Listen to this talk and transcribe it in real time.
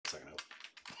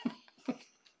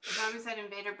Zombicide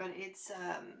Invader, but it's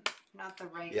not the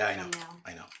right Yeah, I know. email.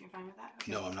 I know. You're fine with that?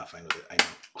 Okay. No, I'm not fine with it. I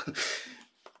know.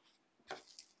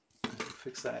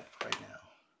 Fix that right now.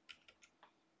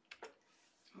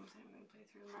 I'm going to play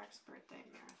through Mark's birthday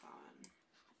marathon.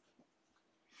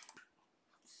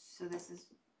 So this is...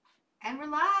 And we're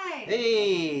live!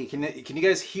 Hey! Can you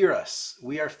guys hear us?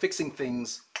 We are fixing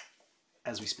things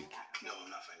as we speak. No, I'm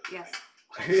not fine with Yes.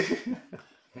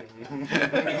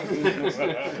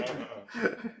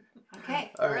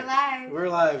 Okay, All we're right. live. We're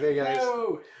live. Hey, guys.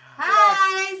 Hello.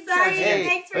 Hi! Sorry, Hey,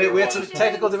 thanks for wait, your we had some patience.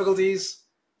 technical difficulties.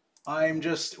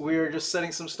 We're just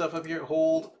setting some stuff up here.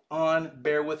 Hold on,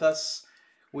 bear with us.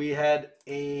 We had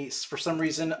for some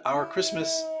reason, our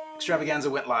Christmas extravaganza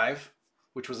went live,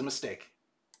 which was a mistake.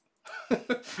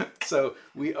 So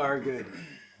we are good.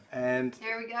 And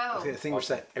There we go. okay, I think we're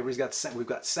set. We've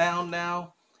got sound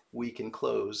now. We can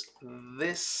close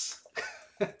this.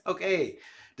 Okay,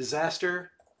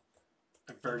 disaster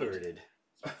averted.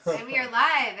 And we are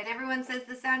live, and everyone says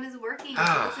the sound is working. So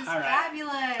this is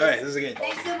fabulous. All right, this is good.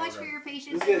 Thanks so much for your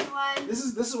patience, This is good. everyone. This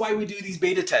is why we do these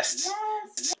beta tests.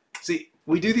 Yes. See,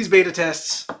 we do these beta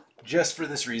tests just for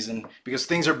this reason, because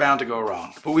things are bound to go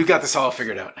wrong. But we've got this all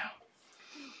figured out now.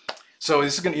 So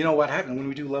this is gonna, you know what happened when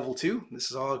we do level 2?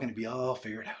 This is all gonna be all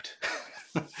figured out.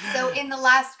 So in the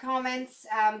last comments,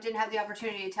 didn't have the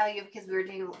opportunity to tell you because we were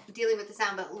dealing with the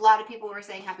sound, but a lot of people were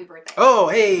saying happy birthday. Oh,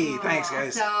 hey, thanks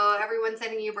guys. So everyone's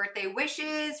sending you birthday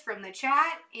wishes from the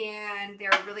chat, and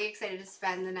they're really excited to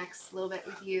spend the next little bit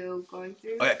with you going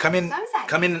through. Okay, come in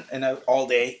Zombicide. and out all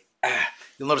day.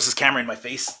 You'll notice this camera in my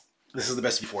face. This is the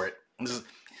best view for it.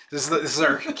 This is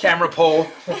our camera pole.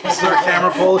 This is our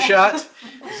camera pole shot.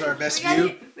 This is our best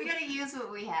view. We gotta use what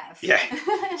we have. Yeah.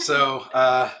 So,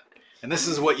 and this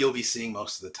is what you'll be seeing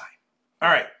most of the time. All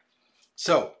right.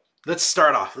 So let's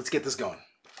start off. Let's get this going.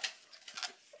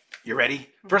 You ready?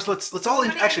 First, let's all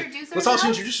introduce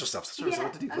ourselves. That's what I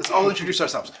want to do. Let's all introduce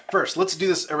ourselves. First, let's do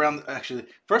this around. Actually,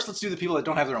 first let's do the people that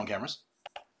don't have their own cameras.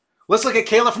 Let's look at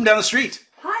Kaila from down the street.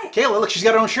 Hi. Kaila, look, she's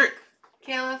got her own shirt.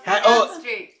 Kaila from down the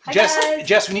street. Hi, Jess, guys.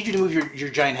 Jess, we need you to move your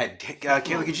giant head.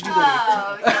 Kaila, could you do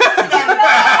Oh,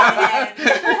 that?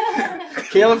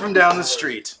 Kaila from down the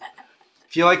street.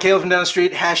 If you like Kaila from down the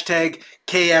street, hashtag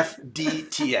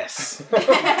KFDTS.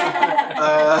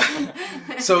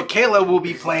 So Kaila will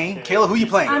be playing. Kaila, who are you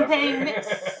playing? I'm playing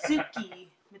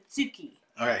Mitsuki.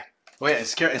 All right. Oh yeah,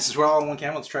 since we're all on one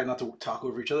camera, let's try not to talk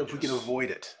over each other if we can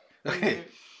avoid it. Okay.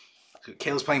 So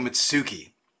Kayla's playing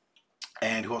Mitsuki.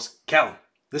 And who else? Callum.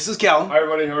 This is Callum. Hi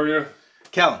everybody, how are you?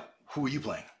 Callum, who are you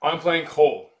playing? I'm playing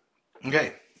Cole.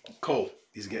 Okay. Cole.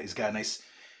 He's got a nice...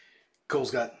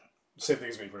 Cole's got... Same thing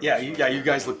as me. Yeah, you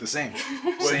guys look the same.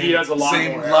 Well, he has a lot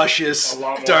same more hair. luscious, A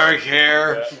lot more dark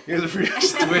hair. Yeah. You're the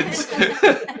prettiest twins.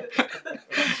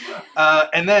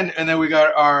 And then we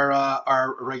got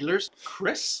our regulars.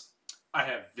 Chris. I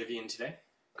have Vivian today.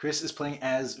 Chris is playing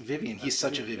as Vivian. He's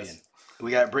such a Vivian. Yes.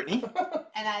 We got Brittany.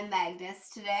 And I'm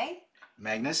Magnus today.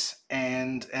 Magnus,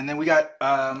 and then we got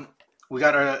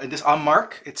this. I'm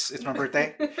Mark. It's my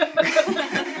birthday.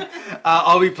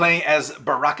 I'll be playing as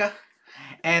Baraka,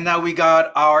 and now we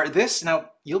got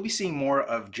Now you'll be seeing more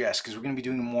of Jess because we're going to be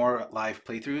doing more live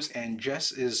playthroughs, and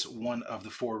Jess is one of the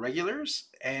 4 regulars,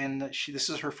 and this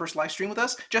is her first live stream with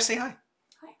us. Jess, say hi.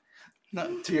 Hi.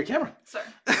 No, to your camera. Sorry.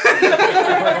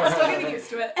 Still getting used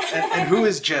to it. And who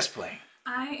is Jess playing?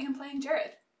 I am playing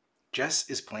Jared. Jess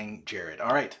is playing Jared.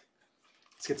 All right.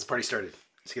 Let's get this party started.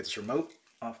 Let's get this remote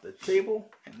off the table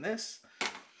and this.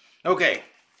 Okay,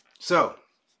 so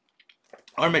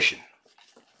our mission,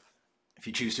 if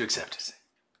you choose to accept it.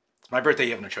 It's my birthday,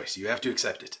 you have no choice. You have to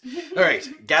accept it. All right,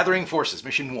 gathering forces,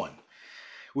 mission 1.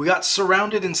 We got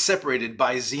surrounded and separated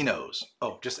by Xenos.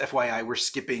 Oh, just FYI, we're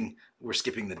skipping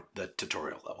the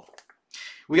tutorial level.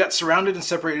 We got surrounded and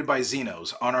separated by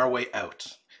Xenos on our way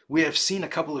out. We have seen a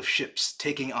couple of ships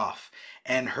taking off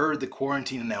and heard the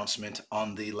quarantine announcement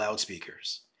on the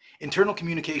loudspeakers. Internal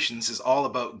communications is all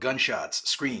about gunshots,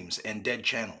 screams, and dead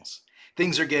channels.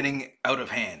 Things are getting out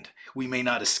of hand. We may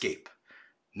not escape.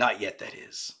 Not yet, that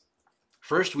is.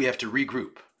 First, we have to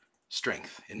regroup.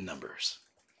 Strength in numbers.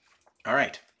 All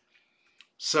right.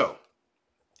 So,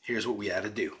 here's what we had to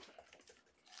do.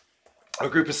 Our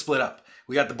group is split up.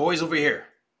 We got the boys over here.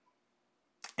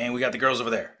 And we got the girls over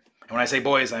there. And when I say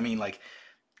boys, I mean like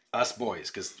us boys,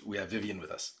 because we have Vivian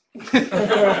with us.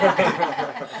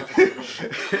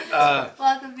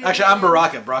 Actually, I'm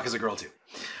Baraka. Baraka's a girl too.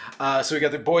 So we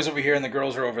got the boys over here and the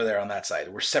girls are over there on that side.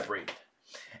 We're separated.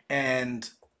 And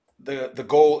the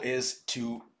goal is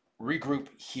to regroup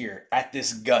here at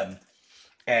this gun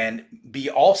and be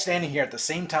all standing here at the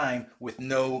same time with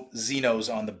no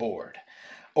Xenos on the board.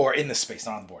 Or in the space,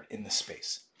 not on the board, in the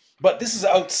space. But this is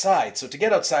outside, so to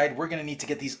get outside, we're going to need to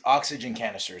get these oxygen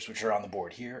canisters, which are on the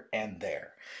board here and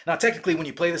there. Now, technically, when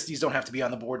you play this, these don't have to be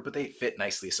on the board, but they fit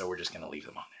nicely, so we're just going to leave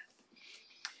them on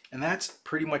there. And that's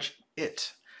pretty much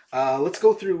it. Let's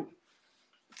go through,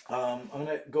 I'm going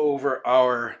to go over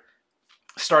our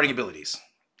starting abilities.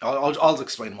 I'll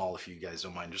explain them all if you guys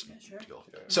don't mind. Just sure. go.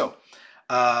 So,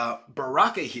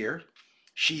 Baraka here,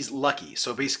 she's lucky.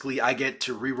 So basically, I get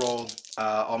to reroll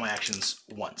all my actions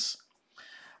once.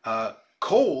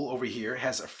 Cole over here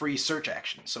has a free search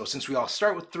action. So since we all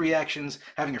start with 3 actions,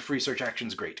 having a free search action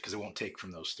is great because it won't take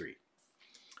from those 3.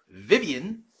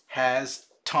 Vivian has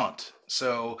taunt.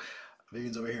 So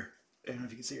Vivian's over here. I don't know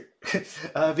if you can see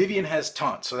her. Vivian has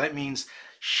taunt. So that means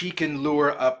she can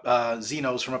lure up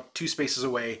Xenos from up 2 spaces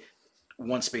away,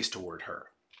 1 space toward her.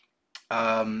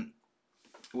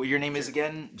 What your name is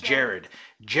again? Jared.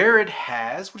 Jared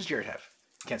has, what does Jared have?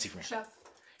 Can't see from here. Shove.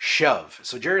 Shove.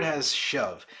 So Jared has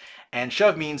shove. And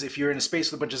shove means if you're in a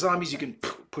space with a bunch of zombies, you can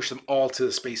push them all to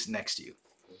the space next to you.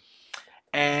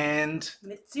 And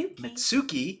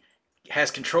Mitsuki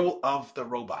has control of the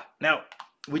robot. Now,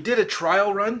 we did a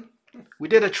trial run.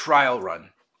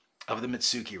 Of the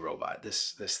Mitsuki robot,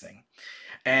 this thing.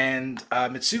 And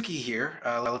Mitsuki here,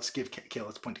 let's give Kaila,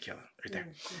 let's point to Kaila right there.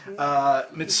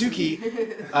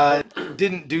 Mitsuki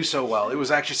didn't do so well. It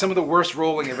was actually some of the worst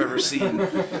rolling I've ever seen.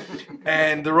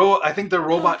 And I think the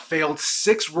robot failed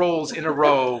 6 rolls in a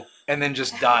row and then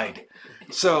just died.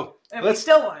 So and we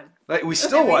still won. We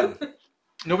still won.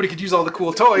 Nobody could use all the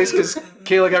cool toys because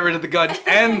Kaila got rid of the gun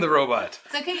and the robot.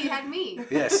 It's okay, you had me.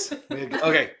 Yes.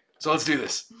 Okay, so let's do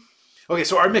this. Okay,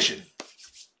 so our mission.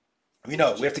 We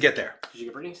know we have to get there. Did you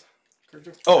get Brittany's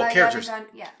character? Oh, characters.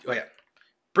 Yeah. Oh yeah.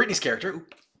 Brittany's character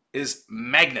is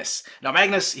Magnus. Now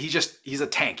Magnus, he's a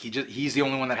tank. He's the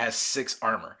only one that has 6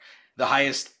 armor. The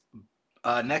highest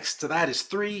next to that is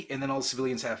 3, and then all the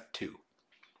civilians have 2.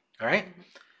 All right.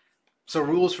 So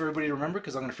rules for everybody to remember,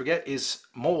 because I'm going to forget, is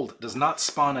mold does not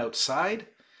spawn outside.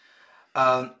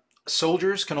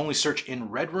 Soldiers can only search in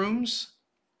red rooms.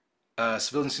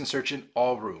 Civilians can search in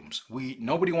all rooms.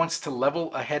 Nobody wants to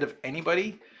level ahead of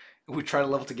anybody. We try to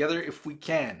level together if we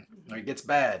can, or it gets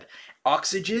bad.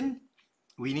 Oxygen,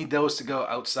 we need those to go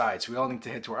outside. So we all need to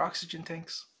head to our oxygen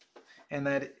tanks. And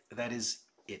that is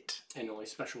it. And only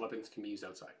special weapons can be used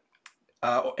outside.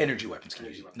 Energy weapons can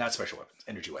be used. Not special weapons.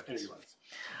 Energy weapons. Energy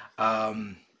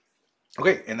weapons.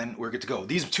 Okay, and then we're good to go.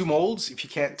 These 2 molds, if you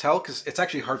can't tell, because it's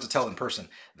actually hard to tell in person,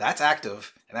 that's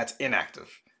active and that's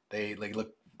inactive. They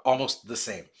look almost the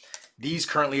same. These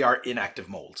currently are inactive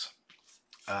molds.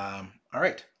 All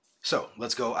right, so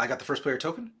let's go. I got the first player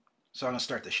token, so I'm going to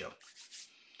start the show.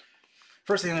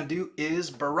 First thing I'm going to do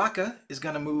is Baraka is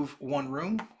going to move 1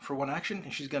 room for 1 action,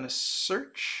 and she's going to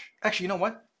search. Actually, you know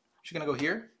what? She's going to go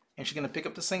here, and she's going to pick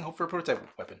up this thing, hope for a prototype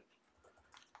weapon.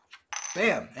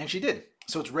 Bam, and she did.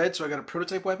 So it's red, so I got a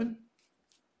prototype weapon.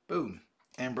 Boom.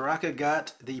 And Baraka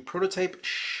got the prototype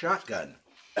shotgun.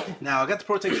 Now, I got the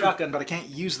prototype shotgun, but I can't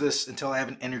use this until I have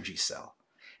an energy cell.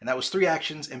 And that was 3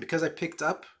 actions, and because I picked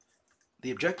up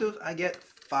the objective, I get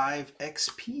 5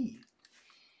 XP.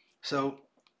 So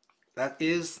that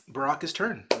is Baraka's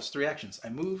turn. Those 3 actions. I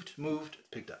moved,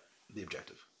 picked up the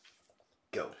objective.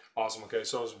 Go. Awesome. Okay,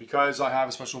 so it's because I have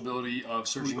a special ability of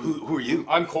searching. Who are you?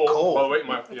 I'm Cole. Cole. By the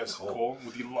way, Cole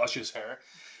with the luscious hair.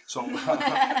 So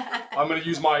I'm going to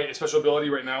use my special ability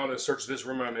right now to search this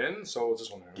room I'm in. So it's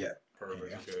this one here. Yeah.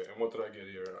 Perfect. Okay. And what did I get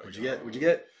here? What'd you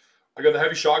get? I got the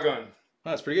heavy shotgun. Oh,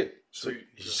 that's pretty good. Sweet.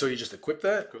 So you just equip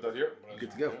that? Equip that here.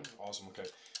 Good to go. Awesome. Okay.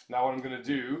 Now what I'm going to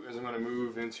do is I'm going to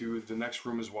move into the next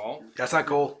room as well. That's not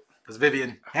Cole. That's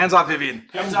Vivian. Hands off, Vivian.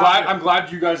 I'm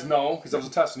glad you guys know because that was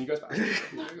a test and you guys passed. There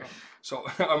you go. So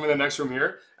I'm in the next room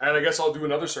here, and I guess I'll do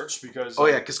another search because. Oh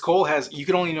yeah, because Cole has. You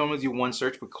can only normally do 1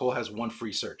 search, but Cole has 1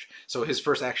 free search. So his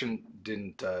first action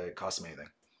didn't cost him anything.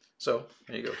 So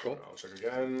there you go, Cole. I'll check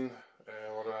again.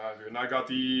 And what do I have here? And I got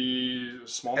the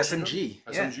small SMG.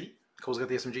 SMG. Yeah. Cole's got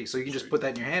the SMG, so you can just put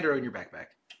that in your hand or in your backpack.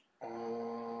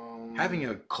 Having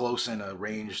a close and a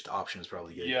ranged option is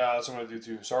probably good. Yeah, that's what I'm gonna do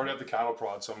too. So I already have the cattle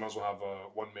prod, so I might as well have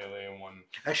 1 melee and 1.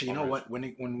 Actually, you know what?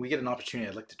 When we get an opportunity,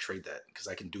 I'd like to trade that because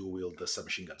I can dual wield the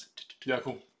submachine guns. Yeah,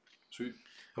 cool. Sweet.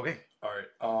 Okay. All right.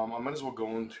 I might as well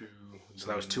go into. So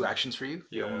that was 2 actions for you.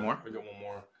 You Yeah, got 1 more. I got 1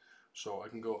 more. So I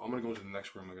can go. I'm gonna go into the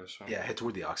next room, I guess. So. Yeah, head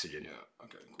toward the oxygen. Yeah.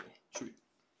 Okay. Cool. Sweet.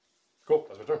 Cool.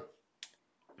 That's my turn.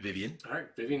 Vivian. All right,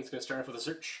 Vivian's going to start off with a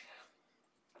search.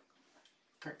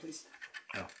 Card, please.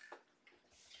 Oh.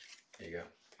 There you go.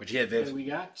 What'd you get, Viv? And we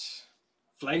got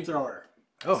flamethrower.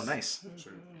 Oh, nice.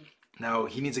 Sweet. Now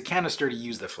he needs a canister to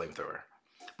use the flamethrower.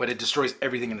 but it destroys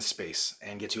everything in the space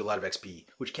and gets you a lot of XP,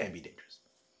 which can be dangerous.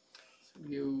 So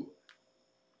we go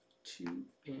 2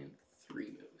 and 3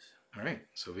 moves. All right,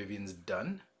 so Vivian's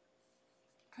done.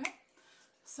 Okay.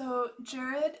 So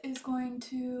Jared is going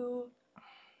to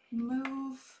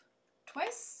move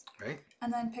twice Right,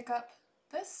 and then pick up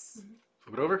this.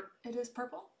 flip it over. It is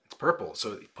purple. It's purple,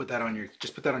 so put that on your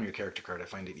character card. I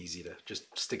find it easy to just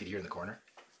stick it here in the corner,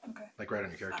 Okay. like right on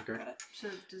your character card. Got it. So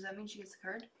does that mean she gets the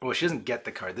card? Well, she doesn't get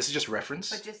the card. This is just reference.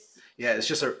 But just Yeah, it's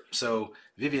just so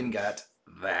Vivian got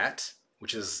that,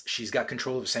 which is she's got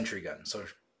control of a sentry gun. So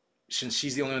since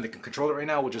she's the only one that can control it right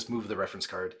now, we'll just move the reference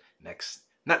card next.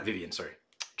 Not Vivian, sorry,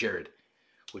 Jared.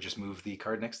 We'll just move the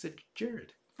card next to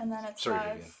Jared. And then it's Sorry,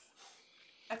 5. Vivian.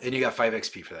 And you got 5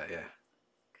 XP for that, yeah.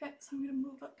 Okay, so I'm gonna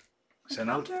move up. the So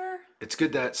now counter. it's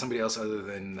good that somebody else other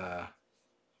than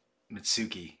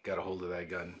Mitsuki got a hold of that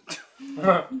gun.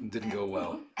 It didn't go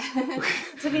well.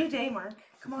 It's a new day, Mark.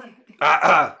 Come on.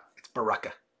 It's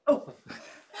Baraka. Oh,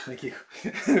 Thank you.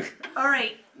 all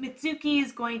right. Mitsuki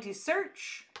is going to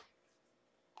search.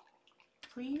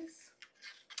 Please.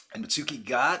 And Mitsuki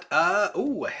got a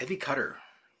heavy cutter.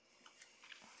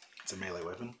 It's a melee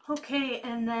weapon. Okay,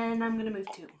 and then I'm gonna move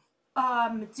 2.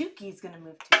 Mitsuki's gonna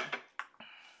move 2,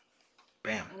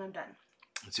 Bam. and I'm done.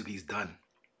 Mitsuki's done.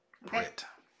 okay. Right.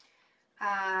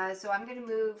 So I'm gonna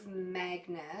move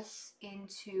Magnus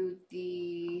into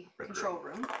the Red control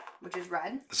room, which is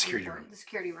red. The security room. The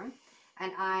security room,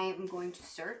 and I am going to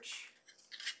search.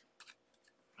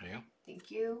 There you go. Thank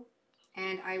you.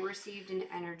 And I received an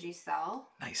energy cell.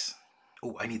 Nice.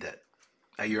 Oh, I need that.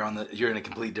 You're in a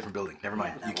completely different building. Never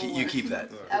mind. Yeah, that you won't keep work.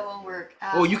 that. That won't work.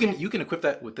 Oh, you okay. can equip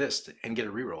that with this and get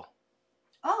a reroll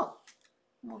Oh.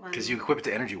 Well, then- because you equip it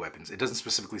to energy weapons. It doesn't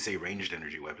specifically say ranged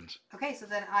energy weapons. Okay, so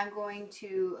then I'm going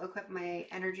to equip my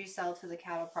energy cell to the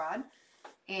cattle prod,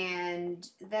 and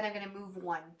then I'm going to move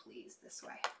 1, please, this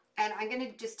way. And I'm going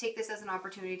to just take this as an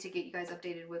opportunity to get you guys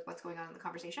updated with what's going on in the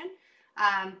conversation.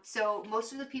 So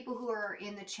most of the people who are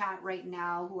in the chat right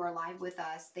now, who are live with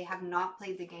us, they have not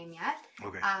played the game yet.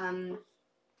 Okay.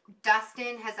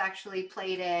 Dustin has actually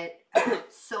played it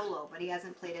solo, but he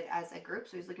hasn't played it as a group,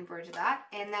 so he's looking forward to that.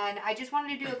 And then I just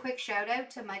wanted to do a quick shout out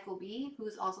to Michael B,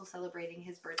 who's also celebrating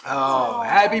his birthday. Oh,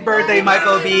 happy birthday,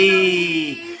 Michael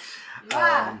B.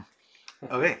 Yeah.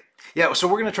 Okay. Yeah. So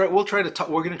we're gonna try. We're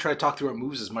gonna try to talk through our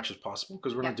moves as much as possible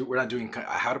because we're not doing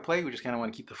how to play. We just kind of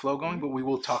want to keep the flow going, but we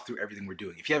will talk through everything we're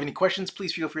doing. If you have any questions,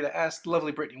 please feel free to ask. The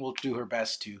lovely Brittany will do her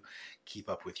best to keep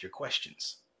up with your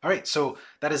questions. All right. So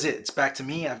that is it. It's back to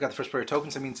me. I've got the first player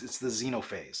tokens. That means it's the Xeno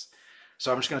phase.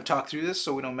 So I'm just gonna talk through this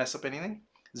so we don't mess up anything.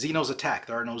 Xenos attack.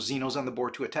 There are no Xenos on the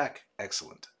board to attack.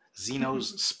 Excellent.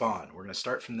 Xenos spawn. We're gonna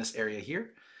start from this area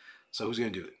here. So who's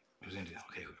gonna do it? Who's gonna do it?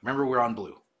 Okay. Remember, we're on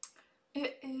blue.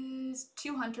 It is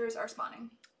 2 hunters are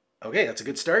spawning. Okay, that's a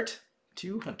good start.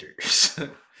 2 hunters.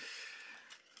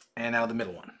 And now the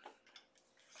middle one.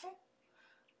 Okay.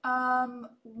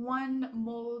 1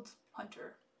 mold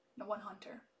hunter. No, 1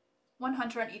 hunter. 1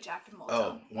 hunter on each active mold Oh,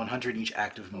 zone. 100 each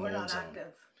active mold We're not zone.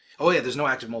 active. Oh yeah, there's no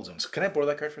active mold zones. Can I borrow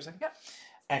that card for a second? Yep.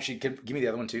 Actually, give me the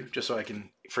other one too, just so I can,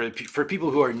 for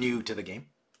people who are new to the game.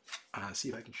 See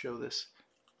if I can show this.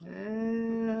 You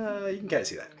can kind of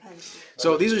see that.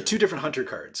 So these are 2 different hunter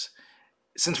cards.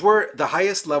 Since we're the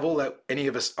highest level that any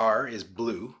of us are is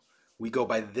blue, we go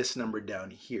by this number down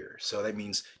here. So that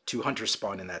means 2 hunters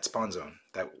spawn in that spawn zone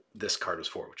that this card was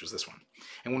for, which was this one.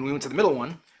 And when we went to the middle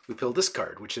one, we pulled this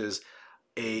card, which is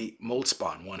a mold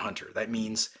spawn, 1 hunter. That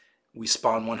means we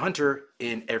spawn 1 hunter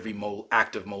in every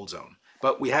active mold zone.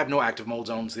 But we have no active mold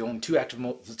zones. The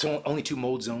only 2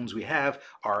 mold zones we have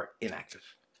are inactive.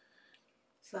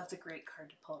 So that's a great card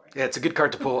to pull right Yeah, it's a good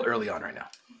card to pull early on right now.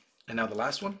 And now the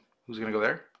last one. Who's going to go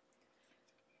there?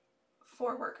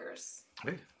 4 workers.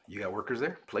 Okay, you got workers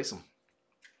there. Place them.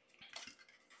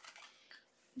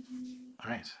 All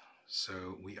right,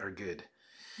 so we are good.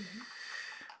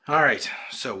 All right,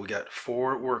 so we got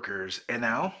 4 workers. And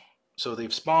now, so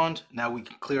they've spawned. Now we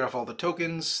can clear off all the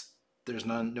tokens. There's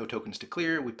no tokens to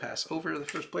clear. We pass over the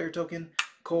first player token.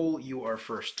 Cole, you are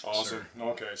first. Awesome. Sir.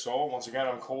 Okay, so once again,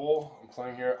 I'm Cole. I'm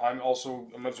playing here. I might as well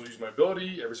use my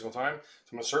ability every single time. So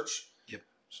I'm gonna search. Yep.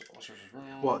 So I'll search this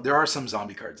room. Well, there are some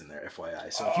zombie cards in there,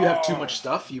 FYI. So if you have too much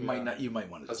stuff, you might not. You might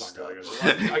want to That's just not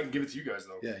stop. good. I can give it to you guys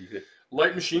though. Yeah, you could.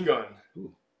 Light machine gun.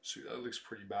 Ooh. Sweet, that looks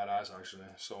pretty badass actually.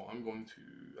 So I'm going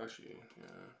to actually,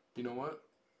 you know what?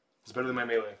 It's better than my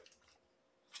melee.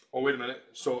 Oh wait a minute.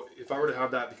 So if I were to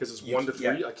have that, because it's 1 to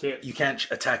 3, yeah. I can't. You can't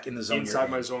attack in the zone. Inside you're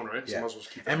my in. zone, right? So Yeah. I might as well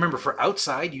just keep that. And remember, for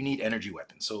outside, you need energy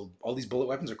weapons. So all these bullet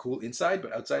weapons are cool inside,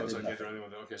 but outside, Oh, so I they're can't do nothing. anything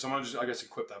with it. Okay, so I'm gonna just, I guess,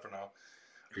 equip that for now.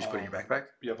 Or just put it in your backpack?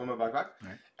 Yeah, put it in my backpack.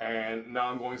 Alright. And now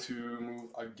I'm going to move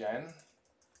again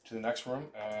to the next room,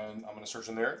 and I'm going to search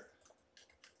in there.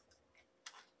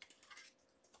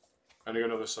 And I got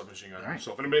another submachine gun. Alright.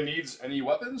 So if anybody needs any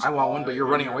weapons, I want one, but you're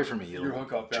running away from me, you Your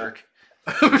hookup, jerk.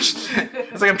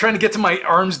 It's like I'm trying to get to my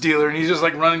arms dealer, and he's just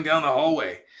like running down the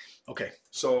hallway. Okay.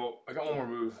 So I got one more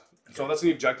move. So that's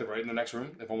the objective, right? In the next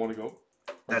room, if I want to go.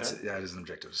 Right That is an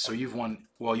objective. So you've won.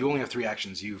 Well, you only have 3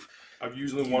 actions. I've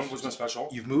usually one was my special.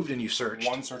 You've moved and you've searched.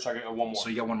 One search, I get one more. So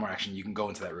you got one more action. You can go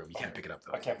into that room. You can't pick it up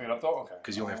though. I can't pick it up though. Okay.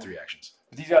 Because you only have 3 actions.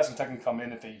 But these guys can technically come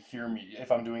in if they hear me,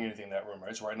 if I'm doing anything in that room,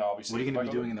 right? So right now, obviously. What are you going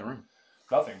to be doing in the room?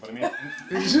 Nothing, but I mean,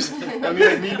 If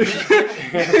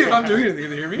I'm doing anything,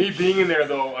 they hear me. Me being in there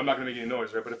though, I'm not going to make any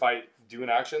noise, right? But if I do an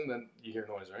action, then you hear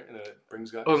noise, right? And then it brings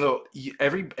guys. Oh no!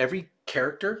 Every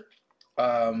character,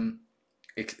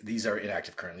 these are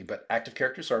inactive currently, but active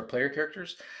characters, so our player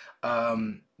characters,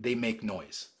 they make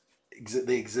noise.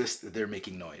 They exist. They're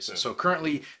making noise. Yeah. So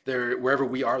currently, wherever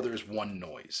we are, there's one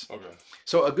noise. Okay.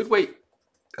 So a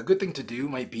good thing to do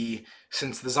might be,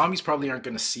 since the zombies probably aren't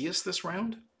going to see us this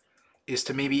round, is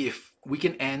to maybe, if we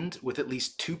can end with at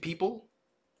least 2 people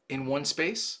in one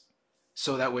space,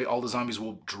 so that way all the zombies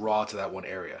will draw to that one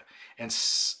area, and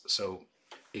so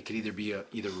it could either be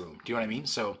either room. Do you know what I mean?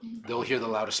 So they'll hear the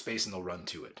loudest space and they'll run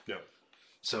to it. Yeah.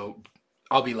 So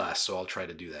I'll be last, so I'll try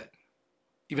to do that.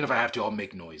 Even if I have to, I'll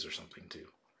make noise or something too.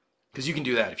 Because you can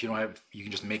do that. If you don't have, you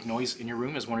can just make noise in your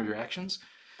room as one of your actions.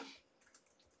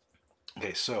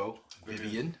 Okay, so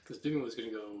Vivian. Because Vivian was going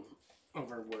to go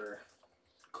over where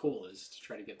Cole is to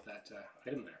try to get that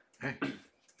item there. Okay.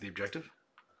 The objective?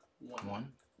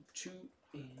 1, 2,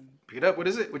 and... Pick it up. What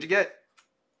is it? What'd you get?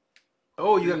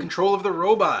 Oh, you got control of the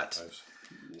robot. Nice.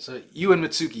 So you and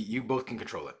Mitsuki, you both can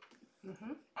control it.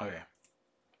 Mm-hmm. Okay.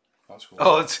 That's cool.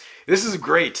 Oh, this is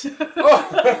great. Hence,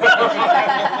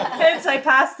 I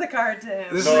passed the card to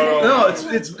him.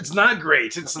 It's not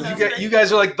great. It's you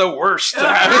guys are like the worst. Come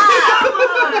on!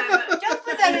 Don't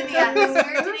put that in the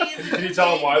atmosphere. Today is Can you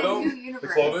tell them why though? The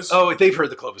Clovis? Oh, they've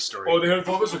heard the Clovis story. Oh, they heard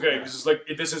Clovis? Okay, because it's like,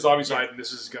 this is Zombicide and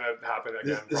this is going to happen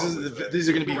again. These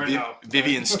are going to be Right now.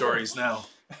 Vivian stories now.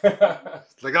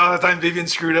 It's like, oh, the time Vivian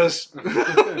screwed us.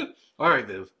 All right,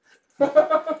 Viv.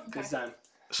 This time.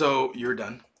 So you're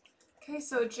done. Okay,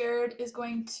 so Jared is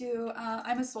going to.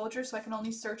 I'm a soldier, so I can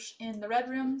only search in the red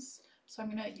rooms. So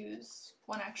I'm going to use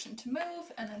 1 action to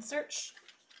move and then search.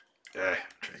 Trying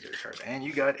to get your cards. And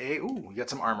you got you got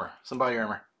some armor, some body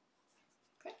armor.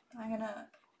 Okay, I'm going to.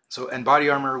 So, and body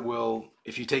armor will,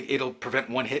 if you take, it'll prevent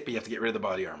 1 hit, but you have to get rid of the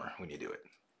body armor when you do it.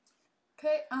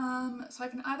 Okay, so I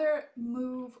can either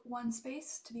move 1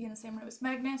 space to be in the same room as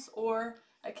Magnus, or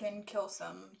I can kill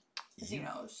some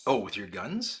Xenos. Oh, with your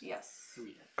guns? Yes.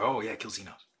 Oh, yeah, kill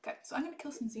Xenos. Okay, so I'm going to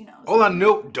kill some Xenos. Hold on,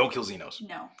 nope, don't kill Xenos.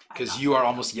 No. Because you are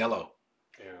almost yellow.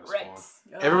 Yeah, that's Right.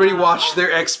 fine. Everybody watch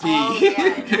their XP. Oh,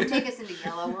 yeah. Don't take us into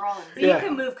yellow. We're all in So green. you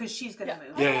can move because she's gonna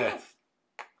move. Yeah.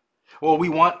 Well, we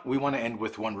want to end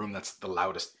with 1 room that's the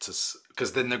loudest,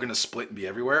 because then they're going to split and be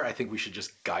everywhere. I think we should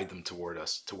just guide them toward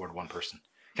 1 person.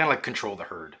 Kind of like control the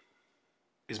herd,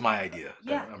 is my idea.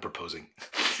 Yeah. I'm proposing.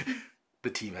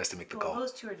 The team has to make the Well, call.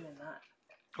 those 2 are doing that.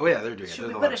 Oh yeah, they're doing it. Should They're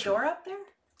we the put a loudest door room. up there?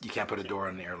 You can't put a door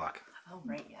on the airlock. Oh,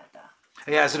 right, yeah, duh.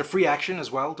 Yeah, is it a free action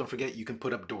as well? Don't forget, you can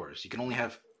put up doors. You can only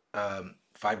have 5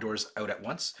 doors out at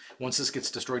once. Once this gets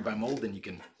destroyed by mold, then you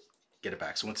can get it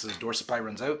back. So once the door supply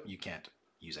runs out, you can't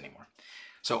use anymore.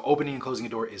 So opening and closing a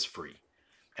door is free.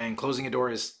 And closing a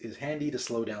door is handy to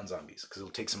slow down zombies, because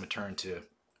it'll take them a turn to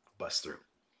bust through.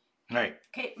 All right.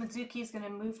 Okay, Mitsuki's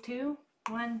gonna move 2,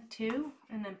 1, 2,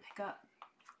 and then pick up.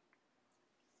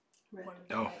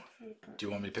 Oh, do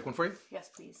you want me to pick one for you? Yes,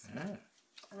 please. Yeah.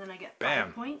 And then I get 5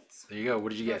 Bam. points. There you go.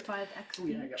 What did you For get? 5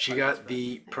 XP. Yeah, I got She 5 got points.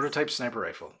 the prototype sniper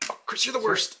rifle. Oh, Chris, you're the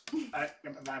worst. I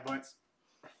got 5 points.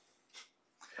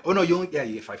 Oh no, you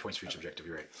get 5 points for each objective.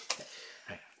 You're right.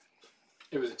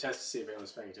 It was a test to see if anyone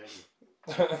was paying attention.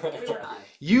 We were not.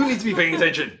 You need to be paying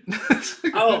attention.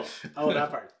 Oh,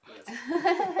 that part.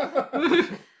 Yes.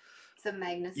 Some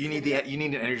Magnus. You need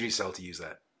an energy cell to use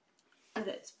that. But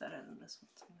it's better than this one,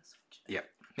 so I'm gonna switch it.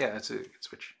 Yeah, that's a good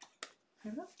switch.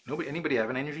 Here we go. Anybody have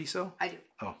an energy cell? I do.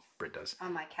 Oh, Britt does.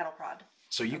 On my cattle prod.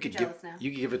 So you Don't be could give jealous now.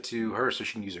 you could give it to her so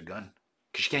she can use her gun,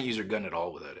 because she can't use her gun at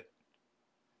all without it.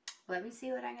 Let me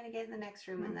see what I'm going to get in the next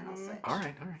room and then I'll switch. All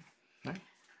right.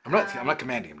 I'm not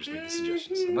commanding. I'm just making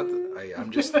suggestions.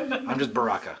 I'm just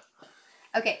Baraka.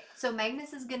 Okay, so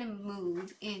Magnus is going to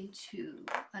move into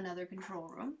another control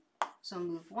room. So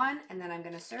move 1 and then I'm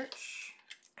going to search.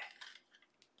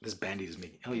 This bandit is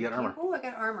making. Oh, you got armor. Oh, I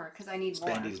got armor because I need This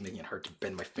more. bandit is making it hard to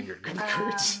bend my finger to grip the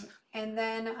cards. And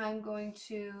then I'm going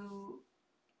to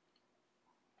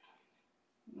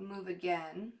move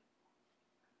again.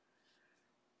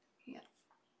 Yeah.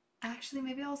 Actually,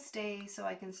 maybe I'll stay so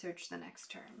I can search the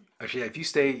next turn. Actually, yeah, if you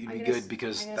stay, you'd I'm be gonna good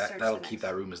because I'm gonna search that'll the keep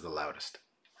next that room as the loudest.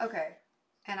 Okay.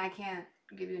 And I can't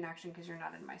give you an action because you're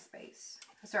not in my space.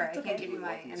 Sorry, It's I can't okay. give you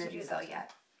my Welcome to energy the cell house.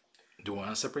 yet. Do we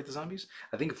want to separate the zombies?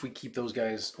 I think if we keep those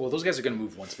guys, well, those guys are going to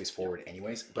move one space forward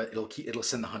anyways, but it'll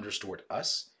send the hunters toward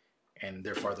us, and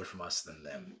they're farther from us than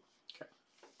them.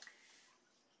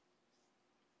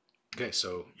 Okay,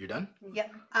 so you're done?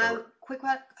 Yep.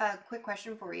 Quick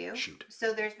question for you. Shoot.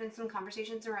 So there's been some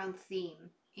conversations around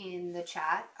theme in the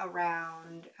chat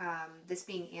around this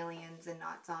being aliens and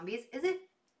not zombies. Is it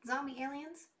zombie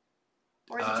aliens?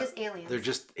 Or is it just aliens? They're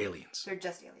just aliens. They're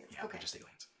just aliens. Yeah, Okay. they're just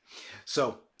aliens.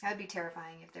 So That would be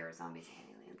terrifying if there were zombies and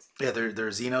aliens. yeah, they're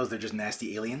Xenos. They're just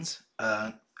nasty aliens.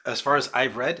 As far as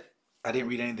I've read, I didn't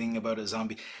read anything about a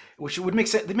zombie, which would make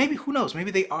sense. Maybe, who knows? Maybe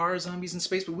they are zombies in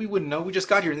space, but we wouldn't know. We just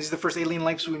got here, and these are the first alien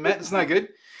lives we met. It's not good.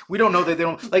 We don't know that they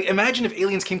don't. Like, imagine if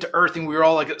aliens came to Earth and we were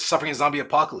all like suffering a zombie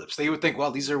apocalypse. They would think,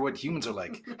 well, these are what humans are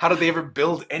like. How did they ever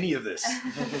build any of this?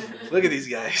 Look at these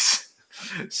guys.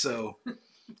 So,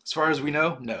 as far as we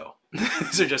know, no.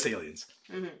 These are just aliens.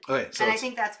 Mm-hmm. Okay, so And I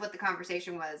think that's what the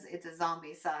conversation was. It's a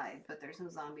zombie side, but there's no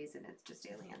zombies and it's just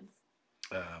aliens.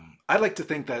 I'd like to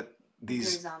think that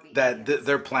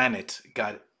their planet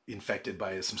got infected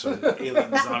by some sort of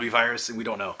alien zombie virus, and we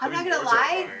don't know. I'm not gonna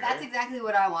lie, that's exactly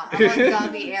what I want. I want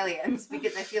zombie aliens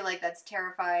because I feel like that's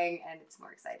terrifying and it's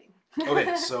more exciting.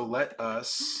 Okay, so let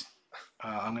us.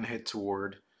 I'm gonna head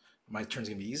toward. My turn's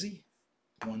gonna be easy.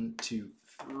 1, 2,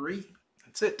 3.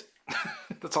 That's it.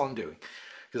 That's all I'm doing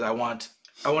because I want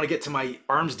to get to my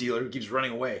arms dealer who keeps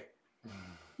running away.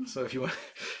 So if you want,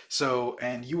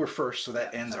 and you were first, so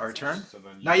that ends our turn. So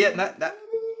then Not yet. Not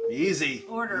easy.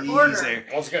 Order. Easy. Order.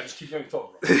 Once again, just keep going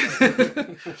total.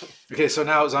 Okay, so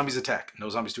now zombies attack. No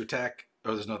zombies to attack.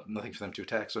 Oh, there's nothing for them to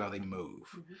attack, so now they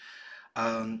move.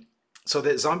 So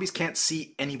the zombies can't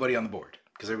see anybody on the board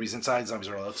because everybody's inside. Zombies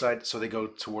are all outside, so they go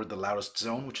toward the loudest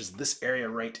zone, which is this area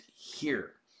right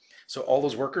here. So all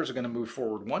those workers are going to move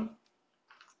forward 1.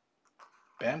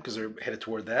 Bam, because they're headed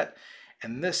toward that.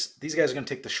 And these guys are going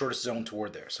to take the shortest zone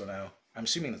toward there. So now I'm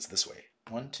assuming that's this way.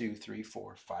 1, 2, 3,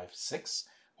 4, 5, 6.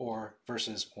 Or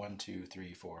versus 1, 2,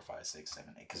 3, 4, 5, 6,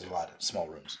 7, 8. Because there's a lot of small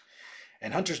rooms.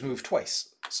 And hunters move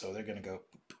twice. So they're going to go.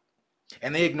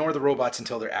 And they ignore the robots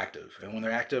until they're active. And when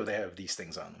they're active, they have these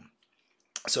things on them.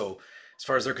 So as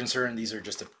far as they're concerned, these are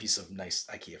just a piece of nice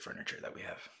IKEA furniture that we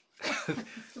have.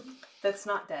 That's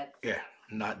not dead. Yeah,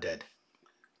 not dead.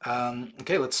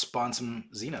 Okay, let's spawn some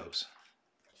Xenos.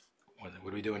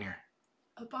 What are we doing here?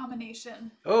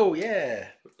 Abomination. Oh yeah,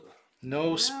 no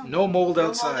mold outside. No mold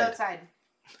outside.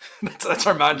 that's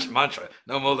our mantra.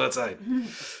 No mold outside.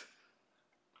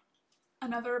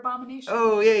 Another abomination.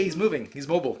 Oh yeah, he's moving. He's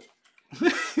mobile.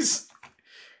 he's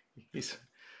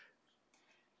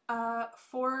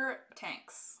 4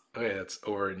 tanks. Okay, that's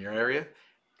over in your area.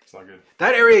 It's not good.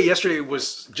 That area yesterday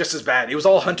was just as bad. It was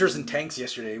all hunters and tanks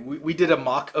yesterday. We did a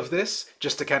mock of this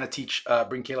just to kind of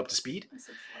bring Kaila up to speed.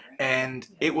 And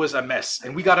it was a mess.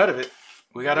 And we got out of it.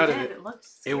 We got out of it. It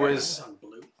looks It was, on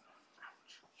blue. Ouch.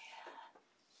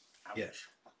 yeah.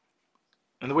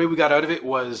 And the way we got out of it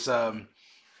was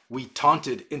we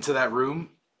taunted into that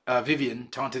room. Vivian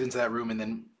taunted into that room and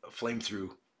then flamed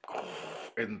through.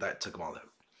 And that took them all out.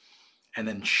 And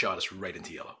then shot us right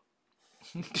into yellow.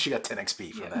 She got 10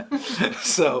 XP from that.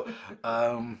 So,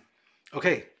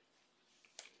 okay.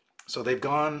 So they've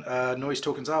gone. Noise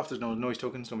tokens off. There's no noise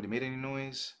tokens. Nobody made any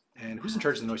noise. And who's in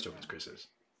charge of the noise tokens? Chris is.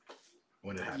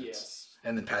 When it happens. Yes.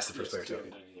 And then pass the first player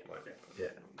token. Yeah.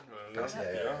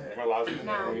 Yeah. My last one.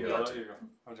 Now There you we go. got There you go.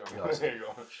 I'm joking. You lost There you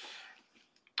go.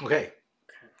 Okay.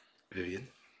 Vivian.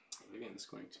 Vivian's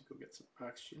going to go get some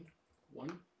oxygen. 1,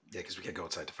 Yeah, because we can't go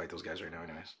outside to fight those guys right now,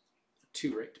 anyways.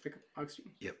 2, right, to pick up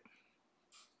oxygen. Yep.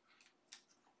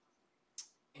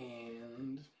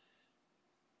 And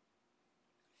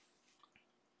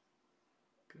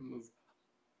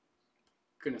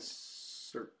gonna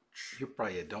search. You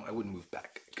probably don't. I wouldn't move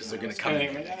back because they're gonna come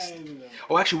in next.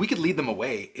 Oh, actually, we could lead them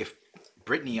away if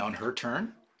Brittany on her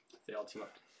turn. They all team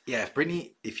up. Yeah, if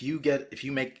Brittany, if you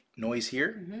make noise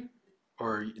here,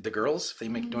 or the girls, if they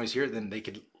make noise here, then they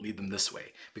could lead them this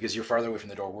way because you're farther away from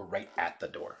the door. We're right at the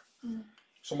door.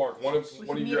 So Mark, one of can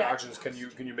your meet actions, can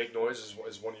you make noise is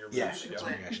one of your moves? Yeah, it's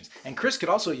one of your actions. And Chris could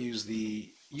also use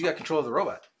you got control of the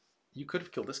robot. You could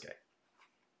have killed this guy,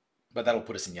 but that'll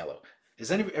put us in yellow.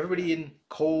 Is everybody in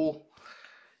Cole?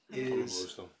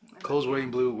 Cole's wearing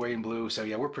blue. So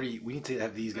yeah, we need to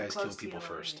have these guys kill Close to people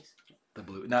yellow first. anyways. The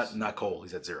blue, not Cole.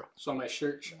 He's at 0. So on my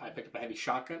shirt, I picked up a heavy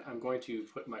shotgun. I'm going to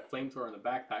put my flamethrower in the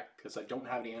backpack because I don't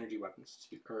have any energy weapons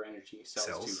or energy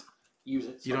cells to use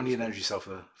it. So You don't I'm need just an energy cell for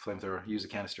the flamethrower. Use a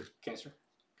canister. canister.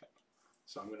 Okay.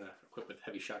 So I'm going to equip with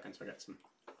heavy shotgun so I got some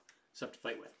stuff to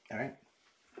fight with. All right.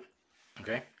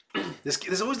 Okay.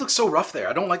 This always looks so rough there.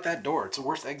 I don't like that door. It's the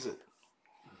worst exit.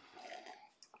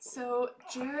 So,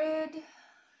 Jared,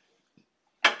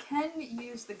 I can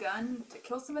use the gun to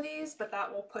kill some of these, but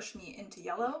that will push me into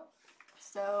yellow.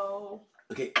 So,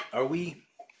 Okay. Are we?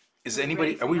 Is Are we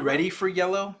anybody? ready for Are we yellow? ready for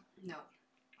yellow? No.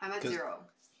 I'm at 'Cause- 0.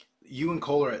 You and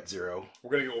Cole are at 0.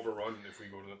 We're gonna get overrun if we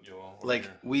go to the yellow. over Like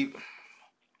here. we.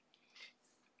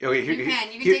 Okay. You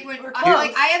can here- take one. We're I'm close.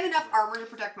 like, I have enough armor to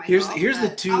protect myself. Here's the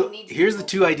but I'll two need you here's the people.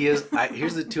 two ideas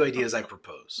here's the two ideas I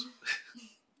propose.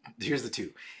 Here's the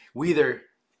two. We either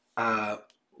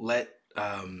let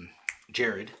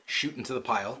Jared shoot into the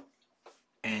pile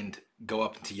and go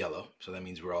up into yellow, so that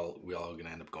means we're all gonna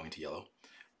end up going to yellow,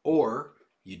 or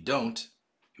you don't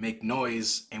make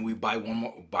noise and we buy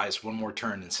us one more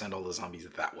turn and send all the zombies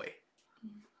that way.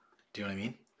 Do you know what I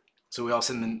mean? So we all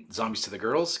send the zombies to the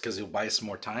girls because it'll buy us some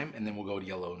more time, and then we'll go to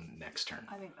yellow next turn.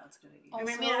 I think that's a good idea. Also,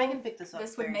 I mean, I can pick this up.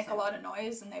 this would very make a soon. lot of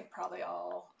noise, and they'd probably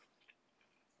all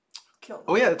kill.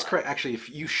 Oh yeah, that's correct. Actually, if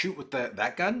you shoot with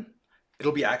that gun,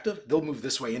 it'll be active. They'll move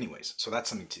this way anyways, so that's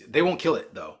something to. They won't kill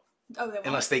it though, Oh, they won't.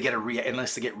 unless they get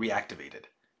unless they get reactivated,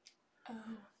 Oh,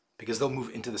 because they'll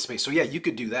move into the space. So yeah, you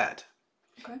could do that.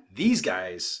 okay. These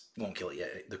guys won't kill it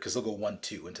yet because they'll go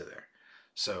 1-2 into there.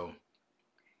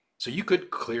 So you could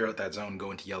clear out that zone,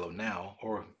 go into yellow now,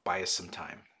 or buy us some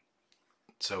time.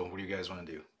 So what do you guys want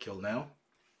to do? Kill now?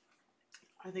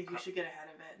 I think we should get ahead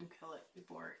of it and kill it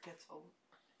before it gets so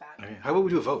bad. Okay. How about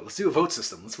we do a vote? Let's do a vote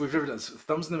system. We've never done this.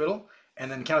 Thumbs in the middle, and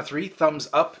then count of 3. Thumbs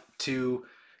up to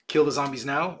kill the zombies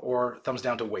now, or thumbs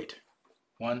down to wait.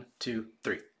 1, 2,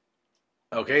 3.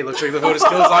 Okay, looks like the vote is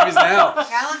kill the zombies now.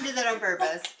 Callum did that on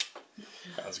purpose.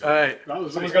 That's All good. right. That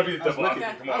was Someone's wicked. gotta be the I was devil wicked.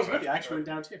 advocate. Come I on, was man. wicked. I actually went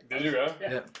down too. Did you, yeah?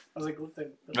 Yeah. Yeah. I was like, let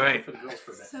the Right. for the girls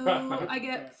for a bit. So I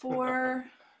get 4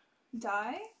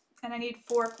 die, and I need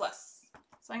 4 plus.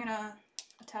 So I'm gonna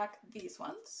attack these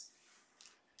ones.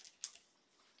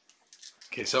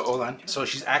 Okay, so hold on. So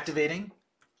she's activating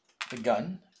the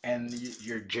gun, and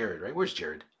you're Jared, right? Where's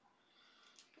Jared?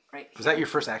 Right. Was that your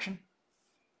first action?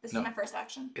 This No. is my first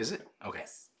action. Is it? Okay.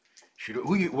 Yes. Shoot.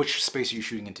 Which space are you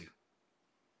shooting into?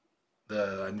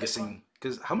 I'm This guessing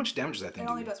because how much damage does that thing It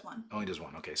do? only does 1. Only does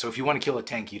 1. Okay, so if you want to kill a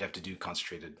tank, you'd have to do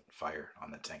concentrated fire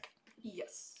on that tank.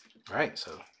 Yes. All right,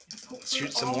 so let's Hopefully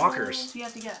shoot some all- walkers. So you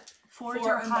have to get 4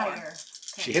 4 or and more. higher.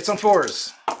 She hits on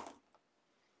 4s.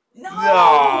 No!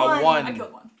 No, 1. I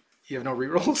killed 1. You have no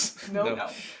rerolls? Nope. No.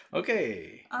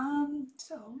 Okay.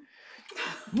 So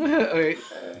Okay.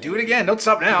 Do it again. Don't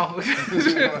stop now.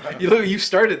 You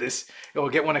started this. Oh,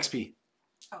 get 1 XP.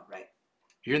 oh right.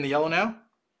 You're in the yellow now?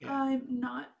 Yeah. I'm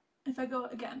not. If I go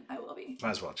again, I will be.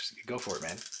 Might as well. Just go for it,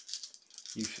 man.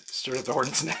 You've stirred up the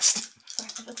hornet's nest.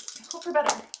 Sorry, let's hope for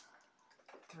better.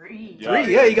 3. Yeah.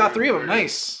 3. Yeah, you got 3 of them.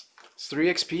 Nice. It's 3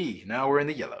 XP. Now we're in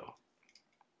the yellow.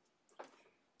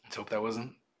 Let's hope that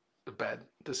wasn't a bad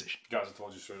decision. Guys, I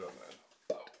told you straight up, man.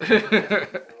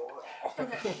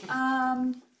 Okay.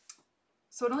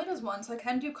 So it only does 1, so I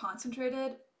can do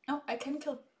concentrated. No, I can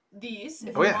kill these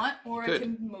if Oh, you yeah. want, or You I could.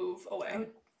 can move away.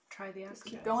 would try the Just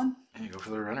keep accident. going. And you go for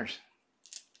the runners.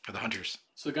 Or the hunters.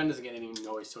 So the gun doesn't get any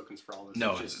noise tokens for all this.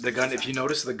 No, it's just- the gun, if you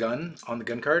notice the gun on the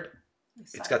gun card,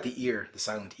 it's got Silent. the ear, the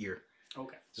silent ear.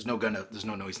 Okay. There's no gun, there's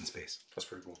no noise in space. That's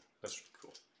pretty cool. That's pretty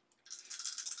cool.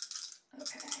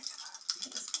 Okay.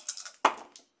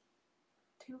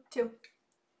 2.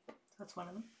 That's one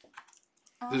of them.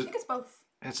 I There's- think it's both.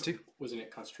 That's 2. Wasn't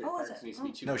it concentrated Oh, fire? is it? 'Cause it needs to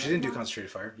be 2 No, for she that? didn't do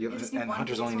concentrated fire. You You just have, need and 1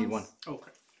 hunters for only these need 1. ones.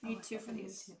 Okay. I need 2 for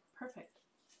these. Perfect.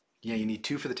 Yeah, you need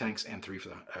 2 for the tanks and 3 for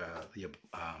the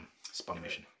spawn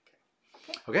mission.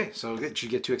 Okay, so good. Did you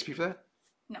get 2 XP for that?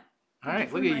 No. All right,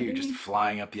 for look at you reminding just me.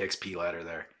 flying up the XP ladder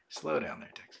there. Slow down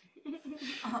there, Tex.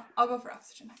 I'll go for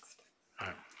oxygen next. All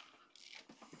right.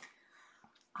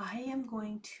 I am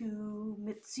going to.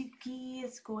 Mitsuki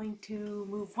is going to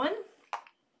move 1,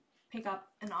 pick up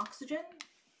an oxygen,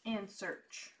 and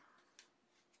search.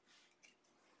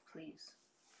 Please.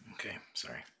 Okay,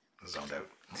 sorry. I zoned out.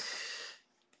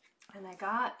 And I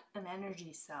got an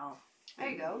energy cell. There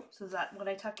you go. So is that what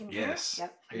I tuck in here? Yes.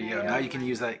 Yep. There you Now go. you're Now on you can mine.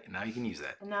 use that. Now you can use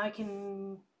that. And now I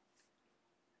can.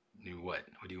 Do what?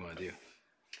 What do you want to do?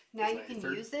 Now Is you that can your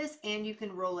third? use this, and you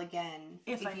can roll again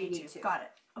If I you need to. Got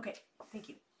it. Okay. Thank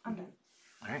you. I'm done.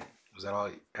 All right. Was that all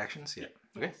actions? Yeah.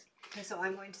 Okay. Okay, so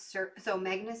I'm going to search. So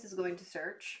Magnus is going to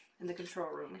search, in the control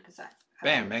room because I.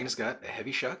 Bam, Magnus got a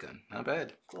heavy shotgun. Not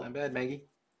bad. Cool. Not bad, Maggie.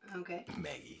 Okay.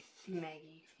 Maggie.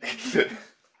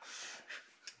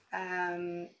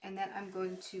 And then I'm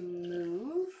going to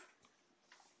move.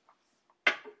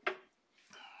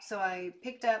 So I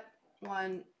picked up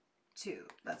 1, 2.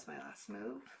 That's my last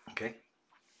move. Okay.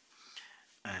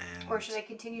 And Or should I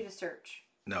continue to search?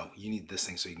 No, you need this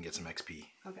thing so you can get some XP.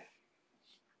 Okay.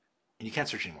 And you can't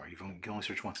search anymore. You can only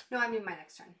search once. No, I mean my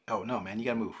next turn. Oh no, man! You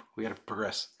gotta move. We gotta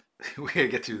progress. We gotta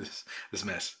get through this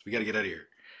mess. We gotta get out of here.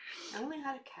 I only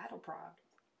had a cattle prod.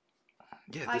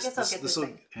 Yeah, I guess I'll get this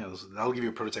thing. Yeah, I'll give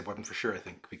you a prototype weapon for sure. I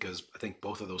think because I think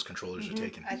both of those controllers are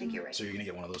taken. I think you're right. So you're gonna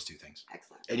get one of those 2 things.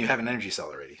 Excellent. And you have an energy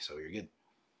cell already, so you're good.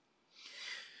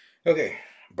 Okay,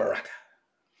 Baraka.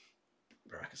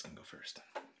 Baraka's gonna go first.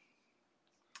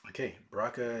 Okay,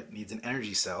 Baraka needs an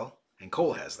energy cell, and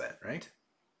Cole has that, right?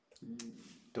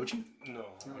 Don't you? No.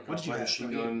 What did you have?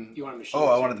 Machine gun. You want a machine Oh,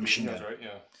 gun? I wanted the machine That's gun. right,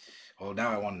 yeah. Well,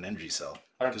 now I want an energy cell.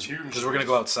 I have Because 2 we're gonna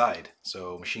go outside,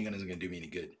 so machine gun isn't gonna do me any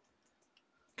good.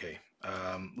 Okay,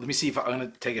 let me see if I'm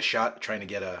gonna take a shot trying to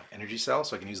get a energy cell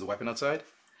so I can use the weapon outside.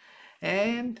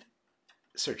 And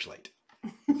searchlight.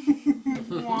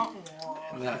 Not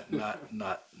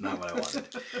what I wanted.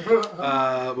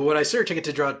 But when I search, I get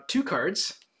to draw 2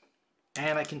 cards,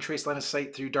 and I can trace line of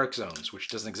sight through dark zones, which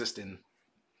doesn't exist in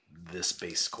this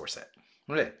base core set.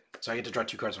 Okay, so I get to draw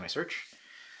 2 cards when I search.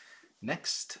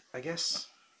 Next, I guess.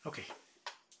 Okay,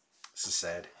 this is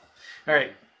sad. All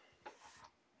right,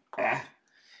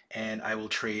 and I will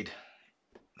trade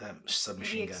that Maybe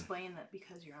submachine gun. explain that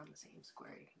because you're on the same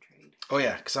square, you can trade. Oh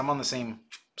yeah, because I'm on the same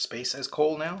space as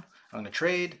Cole now. I'm gonna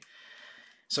trade.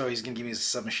 So he's gonna give me a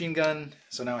submachine gun.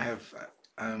 So now I have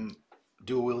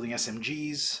dual wielding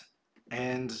SMGs,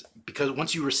 and because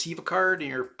once you receive a card and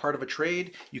you're part of a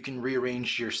trade, you can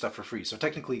rearrange your stuff for free. So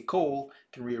technically, Cole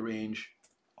can rearrange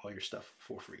all your stuff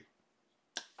for free.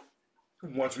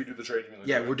 Once we do the trade, you mean?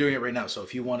 Yeah, we're doing it right now. So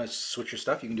if you want to switch your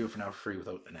stuff, you can do it for now for free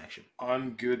without an action.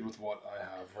 I'm good with what I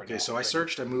have right now. Okay, so I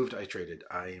searched, I moved, I traded.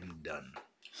 I am done.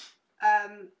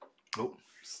 Oh.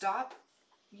 Stop.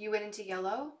 You went into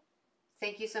yellow.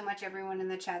 Thank you so much, everyone in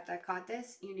the chat that caught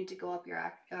this. You need to go up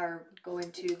your or go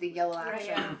into the yellow action.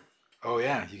 yeah. Oh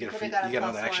yeah, you get a free, you get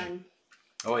another action.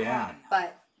 Oh yeah.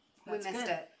 But we That's missed good.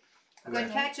 it.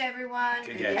 Good catch, everyone.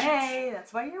 Good catch. Hey,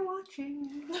 that's why you're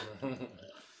watching.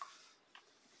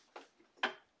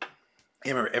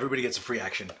 Yeah, remember, everybody gets a free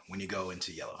action when you go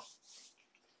into yellow.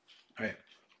 All right.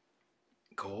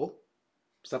 Cole,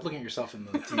 stop looking at yourself in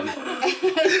the TV.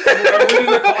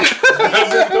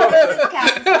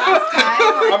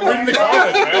 I'm reading the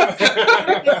comments, man.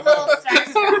 His little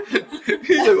starstruck.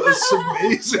 It was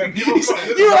amazing.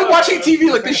 You're like watching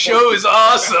TV like the show is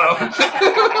awesome.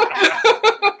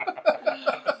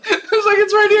 It's like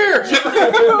it's right here.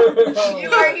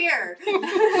 You are here.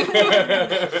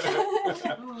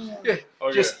 Yeah,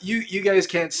 Okay. just you guys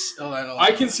can't. Hold on.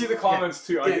 I can see the comments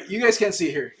too. Yeah, you guys can't see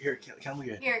it here. Here, can look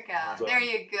at it. Here, Cal. So- There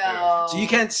you go. Yeah. So you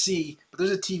can't see, but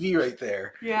there's a TV right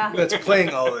there Yeah. that's playing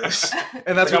all this,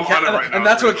 and that's Like what I'm on it right now, and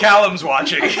that's what too. Callum's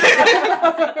watching.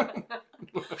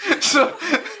 So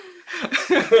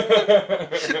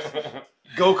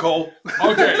go Cole.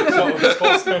 Okay, so let's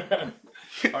pause there.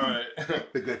 All right.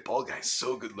 The good bald guy's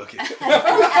so good looking. Hold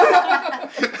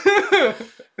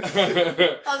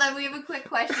on, we have a quick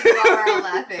question while we're all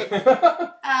laughing.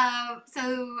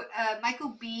 So Michael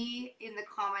B in the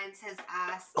comments has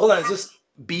asked. Hold on, is this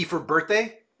B for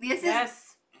birthday? This is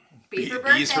Yes. B for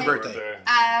birthday. B is for birthday.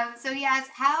 So he asks,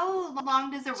 how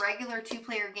long does a regular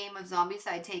 2-player game of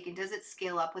Zombicide take, and does it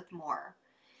scale up with more?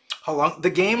 How long? The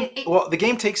game, It- the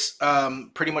game takes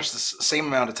pretty much the same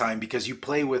amount of time because you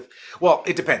play with, well,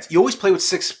 it depends. You always play with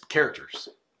 6 characters.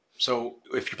 So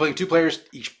if you're playing 2 players,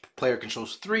 each player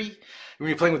controls 3. When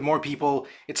you're playing with more people,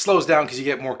 it slows down because you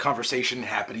get more conversation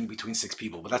happening between 6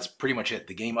 people. But that's pretty much it.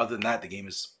 The game, other than that, the game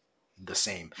is the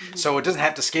same. Mm-hmm. So it doesn't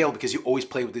have to scale because you always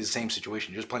play with the same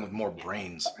situation. You're just playing with more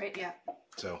brains. Right, yeah.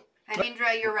 So And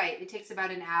Indra, you're right. It takes about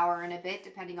an hour and a bit,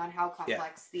 depending on how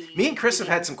complex the. me and Chris the have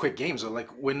had game some quick games. So like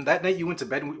when that night you went to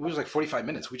bed, it was like 45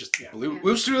 minutes. We just blew. Yeah.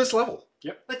 We was through this level.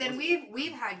 But then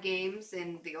we've had games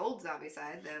in the old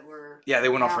Zombicide that were Yeah, they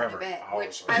went on down forever. a bit, Oh,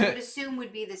 which sorry. I would assume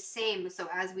would be the same. So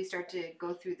as we start to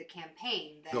go through the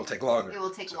campaign, then It'll take longer. It will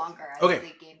take longer as Okay.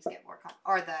 the games get more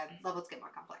or the levels get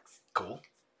more complex. Cool.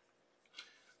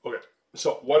 Okay,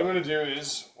 so what I'm gonna do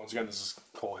is, once again, this is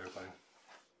Cole here playing.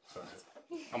 Sorry.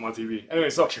 I'm on TV. Anyway,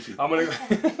 so Watch your feet. I'm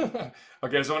gonna.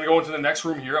 Okay, so I'm gonna go into the next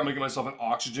room here. I'm gonna give myself an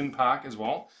oxygen pack as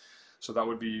well. So that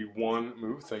would be 1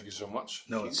 move. Thank you so much.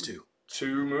 No, it's 2.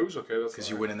 2 moves. Okay, that's Because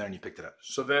you fine. went in there and you picked it up.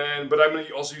 So then, but I'm gonna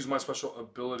also use my special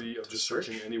ability of just search?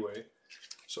 searching anyway.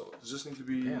 So does this need to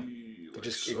be? Yeah. Like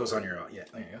It goes so? on your own. Yeah,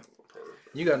 there you go.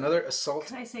 You got another assault.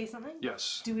 Can I say something?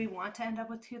 Yes. Do we want to end up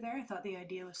with 2 there? I thought the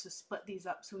idea was to split these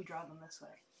up so we draw them this way.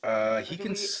 He Or do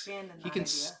can. we expand in He that can.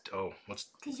 idea? Oh, what's?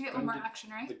 Because you get one more action,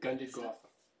 right? The gun did go off.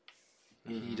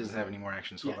 He doesn't have any more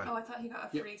actions. Hold Yeah. on. Oh, I thought he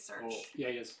got a Yep. free search. Oh, yeah,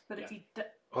 he is. But yeah. if he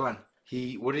Hold on.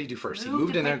 What did he do first? He Moved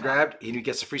moved in and there, picked up. grabbed, and he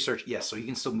gets a free search. Yes, so he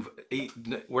can still move.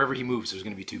 Wherever he moves, there's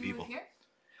going to be 2 You move people. here?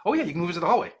 Oh yeah, you can move into the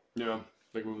hallway. Yeah.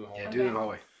 Like move the whole. Yeah, Okay. do it in the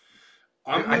hallway.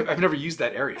 I'm I've never used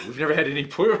that area. We've never had any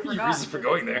reason for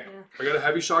going there. I got a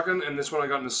heavy shotgun, and this one I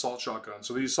got an assault shotgun.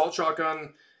 So the assault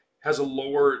shotgun has a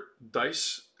lower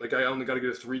dice. Like I only got to get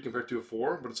a 3 compared to a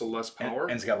 4, but it's a less power.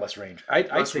 And it's got less range. I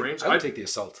range. would take the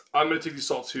assault. I'm gonna take the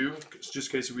assault too,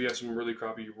 just in case we have some really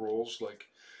crappy rolls. Like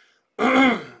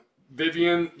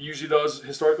Vivian usually does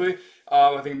historically.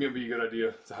 I think it would be a good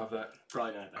idea to have that.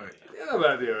 Probably not. Right. Yeah, not a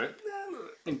bad idea, right?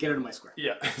 And get out of my square.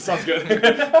 Yeah, sounds good.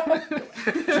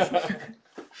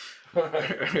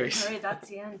 Alright, that's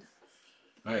the end.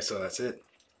 Alright, so that's it.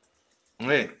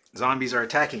 Alright, zombies are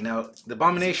attacking. Now, the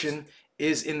abomination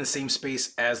is in the same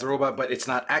space as the robot, but it's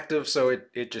not active, so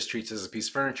it just treats it as a piece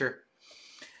of furniture.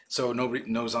 So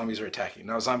no zombies are attacking.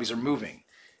 Now zombies are moving.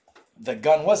 The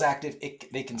gun was active.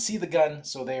 They can see the gun,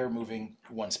 so they are moving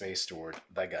 1 space toward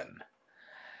the gun.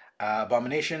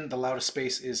 Abomination, the loudest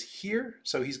space is here,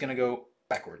 so he's going to go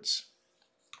backwards.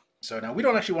 So now we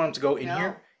don't actually want him to go in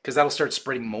here, because that'll start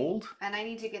spreading mold. And I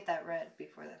need to get that red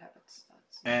before that happens.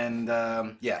 And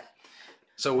yeah,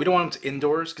 so we don't want him to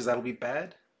indoors because that'll be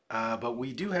bad. But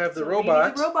we do have the So robot,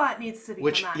 maybe the robot needs to be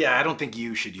which yeah, I don't think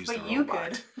you should use But the you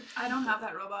robot. could. I don't have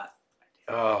that robot.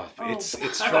 Oh, Oh. it's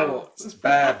trouble. It's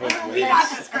bad both ways.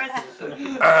 Jesus Christ.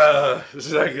 This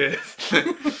is not good.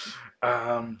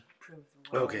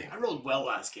 Okay. I rolled well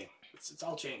last game. It's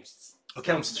all changed.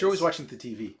 Okay, since you're always watching the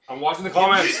TV. I'm watching the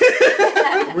comments.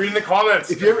 I'm reading the comments.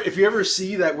 If you ever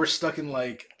see that we're stuck in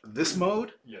like this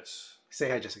mode, Yes. say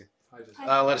hi, Jessica. I just Let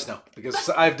us know because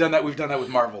I've done that. We've done that with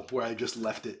Marvel, where I just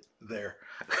left it there.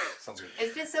 sounds good.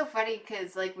 It's just so funny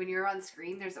because like when you're on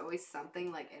screen, there's always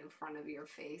something like in front of your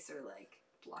face or like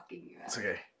blocking you out. It's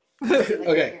okay. Like,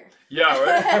 Okay. here. Yeah,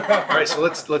 right. All right, so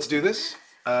let's do this.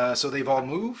 So they've all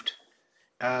moved.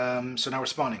 So now we're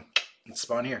spawning. Let's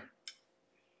spawn here.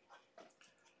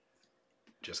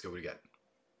 Jessica, what do you got?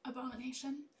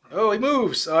 Abomination. Oh, he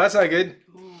moves. Oh, that's not good.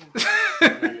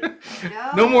 No.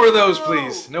 No more of those,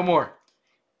 please. No more.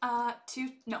 2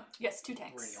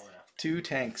 tanks. We're in yellow now. 2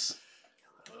 tanks.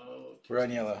 Oh, We're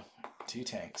on yellow. 2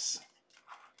 tanks.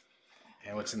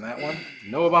 And what's in that one?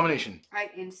 No abomination. I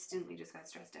instantly just got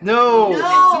stressed out. No. No.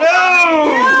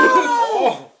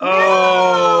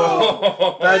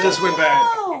 Oh. That just went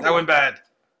bad. That went bad.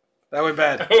 That went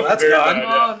bad. Well, that's Very gone. bad.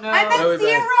 Oh no. I'm That at would be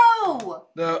 0.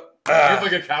 No. You have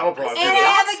like a cattle prod. And I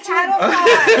have a cattle prod.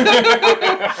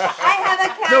 I have a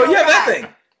cattle No, you have that prod. thing.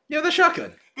 You have the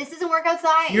shotgun. This doesn't work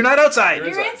outside. You're not outside. You're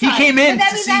You're inside. He came in But that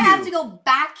to means see I have you. to go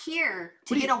back here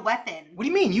to What do get a weapon. What do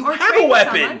you mean? You Or have trade a with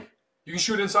weapon. someone. You can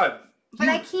shoot inside. But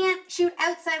I can't shoot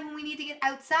outside when we need to get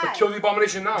outside. But kill the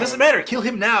abomination now. Doesn't matter. Kill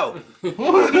him now.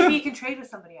 Maybe you can trade with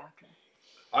somebody after.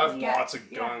 I have Yeah, lots of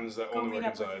yeah. guns that Go only meet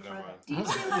work up with inside. your Never mind. Do you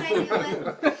see what I deal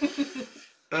with?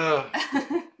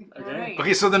 Okay. Alright.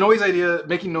 Okay, so the noise idea,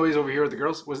 making noise over here with the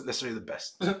girls, wasn't necessarily the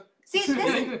best. See,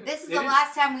 this is the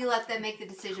last time we let them make the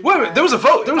decision. Wait a minute, there was a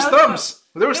vote. There was No, no. thumbs.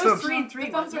 There was It was thumbs. 3 and 3.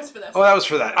 The thumbs wasn't was it? for this. Oh, that was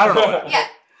for that. I don't know. What happened. Yeah.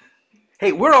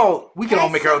 Hey, we can all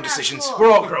That's make our own not decisions. cool.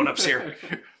 We're all grown ups here.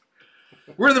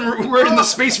 We're in the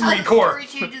Space Oh, Marine the Corps. story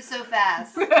changes so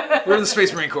fast. We're in the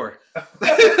Space Marine Corps.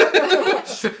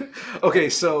 Okay,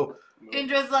 so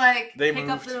Indra's like, they Pick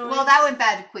up moved. the noise. well, that went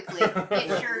bad quickly.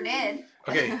 It sure did.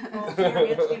 Okay. Oh, here, we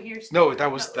have to do here. No,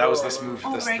 that was this move.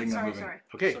 Oh, This right, thing sorry, moving. sorry.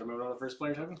 Okay. So moving on to first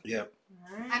player typing? Yeah.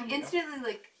 Alright. I'm instantly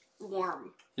like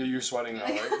warm. Yeah, you're sweating now,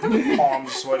 right?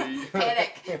 Palms sweaty.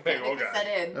 Panic. Oh, Panic God.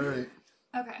 set in. All right.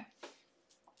 Okay.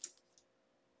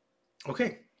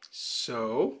 Okay.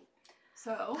 So,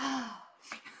 So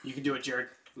You can do it, Jared.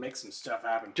 Make some stuff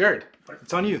happen. Jared,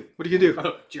 it's on you. What are you gonna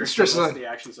do? Jared, Stress is what's on. the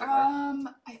action so far?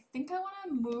 I think I want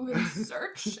to move and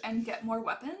search and get more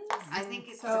weapons. I think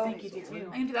it's So- I think you do too.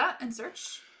 I can do that and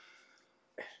search.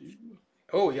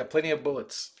 Oh, you got plenty of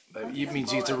bullets. That Plenty of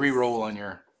means you have to bullets. re-roll on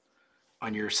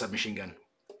your submachine gun,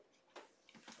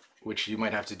 which you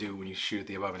might have to do when you shoot at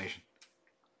the abomination.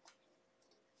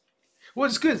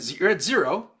 What's good is you're at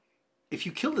 0. If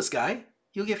you kill this guy,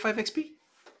 you'll get 5 XP.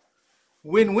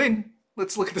 Win-win.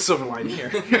 Let's look at the silver lining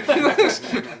here.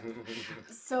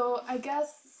 So I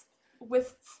guess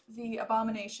with the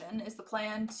abomination is the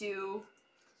plan to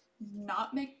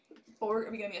not make, or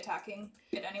are we gonna be attacking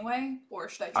it anyway, or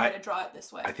should I try to draw it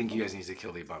this way? I think you guys need to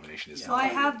kill the abomination. So I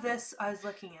have this I was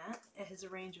looking at. It has a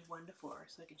range of 1 to 4,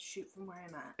 so I can shoot from where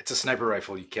I'm at. It's a sniper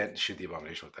rifle. You can't shoot the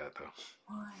abomination with that though,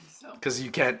 Why? So, because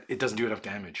you can't. It doesn't do enough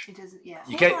damage. It doesn't. Yeah.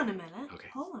 You Hold can't. on a minute. Okay.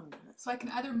 Hold on a minute. so I can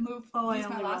either move, Oh, use I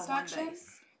my only roll last 1 action dice.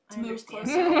 to I move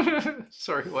understand. closer.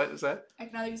 Sorry, what is that? I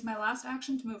can either use my last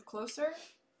action to move closer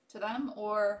to them,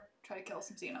 or try to kill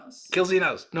some Xenos. Kill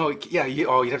Xenos. No, yeah.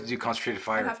 You'd have to do concentrated I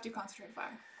fire. have to do concentrated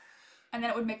fire, and then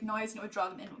it would make noise and it would draw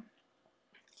them in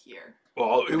here.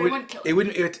 Well, They wouldn't kill it. It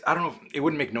wouldn't. I don't know. It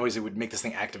wouldn't make noise. It would make this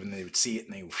thing active, and they would see it,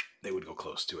 and they would go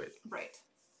close to it. Right.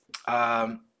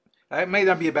 That may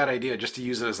not be a bad idea, just to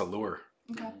use it as a lure.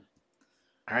 Okay. All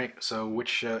right. So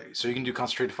which? So you can do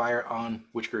concentrated fire on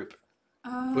which group?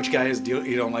 Which guy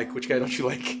you don't like? Which guy don't you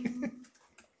like?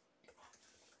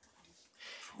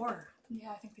 4.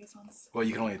 Yeah, I think these ones. Well,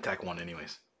 you can only attack one,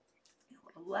 anyways.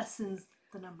 Lessens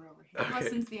the number over here. Okay.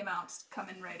 Lessens the amounts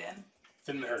coming right in.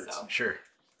 Thin the hurts. So Sure.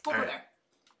 we'll go Alright. there.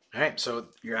 All right. So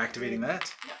you're activating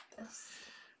that. Yeah. This.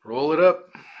 Roll it up.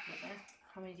 Right there.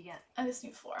 How many do you get? I just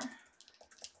need 4. What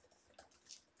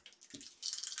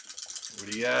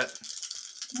do you got?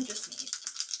 I just need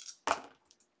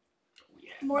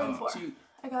Yeah. more than Oh. 4. Two.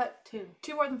 I got 2.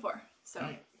 2 more than 4.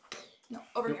 So no,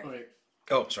 over Nope, here. wait.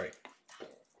 Oh, sorry.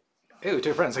 Hey, we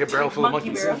took friends. Like a barrel full of Monkey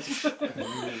monkeys.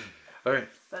 barrels. All right.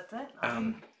 That's it.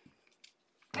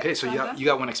 Okay, so I'm done. you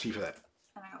got 1 XP for that.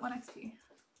 And I got 1 XP.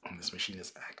 And this machine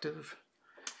is active.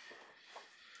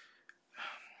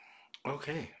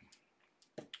 Okay.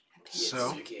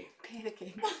 So Pay the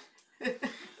king.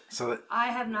 so that I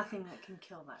have nothing that can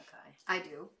kill that guy. I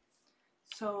do.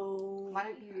 So Why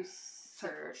don't you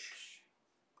search?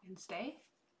 and stay?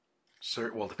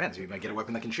 well, it depends. You might get a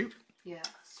weapon that can shoot. Yeah.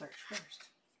 Search first.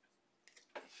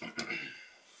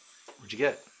 What'd you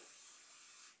get?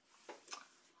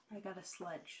 I got a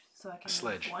sledge, so I can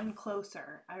Sledge. move 1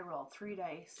 closer. I roll 3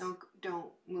 dice.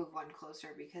 Don't move one closer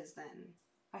because then.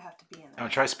 I have to be in Oh, there.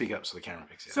 try to speak up so the camera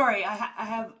picks you up. Sorry, I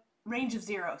have range of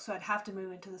 0, so I'd have to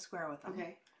move into the square with them.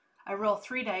 Okay. I roll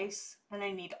 3 dice, and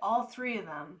I need all 3 of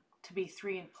them to be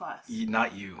 3 and plus.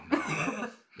 Not you. No,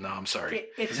 no, I'm sorry.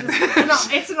 It's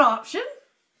just it's an option.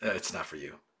 It's not for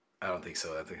you. I don't think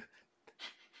so. I think.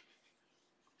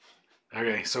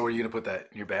 Okay, so where are you gonna put that?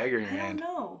 In your bag or in your I don't hand?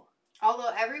 know.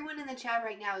 Although everyone in the chat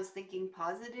right now is thinking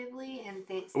positively and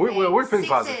thinks We're thinking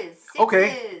positive.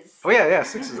 Okay. Oh yeah,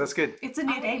 6s. That's good. It's a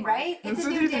new day, right? It's a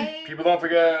new day. People don't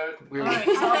forget. All right,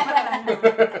 so I'll put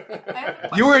that in. I have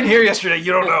a You weren't here yesterday.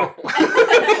 You don't know.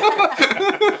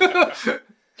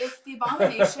 If the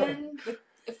abomination,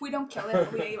 if we don't kill it,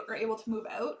 but we are able to move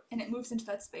out and it moves into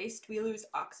that space, do we lose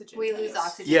oxygen? We tanks? lose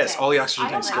oxygen. Yes, tanks. all the oxygen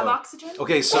I don't tanks have go. oxygen.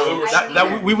 Okay, so I that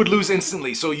don't we would lose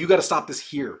instantly. So you got to stop this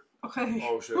here. Okay.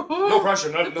 Oh shit. No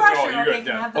pressure. No, The no, pressure. you're okay, good. can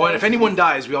Yeah. have the Oh, and if dice. anyone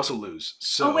dies, we also lose.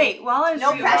 So Oh wait, while I was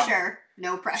No reading- pressure.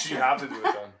 No So pressure. you have to do it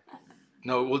then.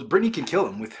 No, well, Brittany can kill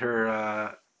him with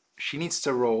her. She needs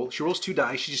to roll. She rolls 2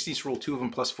 dice. She just needs to roll 2 of them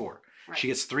plus 4. Right. She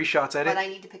gets 3 shots at But it. I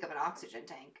need to pick up an oxygen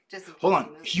tank. Just in case Hold he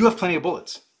on. moves. You have plenty of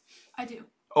bullets. I do.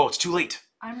 Oh, it's too late.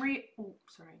 Oh,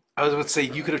 sorry. I was about to say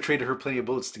you could have traded her plenty of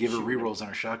bullets to give her rerolls on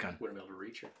her shotgun. Wouldn't be able to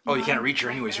reach her. Oh, you can't Mine reach her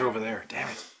right anyways. there. You're over there. Damn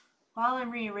it. While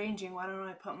I'm rearranging, why don't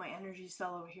I put my energy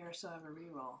cell over here so I have a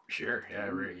reroll? Sure. Yeah,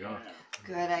 there you go.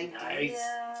 Good idea. Nice.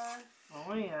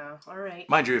 Oh yeah. All right.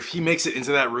 Mind you, if he makes it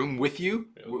into that room with you,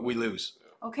 we lose.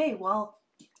 Okay. Well,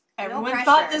 everyone pressure.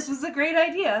 thought this was a great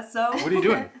idea, so What are you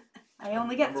doing? I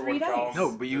only get Remember 3 what Cal- dice.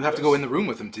 No, but you have to go in the room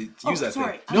with him to Oh, use that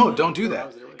sorry. thing. No, I- don't do I that.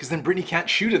 was there with Because then Brittany can't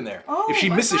shoot in there. Oh, If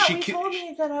she I misses, thought she we told can.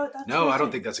 me that that's No, what I don't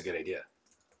it- think that's a good idea.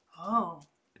 Oh,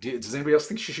 Does anybody else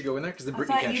think she should go in there? Because then I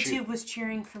Brittany thought can't YouTube shoot. was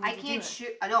cheering for me. I to can't do it. shoot.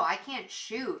 No, I can't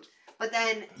shoot. But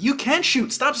then. You can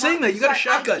shoot. Stop saying that. You got a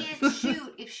Sorry, shotgun. I can't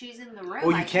shoot if she's in the room. Oh,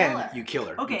 you I can. Kill her. You kill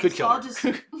her. Okay, you could so kill I'll her. just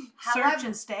search However-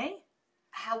 and stay.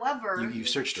 However, You've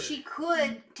searched her. she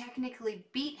could technically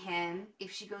beat him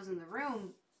if she goes in the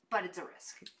room, but it's a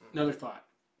risk. Another thought.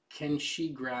 Can she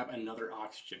grab another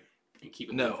oxygen and keep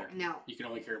it No. with her? No. You can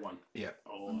only carry 1. Yeah.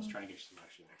 Oh, I was trying to get you some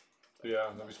oxygen there.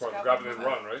 Yeah, that'd be smart. Grab Grab it one and with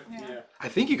run, right? Yeah. I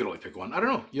think you could only pick one. I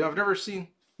don't know. I've never seen.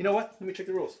 You know what? Let me check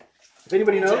the rules. If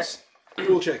anybody Rule knows,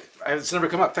 rule check. It's never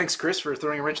come up. Thanks, Chris, for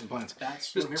throwing a wrench in the plans.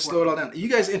 That's what I'm here Just for. slow it all down. You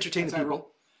guys entertain That's the how I people. roll.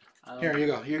 Here you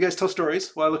go. You guys tell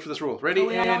stories while I look for this rule. Ready Oh,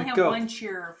 wait, I only and have go. 1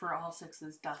 cheer for all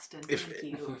 6s, Dustin. If- Thank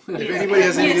you. If anybody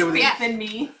has any idea what Yes, the faith in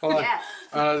me. hold on.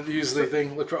 Yeah. Use the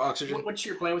thing. Look for oxygen. What's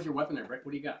your plan with your weapon there, Britt?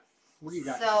 What do you got? What do you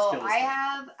got? to So skill this I thing?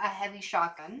 have a heavy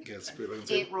shotgun. Okay, let's put it on the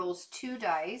table. It rolls 2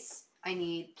 dice. I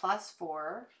need +4,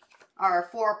 or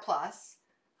 4+,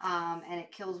 and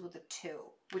it kills with a 2,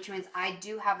 which means I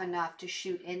do have enough to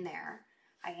shoot in there.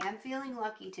 I am feeling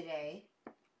lucky today.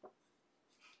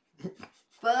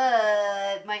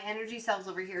 But my energy cell's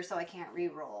over here, so I can't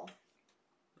re-roll.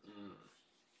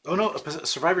 Oh no, a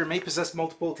survivor may possess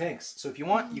multiple tanks. So if you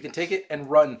want, you can take it and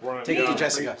run. Take it to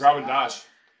Jessica. Grab and dash.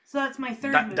 So that's my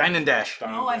third move. Dine and dash.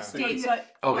 Oh, I stayed. So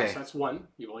Okay. So that's 1.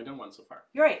 You've only done 1 so far.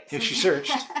 you're right. If she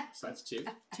searched, So that's 2.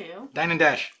 2. dine and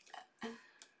dash.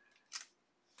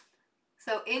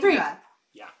 So Indra. 3.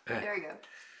 Yeah. There we go.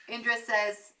 Indra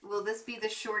says, will this be the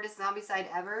shortest Zombicide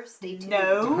ever? Stay tuned.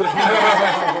 No.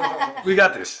 We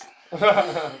got this.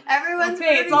 Everyone's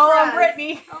Okay, it's rooting all for on us.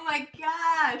 Brittany. Oh my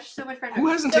gosh. So much pressure. Who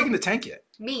hasn't So, taken the tank yet?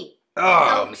 Me.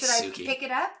 Oh, so should I Mitsuki. pick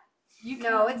it up? You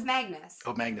No, it's Magnus.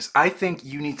 Oh, Magnus. I think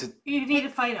you need to, You need to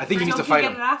fight him. I think you need Until to fight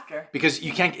get him. it after. because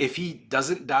you can't, if he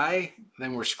doesn't die,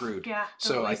 then we're screwed. Yeah.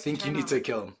 So don't I waste think you time need on to it.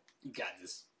 kill him. You got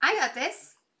this. I got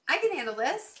this. I can handle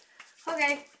this.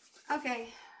 Okay. Okay.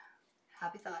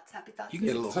 Happy thoughts. Happy thoughts. You can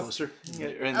get a little closer. You can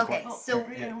get right in the Okay, corner. so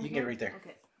Yeah, you can get right there.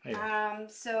 Okay. There you go.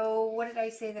 So what did I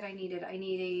say that I needed? I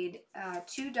needed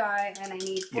 2 die and I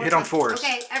need 4. You hit on sixes. 4s.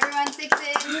 Okay, everyone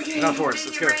 6s. Hit on 4s. Put it in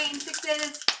Let's your go. brain,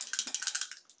 6s.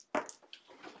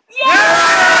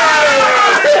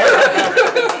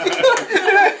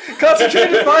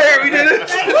 Concentrated fire. We did it.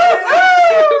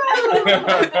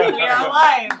 We are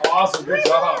alive. Awesome, good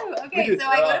job. Woo! Okay, so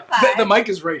I go to 5. The mic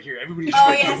is right here. Everybody.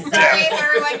 Oh yes, sorry,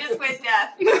 everyone just went deaf.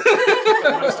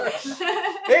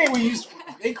 Hey, we used.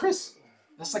 Hey, Chris.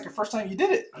 That's like your first time you did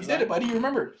it. You did it, buddy. You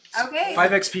remembered. Okay.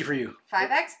 5 XP for you. 5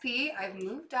 XP. I've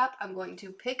moved up. I'm going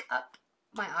to pick up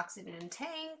my oxygen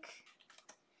tank.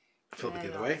 Flip it And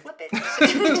the other I'll way. Flip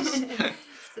it.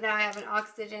 So now I have an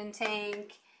oxygen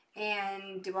tank.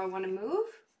 And do I want to move?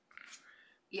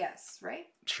 Yes, right?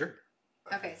 Sure.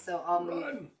 Okay, so I'll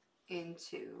move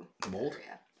into The mold.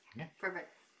 area. Yeah. Perfect.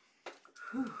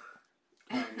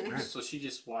 So she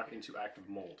just walked into active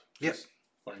mold. Yep. Just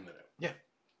pointing that out.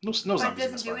 No But it zombies in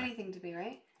doesn't this do one. anything to me,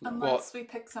 right? Unless we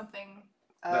pick something.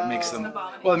 That makes Oh. them. An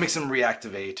abomination. Well, it makes them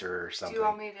reactivate or Do something. you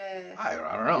want me to? I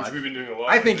don't know. Which we've been doing a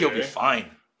lot. I think you'll be today.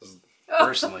 fine.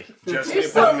 Personally. Jess, You're any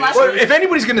so abomination? lucky. Well, if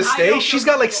anybody's gonna I stay, don't she's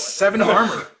feel got like comfortable 7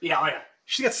 armor. Yeah, oh yeah.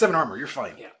 She's got 7 armor. You're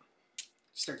fine. Yeah.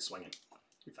 Start swinging.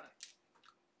 You're fine.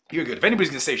 You're good. If anybody's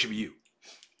gonna stay, it should be you.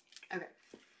 Okay.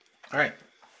 All right.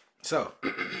 So,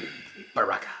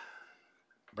 Baraka.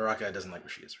 Baraka doesn't like where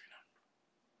she is right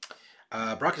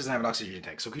now. Baraka doesn't have an oxygen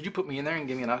tank. So could you put me in there and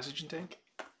give me an oxygen tank?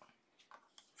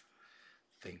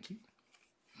 Thank you.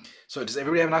 So does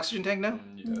everybody have an oxygen tank now?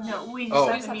 Yes. No, we just Oh.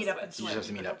 have to meet up and You swim. just have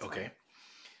to meet up. That's Okay. fine.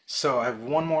 So I have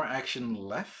one more action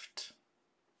left.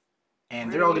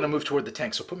 And they're all going to move toward the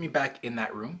tank. So put me back in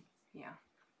that room. Yeah.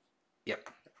 Yep.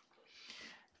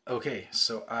 Okay,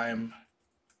 so I'm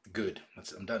good.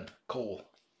 I'm done. Cole.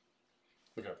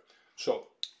 Okay. So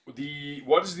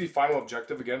what is the final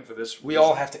objective again for this? We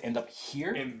all have to end up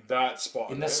here. in that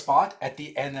spot. In this right? spot at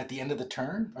the end of the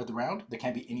turn or the round, there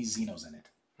can't be any Xenos in it.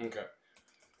 Okay.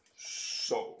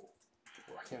 So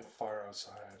I can't fire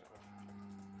outside.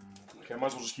 Okay, I might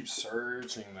as well just keep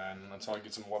searching then until I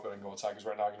get some weapon and go attack. Because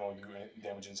right now I can only do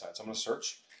damage inside. So I'm gonna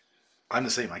search. I'm the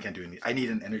same. I can't do any. I need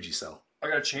an energy cell. I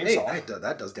got a Hey, chainsaw.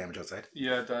 that does damage outside.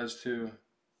 Yeah, it does too.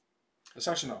 It's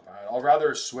actually not bad. I'll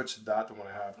rather switch that than what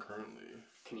I have currently.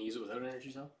 Can you use it without an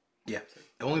energy cell? Yeah.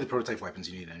 Only the prototype weapons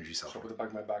you need an energy cell So I'll for. put it back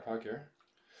in my backpack here.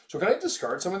 So can I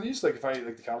discard some of these? Like if I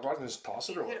like the counterpart and just toss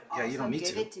it or You what? could Yeah, you also don't need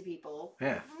give to. it to people.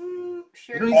 Yeah.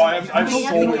 Sure. You don't need Oh, to- I have you so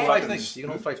can many only 5 weapons. things. You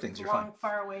can only 5 things. You're Long, fine.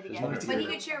 far away to There's get no need it. to But get he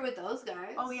rid could of share with those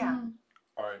guys. Oh yeah.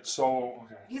 All right. So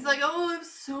He's like, oh, I have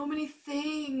so many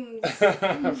things.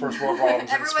 okay. First world problems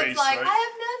in Everyone's space, like, right?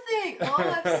 I have nothing.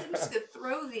 Oh, I'm just gonna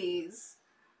throw these.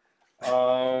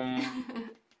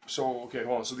 So okay,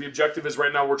 hold on. So the objective is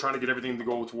right now we're trying to get everything to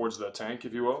go towards the tank,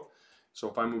 if you will. So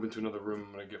if I move into another room,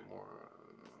 I'm gonna get more.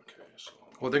 Okay, so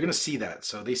Well, they're gonna see that,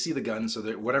 so they see the gun. So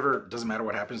that whatever, doesn't matter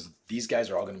what happens. These guys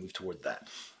are all gonna move toward that.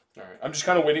 all right. I'm just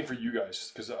kind of waiting for you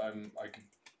guys because I could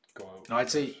go out. No, I'd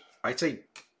say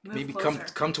Move maybe closer.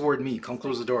 come toward me. Come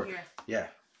close the door. Here. Yeah.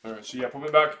 All right. So yeah, put me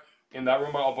back in that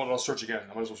room. I'll search again.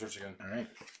 I might as well search again. All right.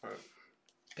 All right.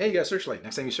 Hey, you got a searchlight.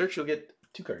 Next time you search, you'll get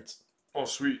 2 cards. Oh,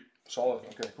 sweet. Solid.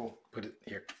 Okay, cool. Put it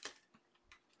here.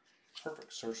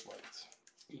 Perfect. Searchlight.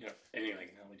 You got anything that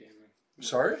can help me do?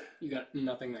 Sorry? You got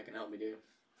nothing that can help me do.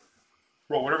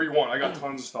 Roll whatever you want. I got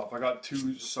tons of stuff. I got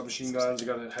 2 submachine guns. I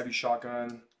got a heavy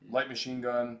shotgun, light machine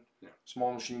gun,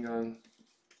 small machine gun,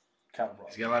 catapult.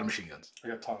 He's got a lot of machine guns. I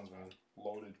got tons, man.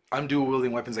 Loaded. I'm dual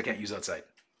wielding weapons I can't use outside.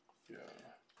 Yeah.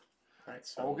 Alright,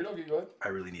 so Okay, go ahead. I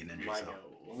really need an energy my cell.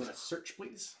 go. I'm gonna search,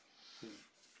 please.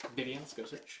 Vivian, let's go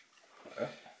search. Okay.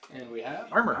 And we have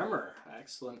Armor. Armor.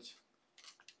 Excellent.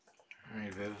 All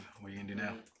right, Viv. What are you gonna do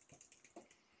now?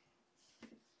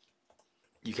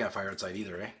 You can't fire outside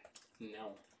either, eh?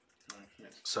 No, I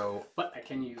can't. So. But I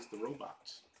can use the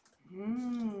robot.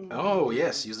 Oh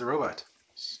yes, use the robot.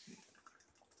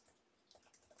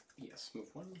 Yes, move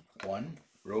 1. 1.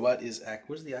 Robot is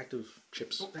Where's the active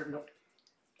chips? Oh, there we go.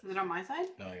 Is it on my side?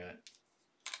 No, I got it.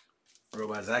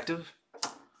 Robot is active.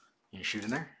 You shoot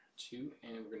in there. 2,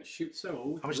 and we're gonna shoot.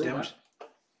 So How much robot, damage?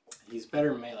 He's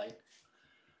better melee.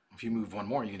 If you move 1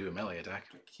 more, you can do a melee attack.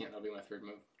 I can't. That'll be my 3rd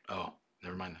move. Oh,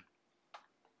 never mind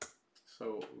then.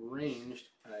 So ranged,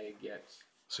 I get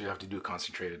So you have to do a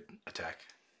concentrated attack.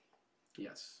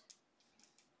 yes.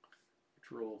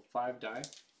 Roll 5 die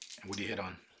And what do you hit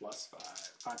on? plus 5.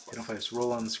 5 Hit on plus 5.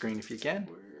 Roll on the screen if you can.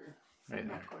 Where- Right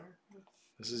there.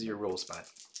 This is your roll spot.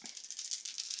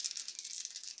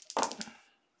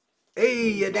 Hey,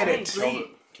 you did it! Killed it.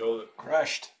 Killed it.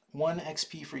 Crushed. 1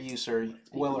 XP for you, sir.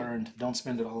 Well earned. Don't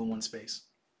spend it all in one space.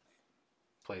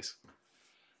 Place.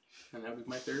 And that'll be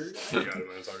my 3rd. You got it,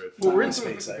 man. It's all good. Well, we're in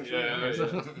space, actually. Yeah.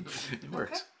 It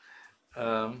works.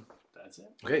 That's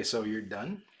it. Okay, so you're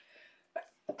done.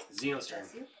 Xenos turn.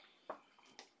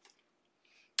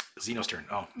 Xenos turn.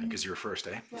 Oh, because you're first,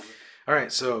 eh? Yeah. All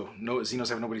right, so no Xenos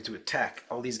have nobody to attack.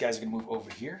 All these guys are going to move over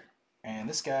here. And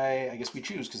this guy, I guess we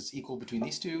choose because it's equal between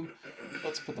these two.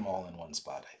 Let's put them all in one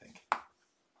spot, I think.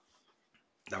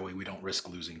 That way we don't risk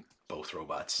losing both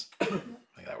robots. I think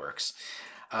that works.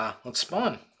 Let's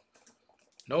spawn.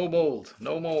 No mold.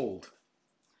 No mold.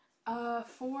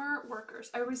 4 workers.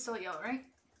 Everybody's still at yellow, right?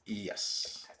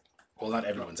 Yes. Well, not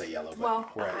everyone's at yellow, but Well,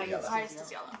 we're at yellow. highest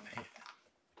is yellow.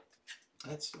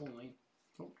 That's only.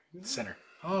 Oh, Center.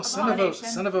 Oh, son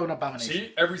of an abomination.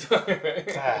 See? Every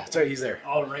time. Sorry, he's there.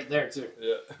 oh, right there too.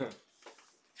 Yeah.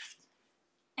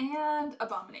 And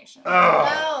abomination.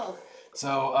 Oh. No.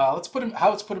 So let's put him.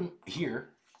 Let's put him here.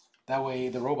 That way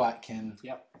the robot can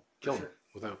kill him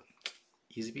without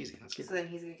easy peasy. That's good. So then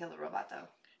he's gonna kill the robot, though.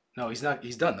 No, he's not.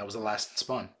 He's done. That was the last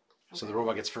spawn. So the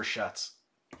robot gets first shots.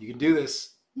 You can do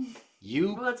this.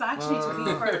 You. Well, it's actually to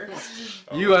be first.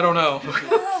 You. I don't know.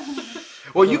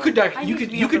 Well, you could. I You need to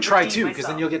could. be You able could to try redeem too, because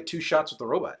then myself. you'll get 2 shots with the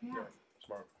robot. Yeah.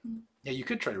 Smart. Yeah, you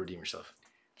could try to redeem yourself.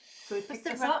 So we What's pick the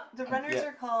this up. the runners Yeah.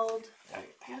 are called?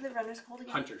 What are the runners called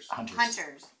again? Hunters.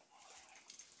 Hunters.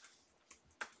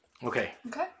 Okay.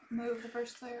 Okay. Move the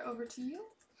first player over to you.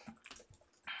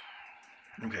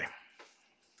 Okay.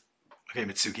 Okay,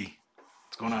 Mitsuki.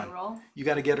 What's going on? Roll. You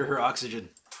got to get her oxygen.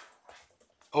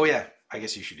 Oh yeah, I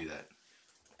guess you should do that.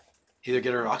 Either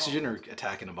get her oxygen or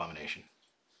attack an abomination.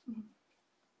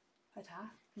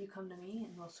 Attack. You come to me,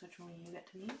 and we'll switch when you get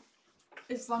to me.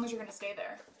 As long as you're gonna stay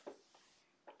there.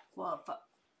 Well,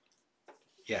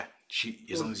 Yeah,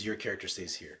 as long as your character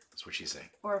stays here. That's what she's saying.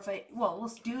 or if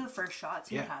let's do the first shot.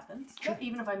 See what Yeah. happens. Sure.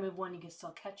 Even if I move 1, you can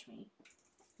still catch me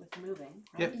with moving.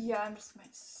 Right? Yep. Yeah, I'm just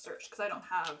might search because I don't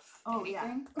have Oh, yeah.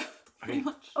 anything. Okay.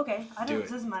 Okay. I Do don't. it.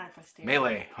 It doesn't matter if I stay.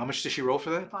 Melee. How much does she roll for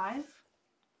that? 5.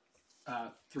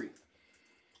 3.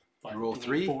 But You roll you need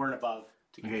 3? 4 and above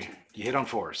to get Okay, you. you hit on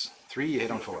 4s. 3, you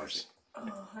hit on 4s.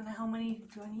 Oh, and how many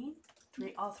do I need?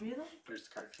 3. All 3 of them. There's the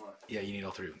card if you want. Yeah, you need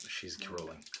all 3. She's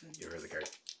rolling. Give her the card.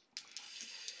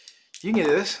 You can get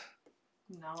this.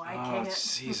 No, I Oh, can't.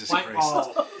 Jesus Why- Christ.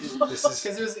 oh. This is.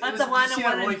 Because That's a one you see and that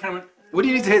one really and- kind of What do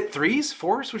you need to hit? 3s?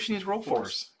 4s? What she needs to roll?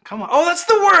 4s. Come on. Oh, that's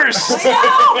the worst!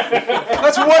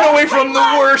 That's one away from the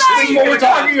worst thing What you we're could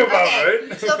talking about, Okay,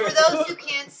 right? so for those who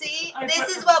can't see,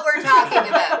 this is what we're talking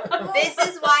about. This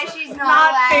is why she's not,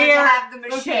 Not allowed fair. to have the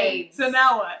machines. Okay, so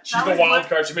now what? She's That the was wild one-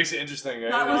 card. She makes it interesting.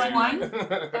 That was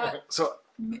one. So,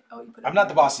 Oh, you put I'm not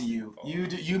the boss of you.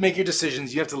 You make your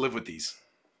decisions. You have to live with these.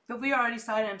 But we already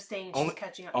decided I'm staying. She's Only-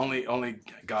 catching up. Only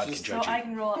God can so judge I you.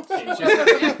 can roll up.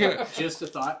 just a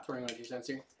thought, throwing out your sense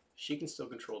here. She can still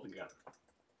control the gun.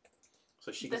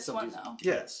 So she can this still one do though.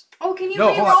 Yes. Oh, can you No,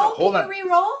 re-roll? hold on. Can you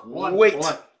re-roll? One. Wait.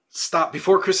 One. Stop.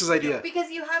 Before Chris's idea. Because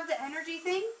you have the energy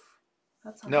thing?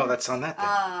 That's No, that's on that thing.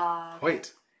 Ah.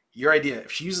 Wait. Your idea.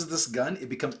 If she uses this gun, it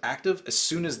becomes active as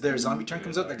soon as their zombie turn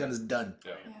comes out. That gun is done.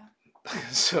 Yeah.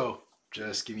 So,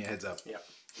 just give me a heads up. Yeah.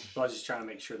 So I was just trying to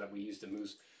make sure that we used the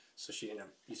moves so she didn't have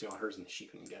using all hers and she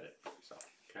couldn't get it. So,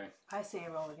 okay. I say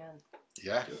roll again.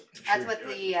 Yeah. That's Sure. what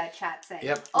the chat said.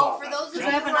 Yep. Oh, for those of Because you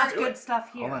I have who enough are, good stuff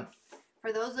here. Hold on.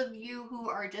 for those of you who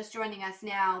are just joining us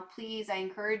now, please, I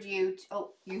encourage you to,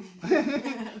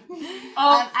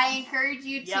 I encourage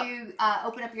you to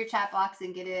open up your chat box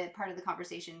and get a part of the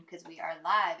conversation because we are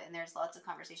live and there's lots of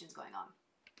conversations going on.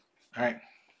 All right.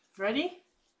 Ready?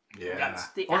 Yeah.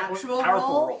 The Or- actual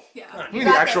powerful roll? Yeah. Give me You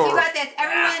the got actual. this. You got this.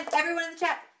 Everyone in the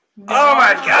chat. Oh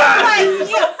my God!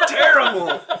 Right.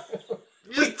 Terrible.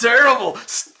 Just terrible.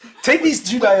 Take these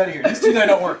 2 die out of here. These 2 die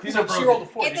don't work. These are She broken. rolled a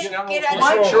 4. Get Did you the- not roll get a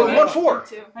out four? of She rolled 1 4.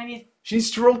 2. I need She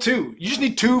needs to roll 2. You just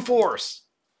need 2 4s.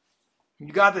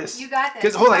 You got this. You got this.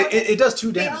 Because hold on, You got this. it does 2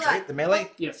 Wait, damage, hold on. right? The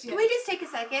melee. Yes. Can we just take a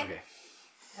second? Okay.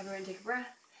 Everyone take a breath.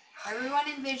 Everyone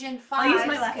envision 5. I'll use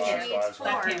my left She hand. needs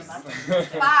Left 4s. hand.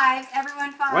 5.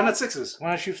 Everyone 5. Why not 6s? Why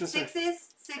not shoot for 6? 6s?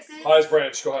 6s? Highest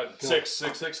branch. Go ahead. Go. 6,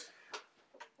 6, 6.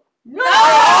 No!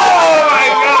 Oh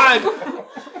my god!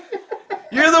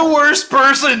 You're the worst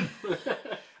person!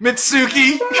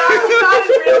 Mitsuki! Not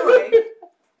really.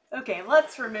 Okay,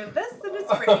 let's remove this and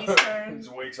it's Brittany's turn.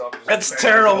 Just wakes up. And That's just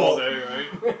terrible. all day,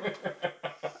 right?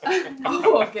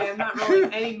 Oh, okay, I'm not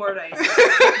rolling any more dice.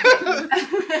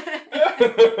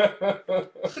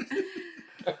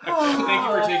 Thank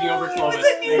you for taking over, Clovis. It was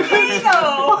a new way,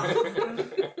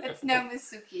 though. It's no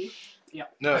Misuki.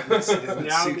 No, it's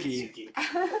Now Mitsuki.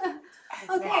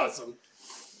 Okay. Awesome.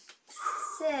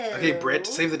 So. Okay, Britt,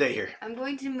 save the day here. I'm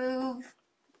going to move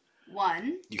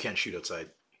 1. You can't shoot outside.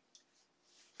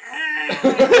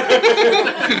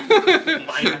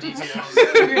 Minor details.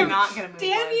 You're not gonna move.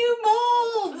 Damn one. you,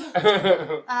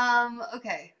 mold!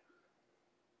 Okay.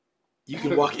 You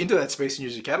can walk into that space and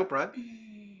use your cattle prod.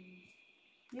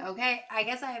 Okay, I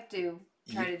guess I have to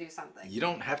try to do something. You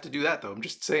don't have to do that though. I'm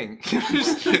just saying.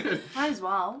 Might as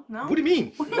well. No. What do you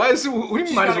mean? Why is it? What do you mean?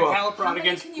 She's Might got as well. a How caliprod many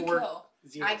against can you 4 kill?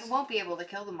 Xenos. I won't be able to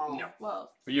kill them all. No.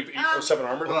 Well, But you have 8 or 7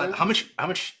 armor. Hold on. don't How much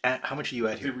are you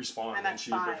at They here? respawn. I'm at and she,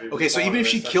 5. they Okay, so respawn even if and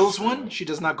she that's kills just- one, she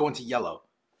does not go into yellow.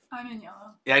 I'm in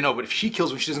yellow. Yeah, I know, but if she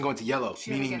kills one, she doesn't go into yellow, She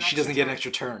doesn't meaning get an she doesn't extra get an turn.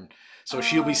 extra turn. So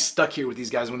she'll be Oh. stuck here with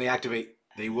these guys when they activate.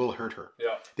 They will hurt her.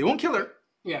 Yeah. They won't kill her.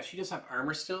 Yeah, she does have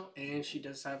armor still, and she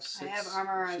does have 6. I have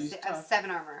armor, She's of tough. 7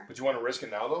 armor. But you want to risk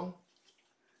it now, though?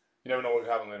 You never know what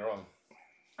could happen later on.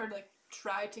 Or like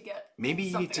try to get. Maybe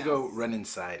you need to Something go else. run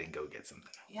inside and go get something.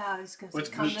 Yeah, I was gonna say What's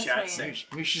come Meat this Chat way. say?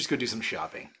 Maybe you should just go do some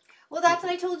shopping. Well, that's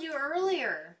what I told you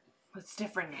earlier. It's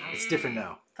different now. It's different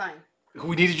now. Fine.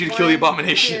 We needed you to kill the 1,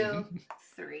 abomination. 2,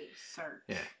 3. Search.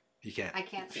 Yeah, you can't. I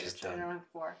can't She's search. I done. don't have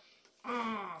 4.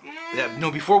 Yeah, no,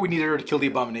 before we needed her to kill the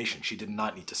abomination, she did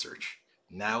not need to search.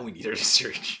 Now we need her to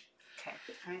search. Okay.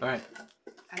 Alright.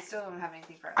 I still don't have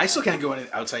anything for I still can't go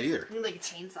outside either. I need like a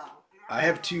chainsaw. I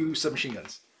have 2 submachine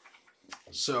guns.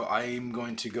 So I'm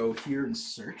going to go here and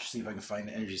search, see if I can find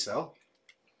an energy cell.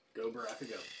 Go, Baraka,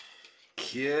 go. Come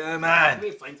Give on! me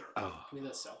a flamethrower. Oh. Give me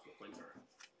the self flamethrower.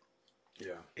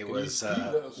 Yeah. It Can was you keep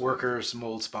those? workers,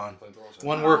 mold spawn. Flamethrowers?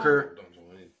 One worker. Don't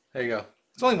you need? There you go.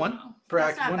 It's only 1 per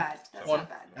That's act. not 1. bad. That's 1. not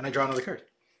bad. And I draw another card.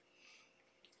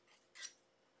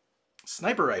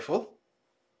 Sniper rifle.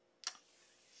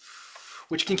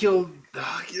 Which can kill...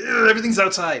 everything's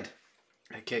outside.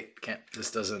 Okay, can't...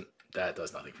 This doesn't... That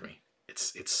does nothing for me.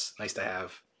 It's nice to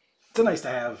have. It's a nice to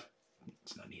have.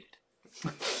 It's not needed.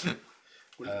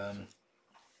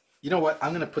 You know what?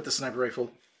 I'm going to put the sniper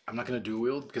rifle... I'm not going to dual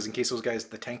wield, because in case those guys,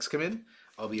 the tanks come in,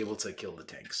 I'll be able to kill the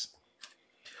tanks.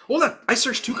 Hold on! I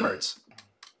searched 2 cards.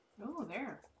 Oh,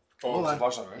 there. Oh, Hold it's a on.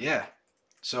 flashlight, right? Yeah.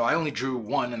 So I only drew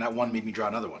 1, and that 1 made me draw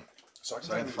another one. So I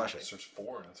So I have the can flashlight. search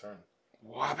 4 in a turn.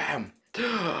 Wabam!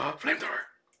 Flamethrower!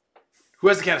 Who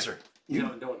has the canister? You?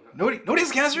 No. Nobody has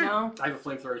the canister? No. I have a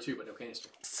flamethrower too, but no canister.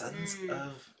 Sons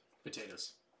of...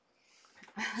 Potatoes.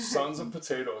 Sons of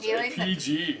potatoes. You eh? like that?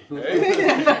 PG.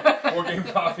 Eh? Working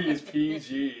coffee is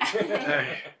PG.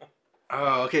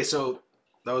 Oh, okay, so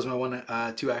that was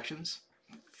my 2 actions.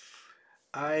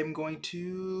 I'm going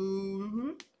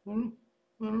to...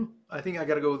 I think I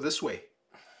gotta go this way.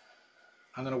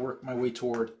 I'm gonna work my way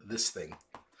toward this thing.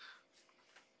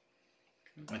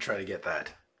 And try to get that.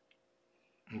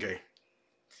 Okay.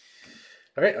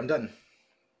 Alright, I'm done.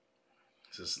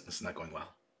 This is not going well.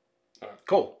 Alright.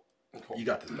 Cool. Cool. You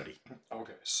got this, buddy.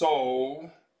 Okay, so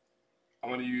I'm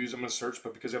gonna search,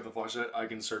 but because I have the flashlight, I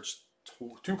can search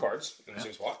 2 cards in the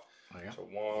same spot. There you So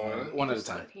go. One at a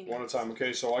time. one at a time.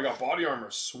 Okay, so I got body armor.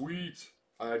 Sweet.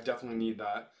 I definitely need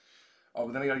that. Oh,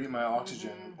 but then I gotta get my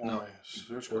oxygen on No. my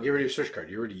search Well, card. get rid of your search card.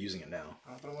 You're already using it now.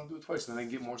 But I want to do it twice, then I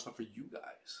can get more stuff for you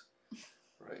guys.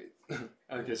 Right.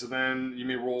 Okay, so then you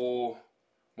may roll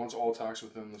once all attacks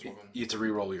within this weapon. You have to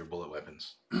re-roll your bullet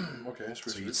weapons. Okay, sweet. So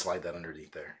sweet. you'd slide that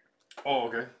underneath there. Oh,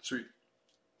 okay, sweet.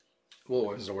 Bullet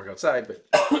weapons don't work outside, but...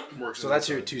 Works. So that's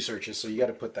your 2 searches, so you got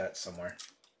to put that somewhere.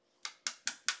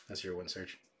 That's your 1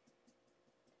 search.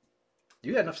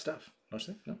 You got enough stuff.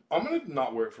 No? I'm gonna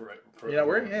not wear it for You're not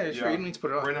worried? Yeah, sure. You don't need to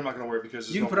put it on. Right now I'm not gonna wear it because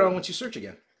there's You can no put it on point- once you search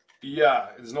again. Yeah,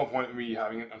 there's no point in me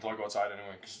having it until I go outside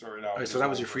anyway. Because right now. Alright, so that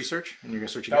was your free search, and you're gonna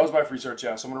search again. That was my free search,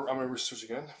 yeah. So I'm gonna research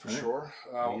again for Alright. sure.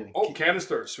 You Oh, keep-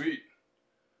 canister, sweet.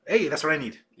 Hey, that's what I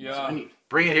need. Yeah. I need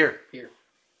Bring it here. here.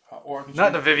 Or I can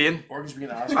Not just the Vivian. be, or I can just be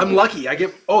an asshole. I'm lucky. I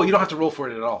get. Oh, you don't have to roll for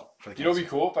it at all. For the You know, what'd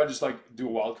canister. be cool if I just like do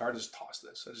a wild card, and just toss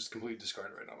this. I just completely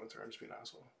discard it right now. I'm gonna just be an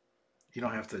asshole. You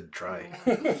don't have to try.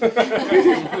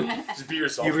 Just be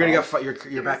yourself. You've already got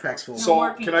your backpack's full. So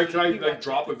more can I PvP like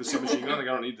drop like the submachine gun? Like I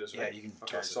don't need this, right? Yeah, you can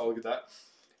Okay, toss it. so I'll look at that.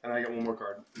 And I get one more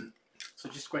card. So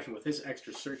just a question, with his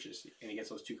extra searches, and he gets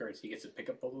those 2 cards, he gets to pick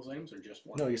up both those items or just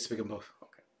one? No, you just pick them both.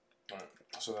 Okay. Alright.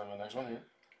 So then my next one here.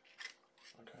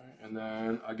 Okay. And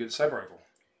then I get a sniper rifle.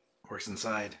 Works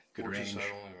inside. Good Which is range.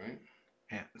 side only, right?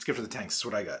 Yeah, it's good for the tanks. That's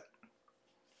what I got.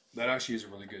 That actually is a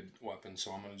really good weapon,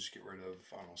 so I'm gonna just get rid of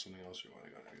I don't know something else.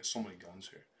 I got so many guns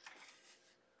here.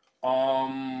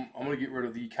 I'm gonna get rid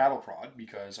of the cattle prod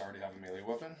because I already have a melee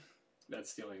weapon.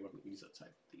 That's the only weapon we use outside.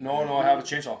 No, I have a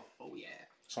chainsaw, Oh, yeah.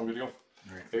 so I'm good to go.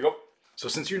 All right. There you go. So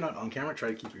since you're not on camera, try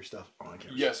to keep your stuff on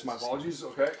camera. Yes, my apologies.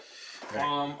 Okay.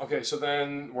 Right. Okay, so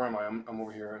then where am I? I'm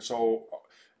over here. So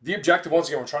the objective once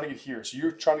again, we're trying to get here. So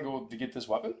you're trying to go to get this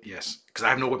weapon. Yes, because I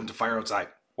have no weapon to fire outside.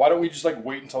 Why don't we just like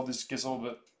wait until this gets a little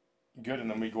bit good and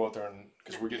then we go out there and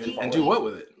because we're getting too far And away. do what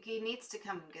with it? He needs to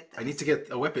come get this. I need to get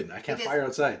a weapon. I can't Because- fire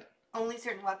outside. Only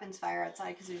certain weapons fire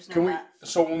outside because there's no. Can we?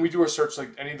 So when we do a search,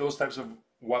 like any of those types of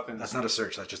weapons. That's not a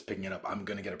search. That's just picking it up. I'm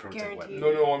gonna get a prototype weapon.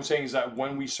 Guaranteed. No, what I'm saying is that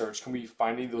when we search, can we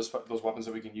find any of those weapons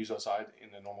that we can use outside in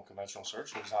the normal conventional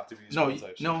search? Or does it have to be these No,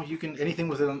 prototypes? no. You can anything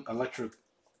with an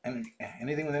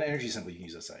anything with an energy symbol you can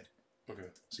use outside. Okay.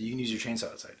 So you can use your chainsaw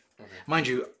outside. Okay. Mind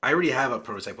you, I already have a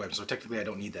prototype weapon, so technically I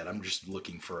don't need that. I'm just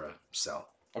looking for a cell.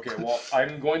 Okay. Well,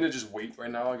 I'm going to just wait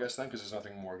right now, I guess, then, because there's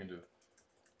nothing more I can do.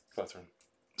 For that turn.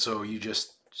 So you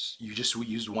just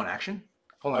used one action.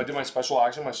 Hold I on. did my special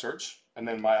action, my search, and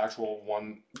then my actual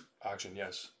one action.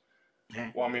 Yes. Yeah.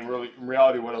 Well, I mean, really, in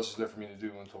reality, what else is there for me to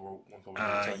do until we get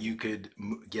inside? You could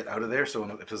get out of there. So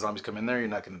if the zombies come in there, you're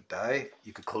not gonna die.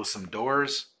 You could close some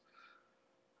doors.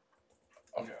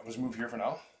 Okay, I'll just move here for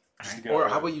now. Just to get Or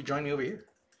out how of about you join me over here?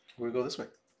 We'll go this way.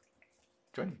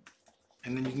 Join me.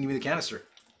 And then you can give me the canister. there.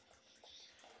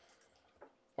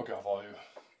 Okay, I'll follow you.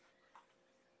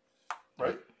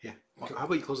 Right? Yeah. Okay. How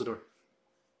about you close the door?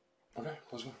 Okay,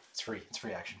 close one. It's free. It's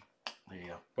free action. There you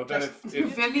go. But then if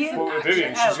Vivian? well, if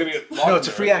Vivian, she's gonna get locked No, in it's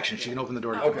a there, free right? action. She can open the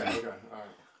door. Okay, okay, all right.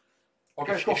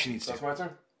 Okay, If cool. she needs to. That's my turn.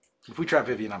 If we trap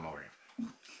Vivian, I'm over here.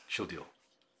 She'll deal.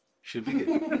 She'll be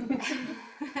good.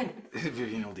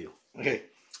 Vivian will deal. Okay.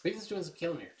 Vivian's doing some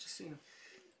killing here, just so you know.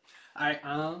 Alright,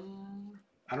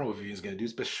 I don't know what Vivian's gonna do.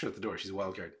 It's best to shut the door. She's a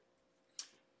wild card.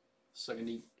 so I'm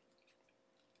gonna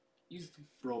use the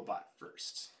robot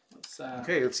first. Let's,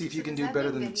 Okay, let's see if you can do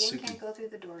better than Vivian Suki. can't go through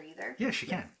the door either. Yeah, she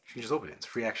can. She can just open it. It's a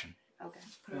free action. Okay.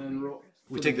 And roll.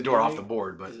 We for take the door off the beginning,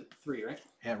 board, but Is it 3, right?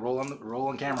 yeah, roll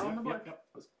on camera. On the board. Yep.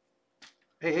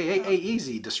 Hey,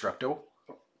 easy, Destructo.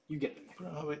 You get them.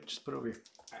 Oh, wait, just put it over here.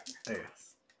 There you go.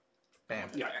 Bam.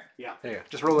 Yeah. There you go.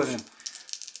 Just roll it in.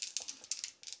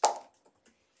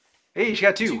 Hey, she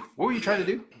got 2. What were you trying to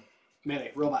do?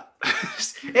 Melee, robot.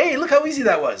 Hey, look how easy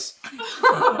that was.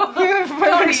 Don't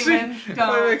 5 XP. even. 5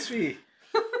 Don't. XP.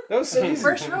 That was so easy.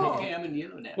 First roll. Okay, I'm in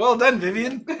yellow now. Well done,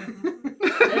 Vivian.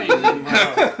 Hey,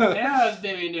 yeah,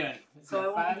 Vivian doing.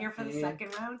 So I won't be here for the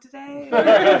second round today.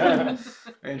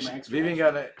 And My extra Vivian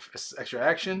got an extra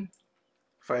action.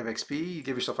 5 XP. You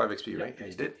give yourself 5 XP, right? Yeah,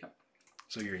 you did. Yep.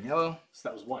 So you're in yellow. So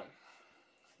that was 1.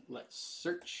 Let's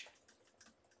search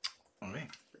Okay.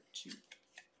 for 2.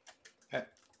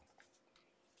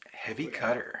 Heavy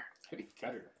cutter. Heavy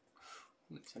cutter.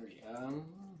 Let's hurry.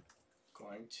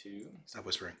 Going to Stop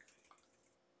whispering.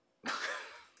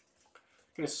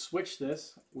 gonna switch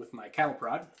this with my cattle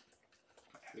prod,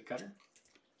 my heavy cutter.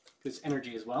 This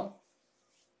energy as well.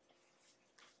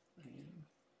 And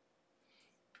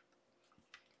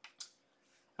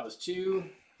that was 2.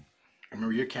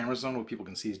 Remember, your camera zone, what people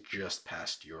can see, is just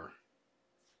past your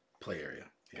play area.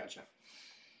 Yeah. Gotcha.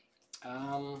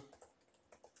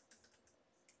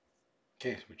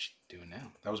 Okay, what you doing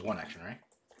now? That was 1 action, right?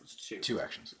 It was 2. 2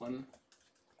 actions. 1.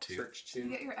 2. Search Do you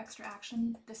 2. get your extra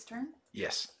action this turn?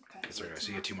 Yes. Okay. That's right. So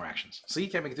you get 2 more actions. So you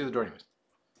can't make it through the door anyways.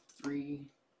 3,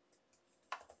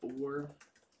 4,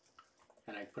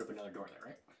 and I put up another door there,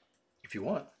 right? If you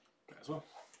want. As well.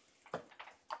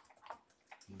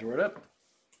 Door it up.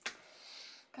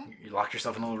 Okay. You locked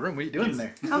yourself in a little room. What are you doing in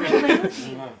there? Okay.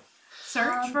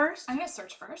 Search first. I'm gonna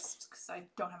search first because I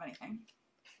don't have anything.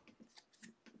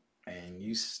 And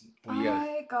you, well, you got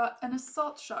I got an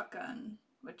assault shotgun,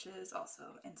 which is also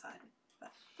inside,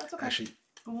 but that's okay. actually,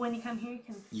 When you come here, you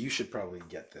can. you should probably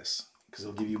get this because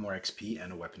it'll give you more XP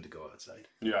and a weapon to go outside.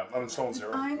 Yeah, I'm still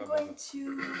 0. I'm going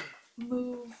to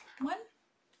move 1.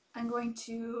 I'm going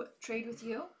to trade with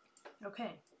you.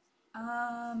 Okay.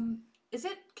 Is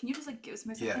it? Can you just like give us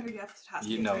something, Yeah. or do you have to ask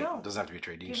You me? know, No. it doesn't have to be a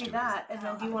trade. You Give just me do it. that, and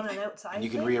then do you want an outside? And you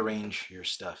can thing? rearrange your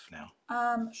stuff now.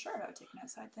 Sure, I would take an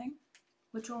outside thing.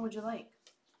 Which one would you like?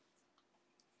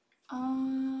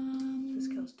 This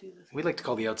kills 2. We like to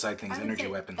call the outside things I would energy say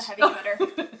weapons. The heavy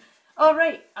cutter. Oh,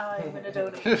 right. I'm going to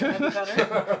donate the heavy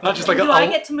cutter. Not just like Do I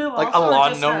get to move like a also, or lawn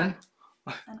just gnome.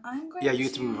 her? And I'm going Yeah, you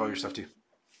get to move all your stuff too.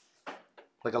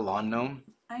 Like a lawn gnome.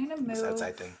 I'm going to move It's that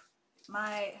outside thing.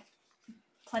 my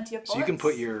plenty of bullets So you can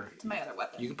put your to my other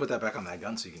weapon. you can put that back on that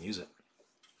gun so you can use it.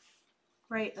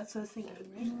 Right, that's what I was thinking,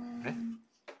 right? Right?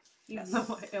 Even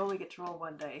though I only get to roll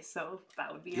 1 day, so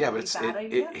that would be a Yeah, really but bad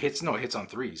idea. it hits it hits on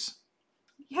 3s.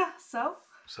 Yeah, so?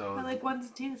 So I like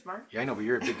 1s and 2s, Mark. yeah, I know, but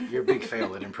you're a big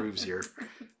fail. It improves your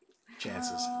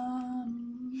chances.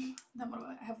 Then what do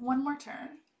I have? One more turn.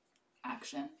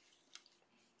 Action.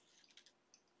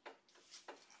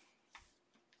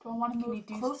 Do I want to Can you move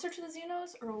do- closer to the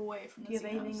Xenos or away from the Do you have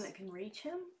Xenos? anything that can reach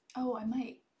him? Oh, I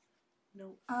might.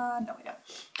 No. No, I don't.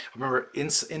 Remember,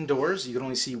 indoors you can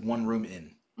only see 1 room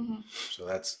in. Mhm. So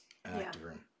that's an Yeah. active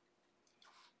room.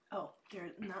 Oh,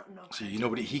 there's no. So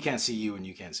he can't see you and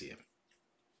you can't see him.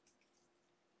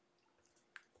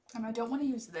 And I don't want to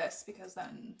use this because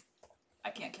then I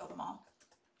can't kill them all.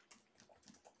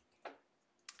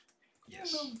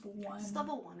 Yes. I'll move one. It's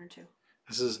level 1 or 2.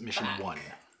 This is mission Back. 1.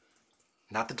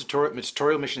 Not the tutorial.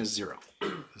 Tutorial mission is 0.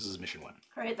 This is mission 1.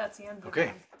 All right, that's the end. of Okay.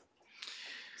 mine.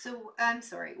 So, I'm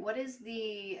sorry, what is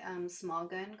the small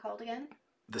gun called again?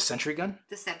 The sentry gun?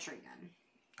 The sentry gun.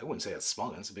 I wouldn't say it's a small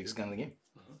gun. It's the biggest gun in the game.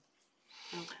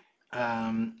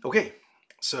 Okay. Okay.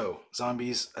 So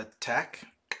zombies attack.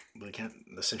 They can't.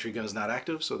 The sentry gun is not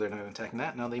active, so they're not attacking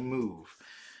that. Now they move.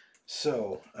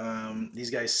 So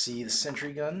these guys see the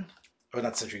sentry gun. Or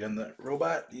not sentry gun, the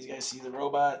robot. These guys see the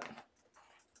robot.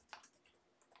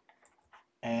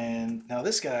 And now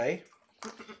this guy,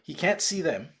 he can't see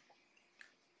them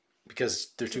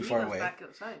because they're So too he far goes away. back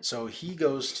outside. So he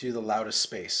goes to the loudest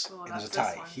space. Oh, and there's a that's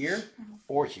this tie one. here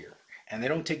or here. And they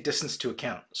don't take distance to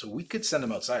account. So we could send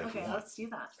them outside if we Okay, want. let's do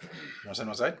that. You want to send them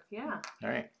outside? Yeah. All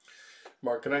right.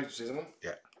 Mark, can I say something?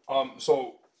 Yeah.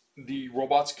 So the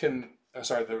robots can.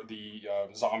 Sorry, the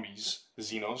zombies, the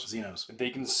Xenos. Xenos. They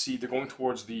can see. They're going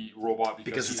towards the robot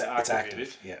because he's it's activated.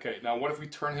 active. Yeah. Okay. Now, what if we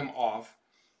turn him off?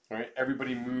 Right.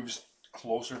 Everybody moves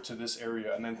closer to this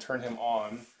area, and then turn him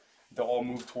on. They'll all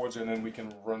move towards it, and then we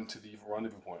can run to the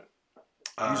rendezvous point.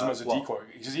 Use him as a decoy.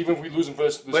 Because even if we lose him for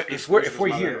this, But if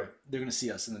we're here, they're gonna see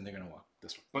us, and then they're gonna walk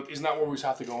this way. But isn't that where we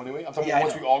have to go anyway? I'm talking Yeah, about I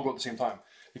once know. we all go at the same time.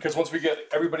 Because once we get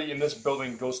everybody in this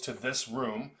building goes to this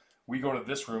room, we go to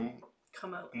this room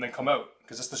Come out. and then come out.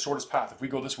 Because it's the shortest path. If we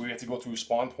go this way, we have to go through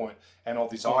spawn point and all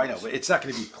these Oh, I zombies. know, but it's not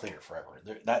gonna be clear forever.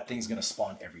 That thing's gonna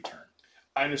spawn every turn.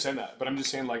 I understand that, but I'm just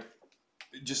saying, like,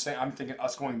 I'm thinking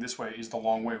us going this way is the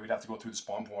long way. We'd have to go through the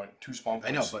spawn point, 2 spawn points.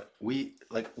 I know, but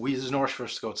there's no rush for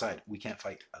us to go outside. We can't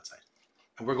fight outside,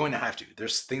 and we're going to have to.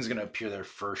 There's things gonna appear there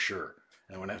for sure,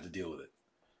 and we're gonna have to deal with it.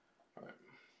 Alright.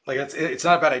 Like it's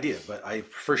not a bad idea, but I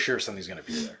for sure something's gonna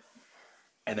appear there,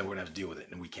 and then we're gonna have to deal with it,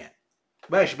 and we can't.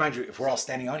 But I should mind you, if we're all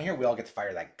standing on here, we all get to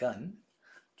fire that gun.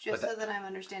 Just so that I'm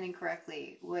understanding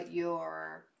correctly, what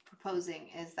you're proposing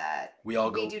is that We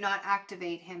all go. do not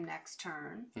activate him next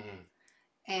turn, Mhm.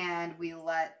 and we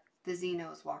let the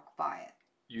Xenos walk by it,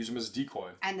 Use him as a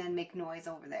decoy. and then make noise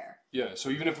over there. Yeah. So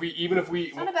even if we,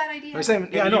 It's not a bad idea. I'm saying,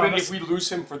 yeah, I know. even if we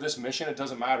lose him for this mission, it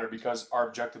doesn't matter because our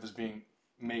objective is being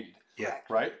made. Yeah. Correct.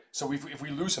 Right. So if we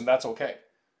lose him, that's okay.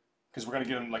 Because we're gonna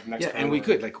get him like next. Yeah, turn and we or-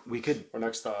 could or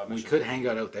next we mission. could hang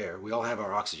out there. We all have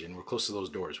our oxygen. We're close to those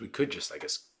doors. We could just, I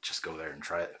guess, just go there and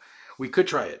try it. We could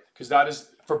try it. Because that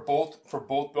is for both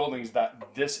buildings.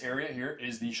 That this area here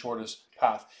is the shortest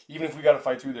path. Even if we got to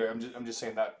fight through there, I'm just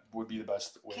saying that would be the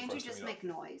best way Can't for you us to just meet up. make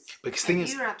noise? Because Like, thing you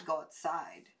is, don't have to go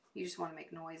outside. You just want to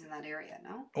make noise in that area,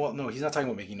 no? well, no, he's not talking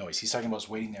about making noise. He's talking about us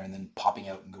waiting there and then popping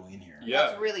out and going in here. Yeah.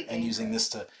 That's really dangerous. And using this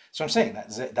to. So I'm saying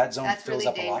that zone That's fills really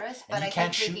up a lot, dangerous, and but you I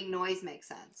can't think shoot. making noise makes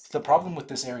sense. The problem with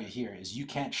this area here is you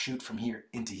can't shoot from here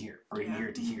into here or Yeah.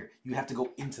 here to here. You have to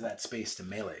go into that space to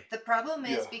melee. The problem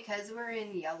is Yeah. because we're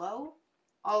in yellow,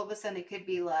 all of a sudden it could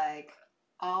be like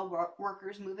all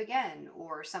workers move again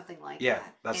or something like Yeah,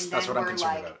 that. that's And what then I'm we're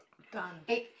concerned like, about.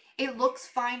 Done. It looks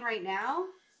fine right now,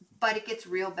 but it gets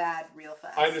real bad real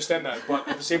fast. I understand that, but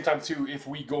at the same time too, if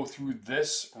we go through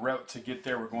this route to get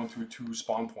there, we're going through 2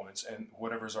 spawn points and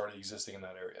whatever's already existing in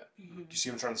that area. Mm-hmm. Do you see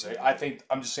what I'm trying to say?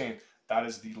 I'm just saying that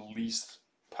is the least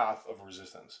path of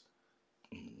resistance.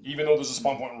 Even though there's a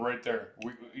spawn point right there,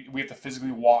 we have to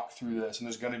physically walk through this, and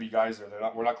there's going to be guys there.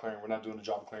 We're not doing the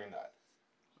job of clearing that.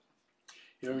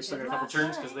 You know, we still got a Good couple luck.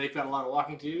 turns because they've got a lot of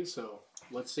walking to do. So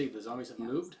let's see. The zombies have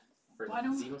moved. Or Why the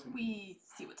don't Xenos have- we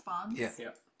see what spawns? Yeah.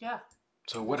 Yeah.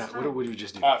 So what That's would fine. we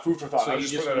just do? Food for thought. So I you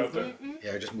just just put that out moved there. them?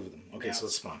 Yeah, I just moved them. Okay, Yeah. so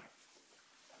let's spawn.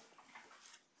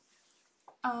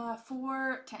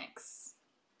 4 tanks.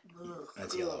 Ugh.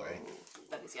 That's yellow, right?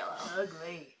 That is yellow.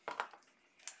 Ugly.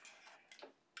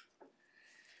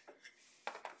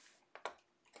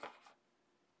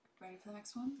 Ready for the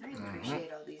next one? I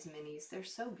appreciate all these minis. They're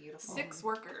so beautiful. 6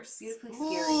 workers. Beautifully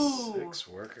scary. Ooh. 6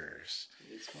 workers.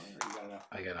 This one, or you got enough?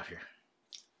 I got enough here.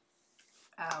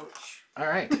 Ouch. All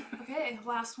right. Okay,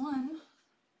 last one.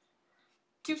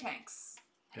 2 tanks.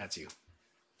 That's you.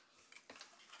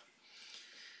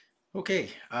 Okay.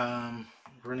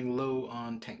 Running low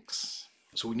on tanks.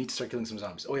 So we need to start killing some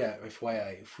zombies. Oh yeah,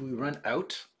 FYI, if we run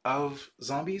out of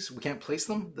zombies, we can't place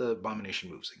them, the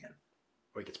abomination moves again.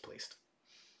 Or it gets placed.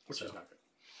 Which is So. not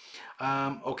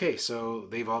good. Okay, so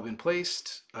they've all been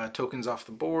placed. Tokens off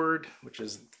the board, which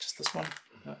is just this one.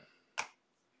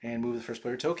 And move the first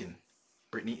player token.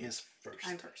 Brittany is first.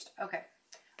 I'm first. Okay.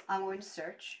 I'm going to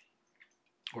search.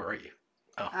 Where are you?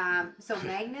 Oh. So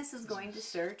Magnus is going to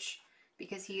search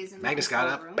because he is in the Magnus got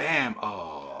control up. room. Bam!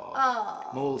 Oh. Oh.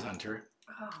 Mold Hunter.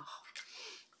 Oh.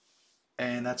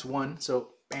 And that's 1.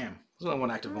 So, bam. There's only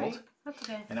 1 active mold. Alright, that's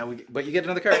okay. And now but you get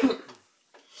another card.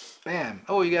 Bam.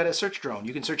 Oh, you got a search drone.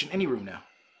 You can search in any room now.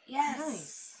 Yes.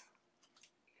 Nice.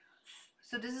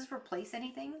 So does this replace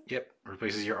anything? Yep.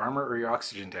 Replaces your armor or your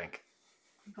oxygen tank.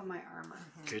 Put my armor.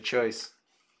 Good choice.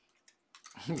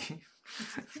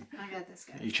 I got this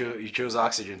guy. You chose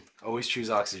oxygen. Always choose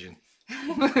oxygen.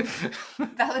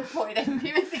 Valid point. I didn't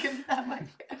even think of it that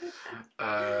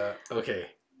way. Okay.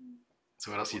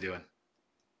 So what else are you doing?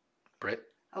 Britt?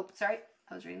 Oh, sorry.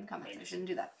 I was reading the comments. I shouldn't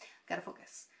do that. Gotta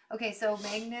focus. Okay, so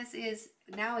Magnus is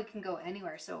now it can go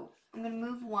anywhere. So I'm gonna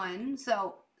move 1.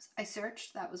 So I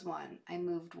searched. That was 1. I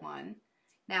moved 1.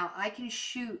 Now I can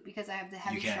shoot because I have the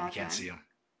heavy shotgun. You can't see him.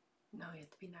 No, you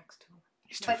have to be next to him.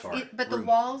 He's too But far. the Room.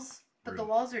 walls. But the Room.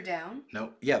 walls are down.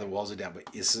 No, yeah, the walls are down, but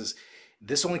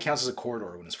this only counts as a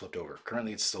corridor when it's flipped over.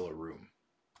 Currently, it's still a room.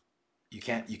 You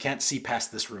can't see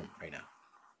past this room right now,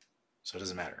 so it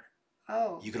doesn't matter.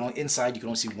 Oh. You can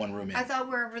only see 1 room in. I thought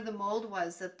wherever the mold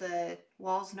was that the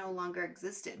walls no longer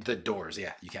existed. The doors,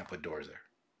 yeah, you can't put doors there,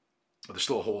 but there's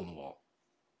still a hole in the wall.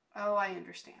 Oh, I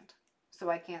understand. So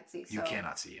I can't see. So. You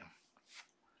cannot see him.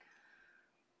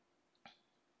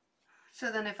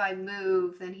 So then if I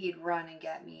move, then he'd run and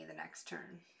get me the next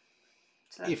turn.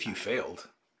 So that's If you fine. failed,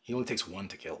 he only takes 1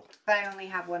 to kill. But I only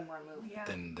have 1 more move. Yeah.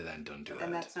 Then don't do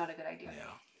Then that. that's not a good idea.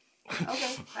 Yeah.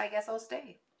 Okay, I guess I'll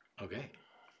stay. Okay.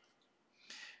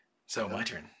 So my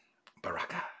turn.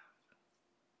 Baraka.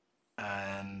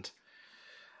 And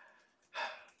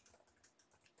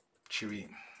should we?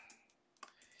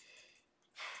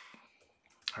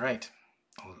 All right.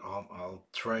 I'll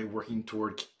try working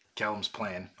toward Callum's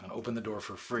plan and open the door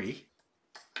for free.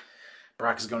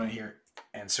 Baraka's going in here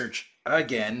and search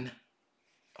again.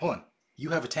 Hold on. You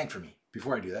have a tank for me.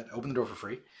 Before I do that, open the door for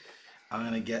free. I'm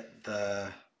gonna get the.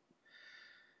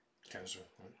 Canister.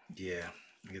 Right? Yeah.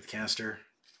 I get the canister.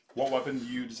 What weapon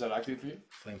does that activate for you?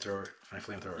 Flamethrower. My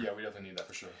flamethrower. Yeah, we definitely need that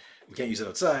for sure. We can't use it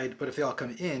outside, but if they all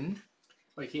come in,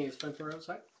 Oh, you can't use flamethrower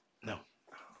outside? no.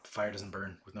 Fire doesn't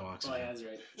burn with no Oh, oxygen. yeah, that's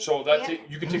right. So that Yeah.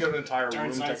 you can take out an entire Darn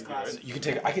room science technically, class.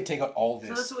 right? I could take out all this.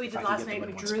 So that's what we if did I could last get them night. in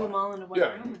We one drew them spot. all into one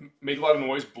Yeah, room. make a lot of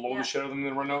noise, blow Yeah. the shit out of them, and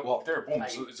then run out. Well, there, boom.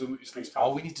 like- It's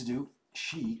All we need to do,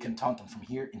 she can taunt them from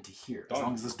here into here, as Done.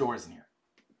 long as this door isn't here.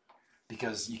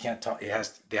 Because you can't taunt. They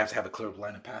have to have a clear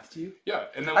line of path to you. Yeah,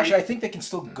 and then Actually, I think they can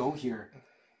still go here,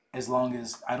 as long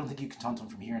as I don't think you can taunt them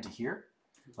from here into here.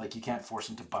 Like you can't force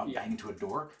them to bang into a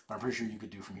door, but I'm pretty sure you could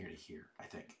do from here to here. I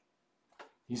think.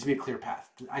 It needs to be a clear path.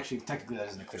 Actually, technically, that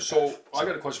isn't a clear So path. I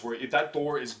got a question for you. If that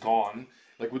door is gone,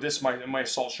 like with this my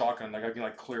assault shotgun, like I can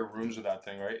like clear rooms with that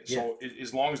thing, right? So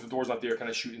as long as the door's not there, can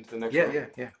I shoot into the next room?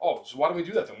 Yeah. Oh, so why don't we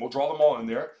do that then? We'll draw them all in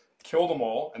there, kill them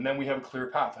all, and then we have a clear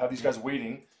path. Have these guys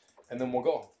waiting, and then we'll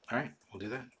go. All right, we'll do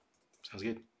that. Sounds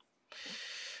good.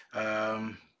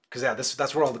 Because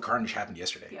that's where all the carnage happened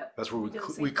yesterday. Yeah, That's where we did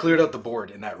the same we thing. cleared out the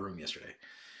board in that room yesterday.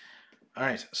 All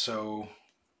right, so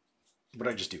what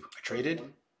did I just do? I traded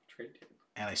Trade.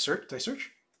 and I searched. Did I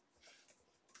search?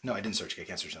 No, I didn't search. I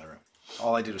can't search in that room.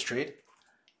 All I did was trade.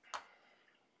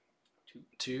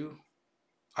 Two.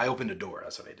 I opened a door.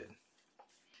 That's what I did.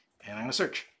 And I'm gonna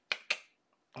search.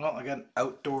 Well, I got an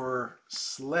outdoor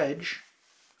sledge.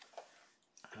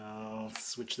 I'll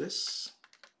switch this.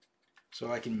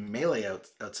 So I can melee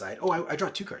outside. Oh, I draw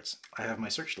 2 cards. I have my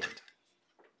search delayed.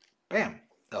 Bam.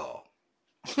 Oh.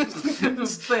 Boo.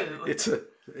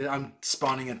 I'm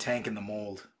spawning a tank in the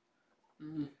mold.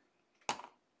 Mm.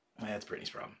 That's Brittany's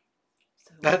problem.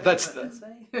 So That's go this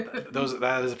way.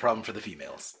 That is a problem for the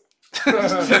females.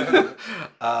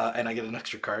 And I get an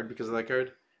extra card because of that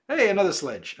card. Hey, another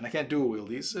sledge. And I can't dual wield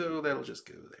these, so that'll just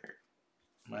go there.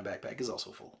 My backpack is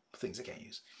also full of things I can't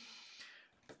use.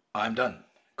 I'm done.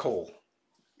 Cole.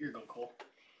 You're going Cole.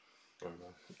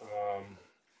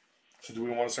 So do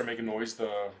we want to start making noise to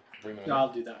bring them in? No,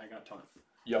 I'll do that. I got taunt.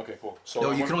 Yeah, okay, cool. So No,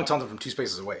 I'm you gonna- can only taunt them from 2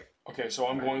 spaces away. Okay, so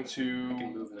I'm going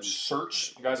can move to them.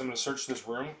 search. Guys, I'm going to search this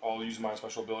room. I'll use my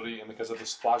special ability, and because of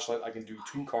this flashlight, I can do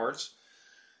 2 cards.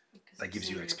 That gives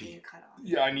you You're XP. being cut off.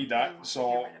 Yeah, I need You that. can't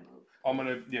So remove. I'm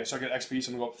going to, so I get XP,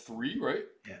 so I'm going to go up 3, right?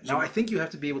 Yeah. Now, I think you have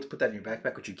to be able to put that in your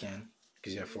backpack, which you can,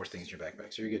 because you have 4 things in your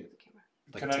backpack, so you're good.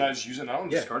 Like Can I not just use it now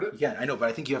and discard it? Yeah, I know, but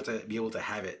I think you have to be able to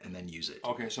have it and then use it.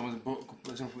 Okay, so I'm going to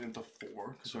put it into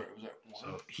 4. Sorry, was that 1?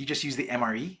 So he just used the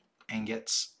MRE and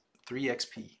gets 3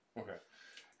 XP Okay.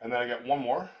 And then I get 1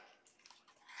 more.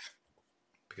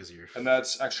 because of your. And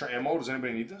that's extra ammo. Does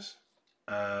anybody need this?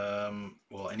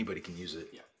 Well, anybody can use it.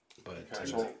 Yeah. But Okay,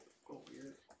 so Oh,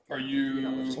 you're... are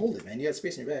you... just hold it, man. You got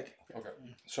space in your bag. Okay.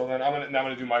 So then I'm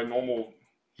gonna do my normal...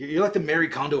 You're like the Mary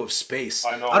Kondo of space.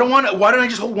 I know. I don't want to. Why don't I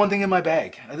just hold one thing in my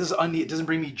bag? This is it doesn't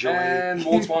bring me joy. And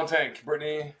Mold Spawn Tank.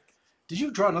 Brittany. Did you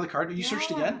draw another card? You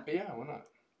searched again? Yeah, why not?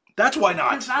 That's why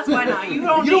not. Because that's why not. You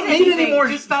don't, You don't need anything. any more-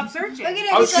 Just stop searching. Look at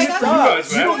it. I was He's like, shooting I'm for not- you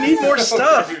guys, You man. don't need more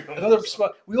stuff. Okay. Another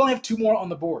spot. We only have 2 more on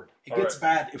the board. It gets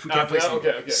Alright. bad if we can't place them.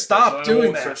 Okay. Stop So I doing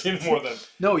won't that. search anymore then.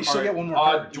 No, you still Alright, get one more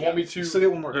card. do you want me to... You still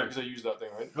get one more Yeah, card. because I used that thing,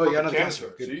 right? Oh, yeah, another canister.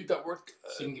 canister. Good. See, that worked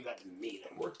So you can give that to me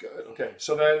then. Worked good. Okay,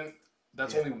 so then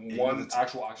that's Yeah, only yeah, one that's-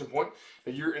 actual action point.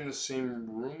 But you're in the same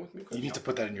room with me? You need to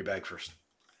put that in your bag first.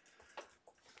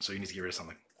 So you need to get rid of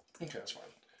something. Okay, that's fine.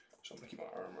 So I'm gonna keep my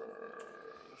armor.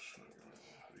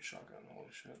 Heavy shotgun. Holy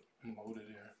shit. I'm loaded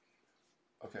here.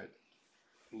 Okay.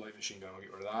 Light machine gun. I'll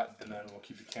get rid of that, and then we'll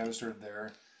keep the canister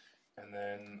there. And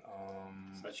then,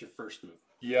 So that's your first move.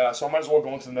 yeah. So I might as well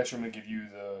go into the next room and give you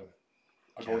the.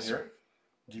 I'll go in Canister. here.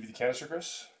 Give you the canister,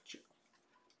 Chris. Sure.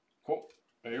 Cool.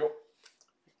 There you go.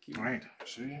 All right.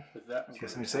 See. With that, I'm You got going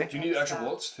something to say? Do you need extra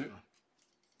bullets too?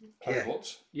 Yeah. Extra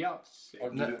bullets? Yeah. I'll say- I'll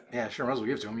give No, you- yeah, sure. Might as well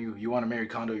give it to him. You want to Mary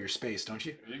Kondo your space, don't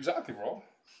you? Exactly, bro.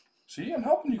 See, I'm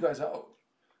helping you guys out.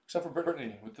 Except for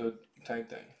Brittany with the tank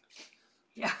thing.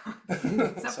 Yeah.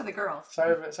 Except for the girls.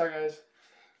 Sorry, guys.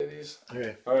 Ladies.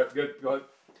 Okay. All right, good. Go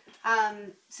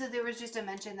ahead. So there was just a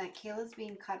mention that Kayla's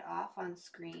being cut off on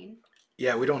screen.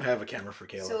 Yeah, we don't have a camera for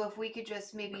Kaila. So if we could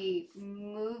just maybe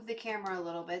move the camera a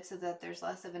little bit so that there's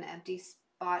less of an empty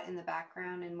spot in the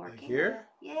background and more Like Kayla. here?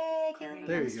 Yay, Kayla.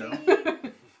 There on you go.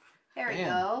 screen. There we Man.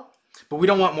 go. But we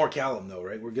don't want more Callum, though,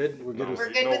 right? We're good. We're good No, with. We're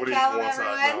good with nobody Callum, wants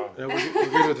that, everyone? We're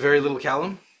good with very little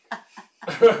Callum.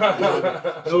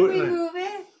 no. Should we move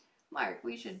it? Mark,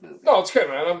 we should move it. No, it's okay,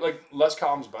 man. I'm like less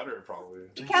calm's better, probably.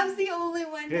 Cal's the only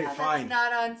one Okay, now fine.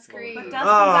 that's not on screen. But Dustin's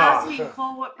Ah. asking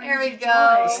Cole what brings There we you go.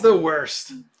 joy. It's the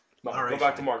worst. No, All right, go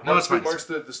back to fine. Mark. No, it's fine, Mark's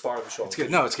the star of the show. It's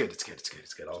good. No, it's good. It's good. It's good.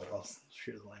 It's good. I'll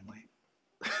shoot the limelight.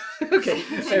 Okay.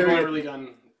 So you've only really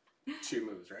done 2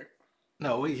 moves, right?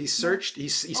 No, he searcred. He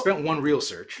spent 1 real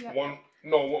search. Yeah. One.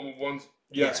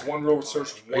 Yes, Yeah. one row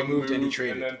search. He One moved move, and he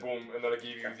traded. and then boom, and then I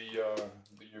gave you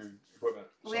your equipment.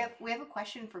 We have a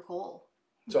question for Cole.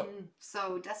 So,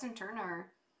 So Dustin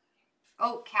Turner.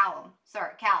 Oh, Callum.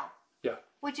 Sorry, Cal. Yeah.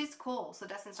 Which is cool, so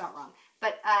Dustin's not wrong.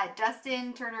 But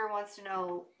Dustin Turner wants to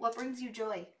know what brings you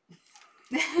joy.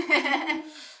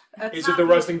 That's is not it the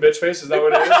me. resting bitch face? Is that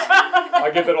what it is? I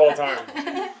get that all the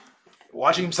time.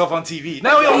 Watching himself on TV.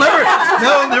 Now he'll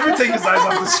never take his eyes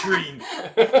off the screen.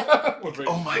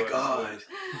 Oh my god.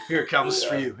 Here, Cal, this is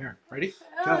for you. Here, ready?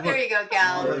 Oh, Cal, there look. you go,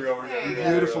 Cal. There you go. There you There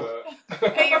go. Beautiful.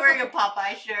 Hey, you're wearing a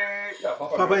Popeye shirt. Yeah,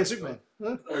 Popeye and Superman.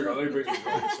 Huh? There you go. Let me bring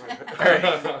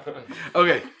you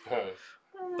Okay,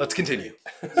 let's continue.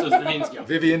 So it's Vivian's go.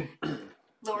 Vivian.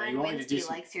 Lauren you want me to do Winsky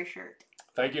some- likes your shirt.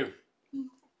 Thank you.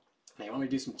 Now, you want me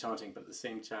to do some taunting, but at the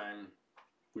same time,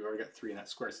 we already got 3 in that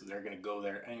square, so they're going to go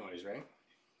there anyways, right?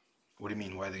 What do you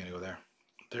mean? Why are they gonna go there?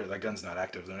 That gun's not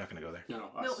active. They're not gonna go there. No,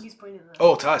 No, us. he's pointing at us.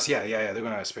 Oh, to us. Yeah. They're going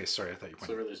out of space. Sorry, I thought you So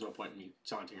pointed. really, there's no point in me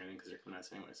taunting or anything because they're coming at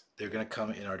us anyways. They're gonna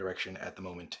come in our direction at the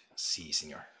moment. Si,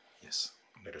 senor. Yes,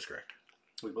 that is correct.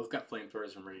 We both got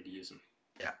flamethrowers and ready to use them.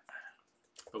 Yeah.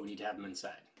 But we need to have them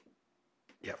inside.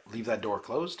 Yeah. Leave that door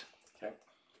closed. Okay.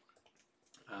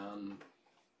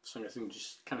 So I'm guessing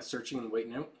just kind of searching and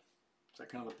waiting out. Is that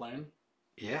kind of the plan?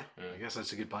 Yeah. I guess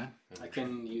that's a good plan. I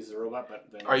can use the robot, but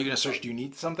then... Are you gonna search? Do you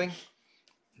need something?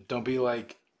 Don't be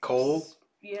like Cole.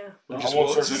 Yeah. Well, I Just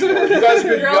won't will- search anymore. You guys are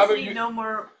good. You, Girls have it, need no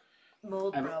more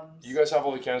mold problems. you guys have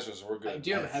all the cancers, so we're I good.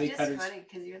 do have It's heavy just cutters. funny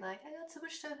because you're like, I got so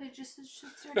much stuff, it just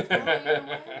starts blowing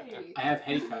away. I have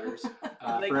heavy cutters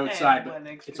Like, for I outside, have but one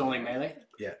extra it's only there. melee.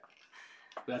 Yeah.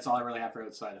 But that's all I really have for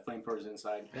outside. The flamethrower's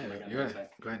inside. Yeah. and my gun's Go inside. ahead.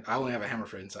 Go ahead. I only have a hammer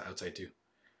for inside, outside too.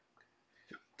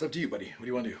 It's up to you, buddy. What do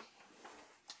you want to do?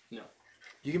 No.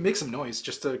 You can make some noise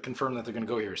just to confirm that they're gonna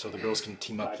go here, so the girls can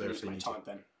team But I up can there use if they my need to. taunt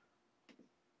then.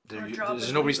 drop There's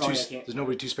it. nobody's Oh, two. yeah, I can't- There's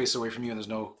nobody 2 spaces away from you, and there's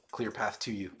no clear path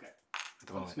to you Okay. at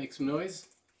the Let's moment make some noise.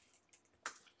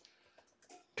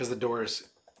 because the door is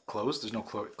closed. There's no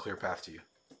clear path to you.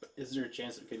 Is there a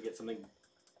chance that we could get something,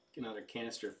 another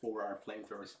canister for our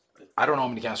flamethrowers? I don't know how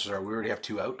many canisters there are. We already have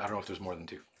 2 out. I don't know if there's more than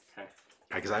 2. Okay.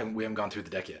 Because we haven't gone through the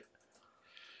deck yet.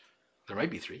 There might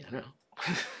be 3. I don't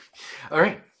know. All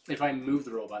right. If I move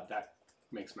the robot, that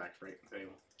makes max right.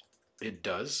 Anyway. It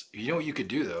does. You know what you could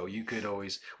do though? You could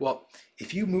always. Well,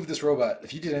 if you move this robot,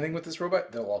 if you did anything with this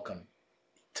robot, they'll all come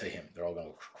to him. They're all going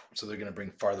to. So they're going to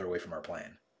bring farther away from our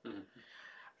plan.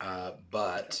 Mhm.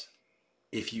 But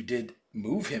if you did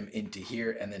move him into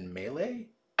here and then melee,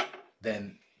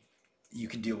 then you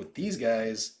can deal with these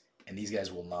guys, and these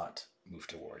guys will not move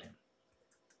toward him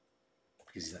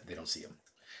because they don't see him.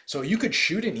 So you could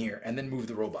shoot in here and then move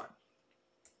the robot.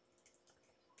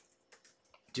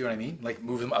 Do you know what I mean? Like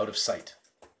move them out of sight.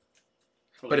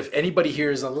 But if anybody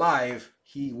here is alive,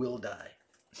 he will die.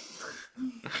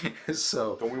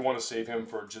 So Don't we want to save him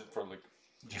for like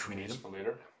if we need him, for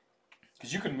later?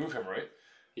 Because you can move him, right?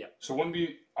 Yeah. So when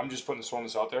I'm just putting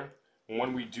this out there.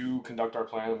 When we do conduct our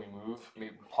plan and we move,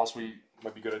 maybe possibly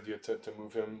might be a good idea to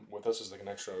move him with us as like an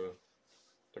extra,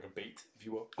 like a bait, if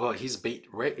you will. well, he's bait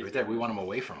right there. We want him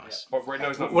away from us. But right now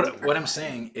he's not. What I'm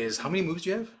saying is, how many moves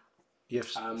do you have? You have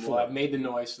 4. Well, I've made the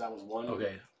noise, so that was 1.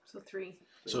 Okay, So 3.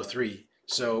 so 3.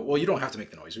 So well, you don't have to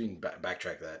make the noise. We can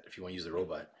backtrack that if you want to use the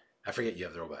robot. I forget you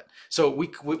have the robot. So what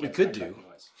we could do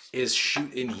is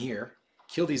shoot in here,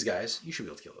 kill these guys. You should be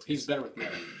able to kill those. He's better with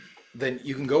melee. Then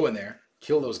you can go in there,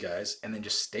 kill those guys, and then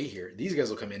just stay here. These guys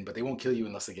will come in, but they won't kill you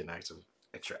unless they get an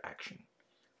extra action.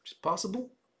 Which is possible.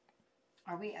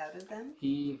 Are we out of them?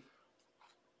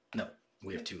 No,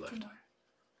 we have 2 left.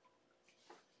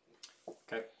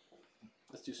 Okay.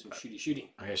 Let's do some shooty.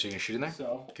 Okay, so you're gonna shoot in there?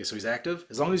 So, Okay, so he's active.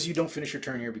 As long as you don't finish your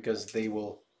turn here, because they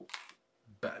will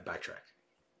backtrack.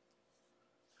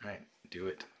 All right, do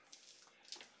it.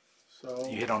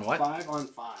 You hit on what? 5 on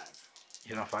 5. You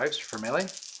hit on 5s for melee?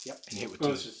 Yep. And you hit with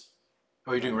Well, 2s. it's just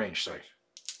Oh, you're doing range, sorry.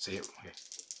 So you hit, okay.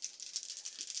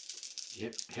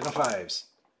 You hit on 5s.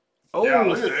 Oh, Yeah,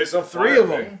 look at this. 3 of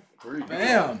them. 3.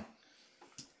 Bam.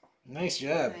 Nice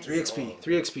job. Nice. 3 XP.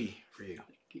 3 XP for you.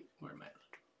 where am I?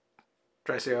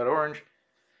 Try to stay out orange.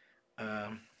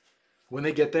 When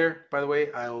they get there, by the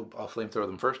way, I'll flamethrower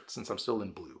them first since I'm still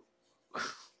in blue.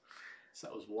 So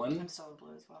that was 1. I'm so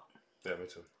blue as well. Yeah, me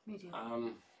too. Me too.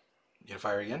 You gonna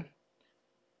fire again?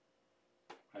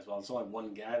 As well. It's only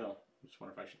 1 guy though. I just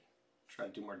wonder if I should try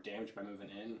to do more damage by moving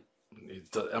in.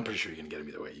 I'm pretty sure you can get him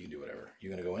either way. You can do whatever. You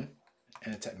gonna go in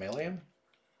and attack melee him?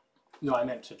 No, I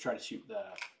meant to try to shoot the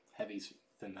heavies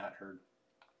within that herd.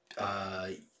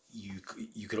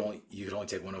 You could only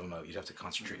take 1 of them out. You'd have to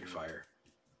concentrate your fire.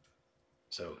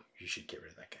 So you should get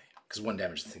rid of that guy because 1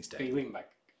 damage, the thing's dead. Okay, leave him back.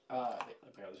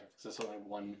 So that's only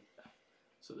 1.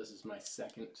 So this is my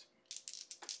second.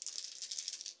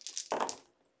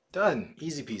 Done.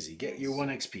 Easy peasy. Get your 1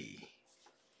 XP.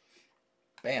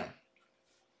 Bam.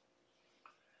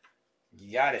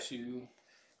 You got it. 2,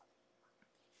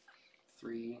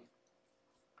 3.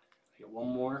 I get 1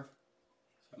 more.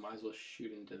 So I might as well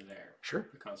shoot into there. Sure.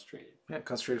 Concentrated. Yeah,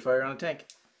 concentrated fire on a tank.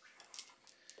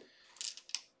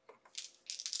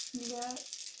 You got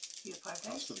 5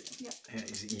 That's dice? 3. Yeah. Yeah,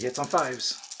 he hits on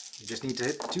 5s. You just need to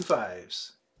hit 2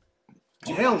 5s.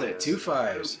 Nailed it. 2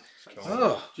 5s.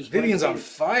 Oh, Just Vivian's one on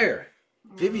fire.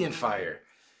 Vivian fire.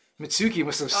 Mitsuki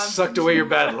must have sucked away your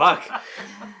bad luck.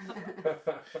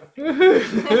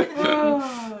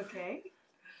 Oh, okay.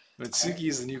 Mitsuki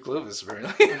is the new Clovis,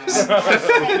 apparently.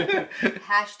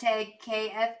 Hashtag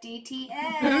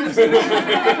KFDTS.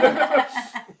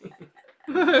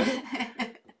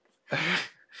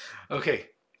 Okay.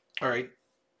 All right. It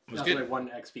was That's good. only 1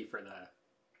 XP for the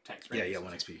tanks, right? Yeah,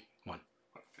 1 XP. 1.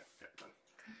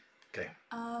 Okay.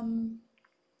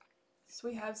 So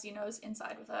we have Xenos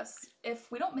inside with us. If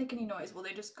we don't make any noise, will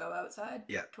they just go outside?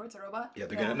 Yeah. Towards the robot? Yeah,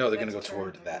 they're Yeah, gonna go that's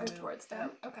toward true. Or that. towards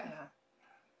that? Okay. Yeah.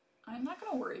 I'm not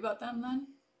going to worry about them then.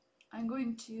 I'm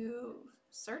going to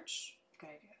search. Good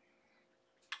idea.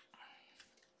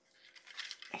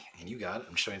 And you got it.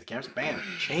 I'm showing you the cameras. Bam.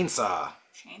 Chainsaw.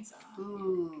 Chainsaw.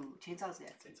 Ooh, chainsaw's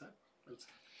good.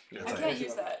 That's I a- can't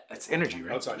use that. It's energy,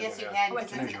 right? Outside. Yes, you yeah. can Oh,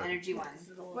 because it's it's an energy energy one.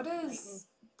 What does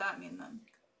that mean then?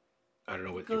 I don't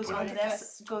know what you're Goes putting on in.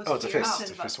 this. Goes Oh, it's a here, fist.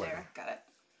 sends It's a fist up weapon. there. Got it.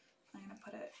 I'm going to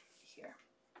put it here.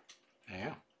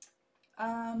 Yeah.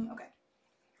 Okay.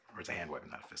 Or it's a hand weapon,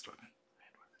 not a fist weapon.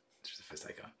 Hand weapon. It's just a fist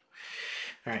icon.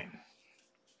 All right.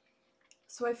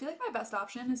 So I feel like my best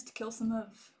option is to kill some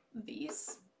of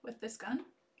these with this gun.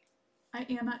 I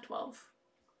am at 12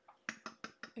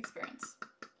 experience.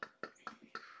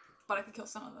 but I could kill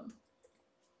some of them.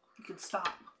 You could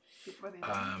stop before they.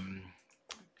 I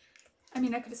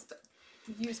mean, I could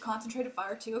use concentrated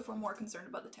fire too if we're more concerned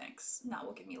about the tanks. And that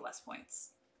will give me less points.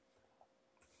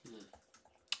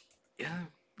 Yeah.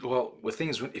 Well, with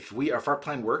things, if our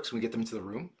plan works, we get them into the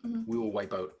room, we will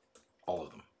wipe out all of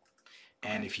them.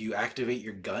 And if you activate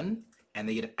your gun and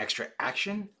they get an extra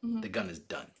action, the gun is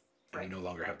done. And you no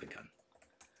longer have the gun.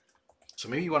 So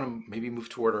maybe you want to move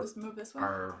toward Just move this way.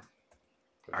 our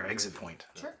exit point.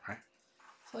 Sure. Right?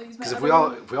 So I'll use my Because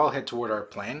other if we all head toward our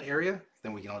plan area,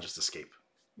 then we can all just escape.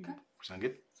 Okay. Sound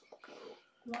good? So we'll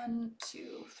go 1,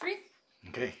 2, 3.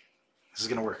 Okay. This is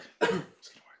gonna work. Oh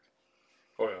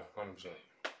yeah, 100%.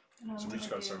 And I'm So we just gonna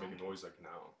gotta start do making noise like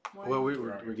now. 1, Well,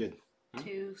 we're good.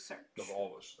 2, search. Of all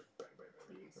of us, like bang, bang,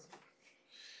 bang.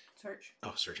 Search.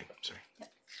 Oh, searching. Sorry.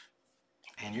 Yep.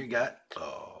 And you got.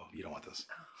 Oh, you don't want this.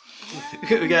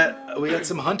 we got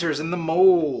some hunters in the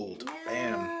mold.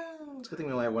 Bam. It's a good thing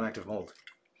we only have one active mold.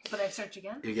 But I search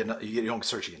again? You don't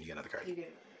search again. You get another card. You do.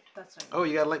 That's right. Oh,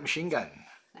 you got a light machine gun.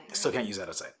 Nice. Still can't use that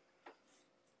outside.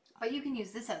 But you can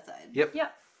use this outside. Yep. Yeah.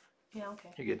 Yeah, okay.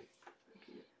 You're good.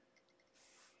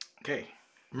 Okay.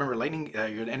 Remember, lightning.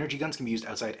 Your energy guns can be used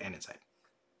outside and inside.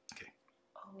 Okay.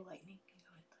 Oh, lightning can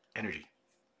go in. Energy.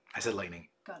 I said lightning.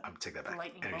 Got it. I'm take that The back.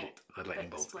 lightning energy. bolt The lightning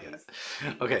that bolt. Yeah.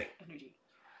 displays Okay. Energy.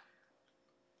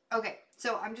 Okay,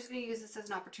 so I'm just going to use this as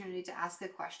an opportunity to ask a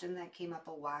question that came up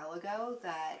a while ago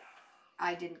that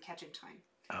I didn't catch in time.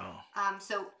 Oh.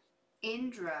 So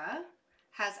Indra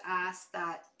has asked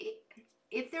that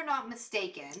if they're not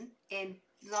mistaken, in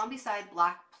Zombicide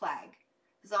Black Plague,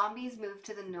 zombies move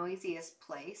to the noisiest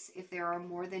place. If there are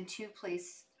more than 2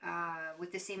 places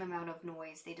with the same amount of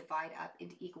noise, they divide up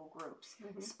into equal groups.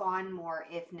 Spawn more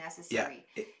if necessary.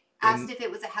 Yeah. Asked if it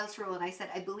was a house rule, and I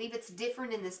said I believe it's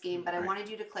different in this game, but I Right. wanted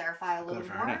you to clarify a little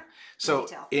Clarify, more. yeah. So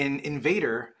detail. in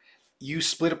Invader, you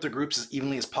split up the groups as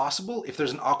evenly as possible. If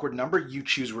there's an awkward number, you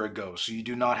choose where it goes. So you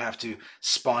do not have to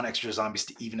spawn extra zombies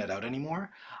to even it out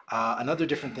anymore. Another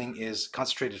different thing is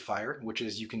concentrated fire, which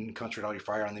is you can concentrate all your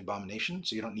fire on the abomination.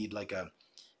 So you don't need like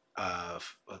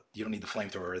you don't need the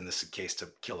flamethrower in this case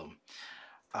to kill them.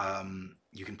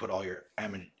 You can put all your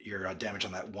damage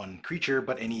on that one creature,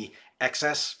 but any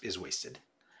excess is wasted.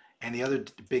 And the other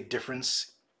big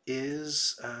difference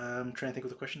is I'm trying to think of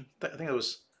the question. I think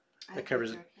that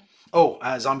covers it. Oh,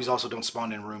 zombies also don't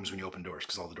spawn in rooms when you open doors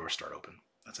because all the doors start open.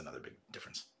 That's another big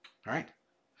difference. All right.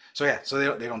 So yeah, so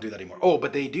they don't do that anymore. Oh,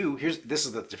 but they do. This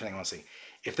is the different thing I want to say.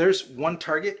 If there's one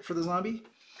target for the zombie,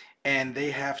 and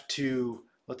they have to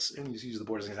let me just use the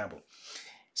board as an example.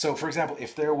 So for example,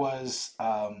 if there was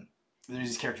there's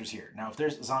these characters here. Now if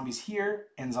there's zombies here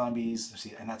and zombies, let's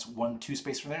see, and that's 1, 2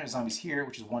 space from there, and zombies here,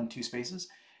 which is 1, 2 spaces.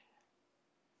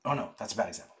 Oh no, that's a bad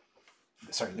example.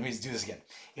 Sorry, let me do this again.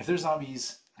 If there's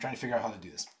zombies, I'm trying to figure out how to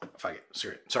do this. Fuck it.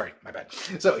 Sorry, my bad.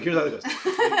 So here's how it goes.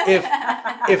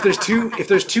 If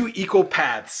there's two equal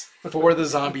paths for the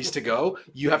zombies to go,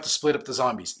 you have to split up the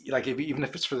zombies. Like even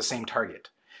if it's for the same target.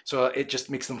 So it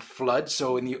just makes them flood.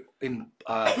 So in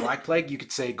Black Plague, you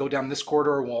could say go down this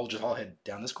corridor, and we'll just all head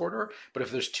down this corridor. But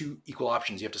if there's 2 equal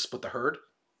options, you have to split the herd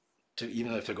to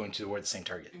even if they're going toward the same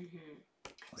target.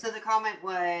 So the comment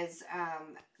was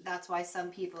that's why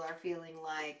some people are feeling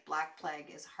like Black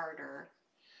Plague is harder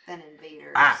than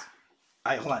Invaders.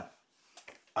 Hold on.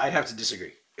 I'd have to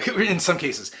disagree in some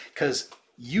cases because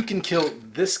you can kill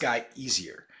this guy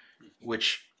easier,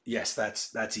 which yes,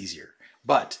 that's easier.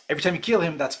 But every time you kill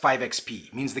him, that's 5 XP.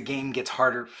 It means the game gets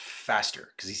harder faster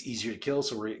because he's easier to kill,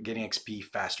 so we're getting XP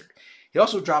faster. He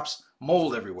also drops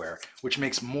mold everywhere, which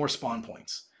makes more spawn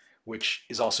points, which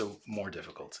is also more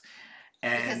difficult.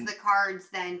 And because the cards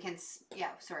then can... Yeah,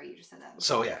 sorry, you just said that.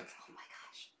 So, yeah. Oh my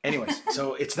gosh. Anyways,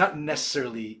 so it's not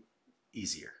necessarily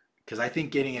easier because I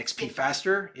think getting XP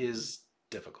faster is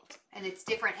difficult. And it's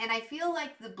different. And I feel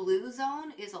like the blue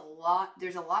zone is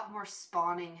there's a lot more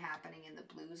spawning happening in the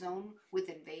blue zone with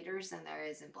Invaders than there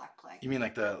is in Black Plague. You mean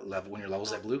like the level when your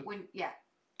level's at blue? Yeah.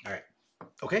 All right.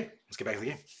 Okay, let's get back to the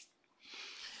game.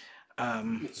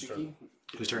 Mitsuki.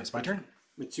 Whose turn? It's my turn?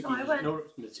 Mitsuki. No, I went. No,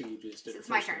 Mitsuki just did it It's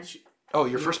my first. turn. Oh,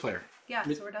 you're first player. Yeah,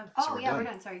 so we're done. Oh, we're yeah, done. we're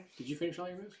done. Sorry. Did you finish all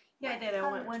your moves? Yeah, I did. I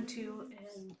went 1, 2,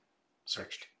 and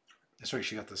Searched. Sorry,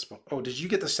 she got the spawn. Oh, did you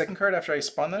get the second card after I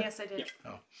spawned that? yes, I did.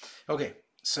 Oh, okay.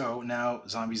 So now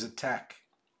zombies attack.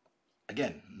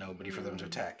 Again, nobody for them to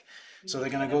attack. So they're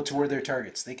going to go toward their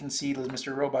targets. They can see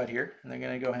Mr. Robot here, and they're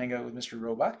going to go hang out with Mr.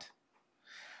 Robot.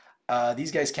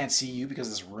 These guys can't see you because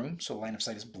of this room, so line of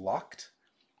sight is blocked.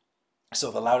 So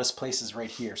the loudest place is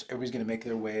right here. So everybody's going to make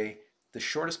their way the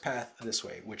shortest path this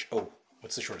way, which, oh,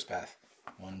 what's the shortest path?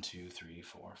 1, 2, 3,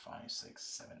 4, 5, 6,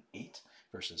 7, 8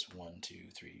 versus 1, 2,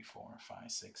 3, 4, 5,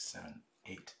 6, 7,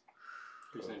 8.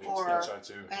 Or- Outside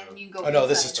too. And you go. Oh no,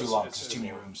 this is inside. too long. It's There's too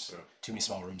many long, rooms. yeah. Too many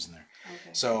small rooms in there. Okay.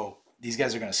 So these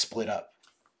guys are going to split up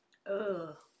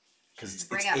Ugh. because it's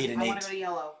Bring 'em. 8 and I want to 8. go to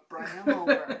yellow. Bring them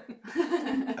over.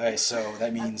 Okay, so that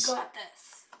I means got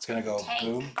this. it's going to go Tank.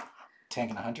 boom, tank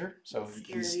and a hunter. So I'm scared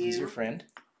he's of your you. friend.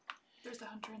 There's the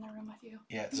hunter in the room with you.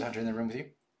 Yeah, there's a hunter in the room with you.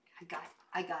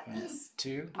 I got 1, this.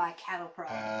 2. My cattle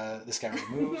prod. This guy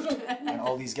removed, and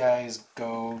all these guys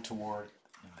go toward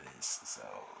this. So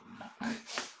there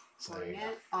Putting you go.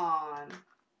 it on.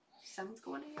 Someone's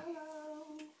going to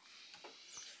yellow.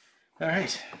 All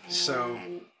right. So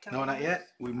And no, not tokens. yet.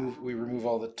 We remove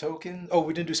all the tokens. Oh,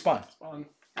 we didn't do spawn. Spawn.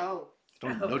 Oh.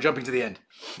 No jumping to the end.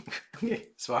 Okay,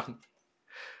 spawn.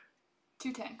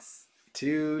 2 tanks.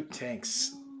 2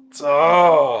 tanks.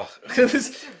 Oh,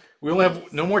 we only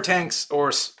have no more tanks,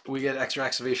 or we get extra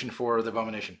activation for the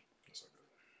abomination.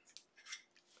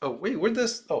 Oh wait, where'd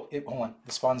this? Oh, hold on.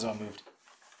 The spawn zone moved.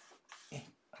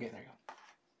 Okay, there you go.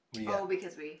 What do you got? Oh,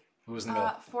 because we. Who was in the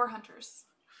middle? 4 hunters.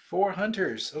 4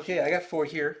 hunters. Okay, I got 4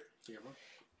 here. Do you have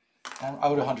one?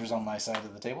 I'm out of hunters on my side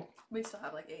of the table. We still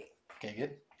have like 8. Okay,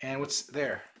 good. And what's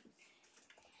there?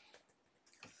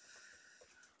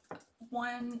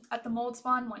 1 at the mold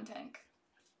spawn, 1 tank.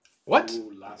 What?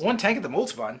 Ooh, last One tank at the mold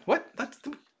spawn? What?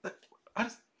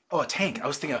 Oh, a tank. I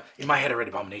was thinking in my head I read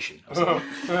abomination. I was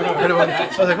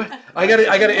like, what? I got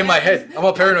it in my head. I'm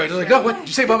all paranoid. I was like, no, what? Did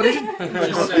you say abomination?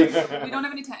 Just saying. We don't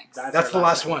have any tanks. That's the our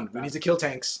last tank. one. We need to kill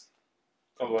tanks.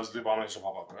 Otherwise, the abomination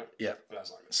will pop up, right? Yeah. But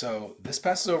that's not good. So this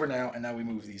passes over now, and now we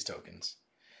move these tokens.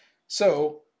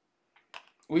 So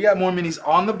we got more minis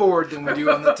on the board than we do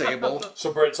on the table.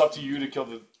 So, Brett, it's up to you to kill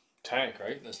the tank,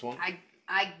 right? That's the one.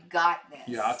 I got this.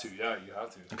 You have to, yeah, you have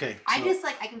to. Okay. I so just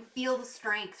I can feel the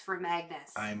strength from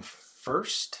Magnus. I'm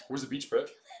first. Where's the beach, Brett?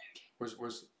 Where's?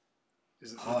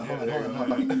 Is it? Hold on, yeah, hold on, there hold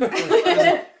you on, go. hold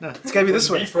on. No, it's gotta be this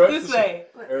way. Beach, Brett? This way.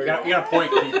 There You you go. got a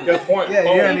point. You got a point.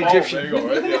 Yeah, you're an Egyptian. There you go,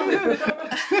 right?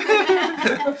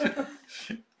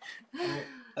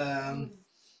 Yeah.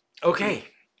 Okay.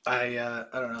 I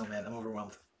don't know, man. I'm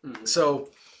overwhelmed. Mhm. So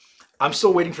I'm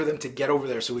still waiting for them to get over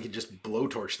there so we can just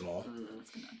blowtorch them all. Mhm.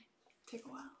 It's gonna take a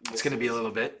while. It's gonna be a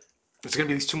little bit. It's gonna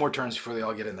be at least 2 more turns before they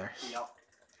all get in there. Yep.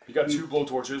 You got 2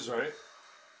 blowtorches, right?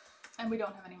 And we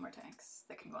don't have any more tanks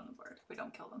that can go on the board if we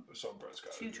don't kill them. So Brett's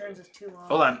got 2 it. turns is too long.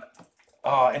 Hold on.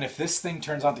 Oh, and if this thing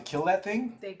turns on to kill that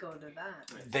thing, They go to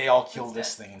that. they all kill It's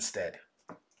this dead. thing instead.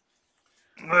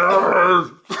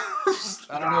 I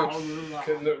don't know.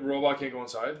 Can the robot can't go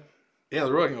inside? Yeah,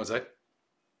 the robot can go inside.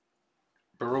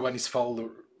 But robot needs to follow the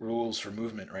rules for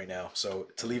movement right now. So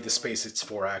to leave the space, it's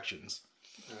 4 actions.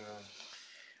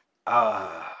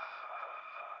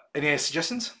 Any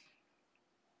suggestions?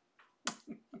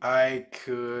 I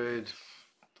could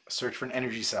search for an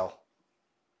energy cell.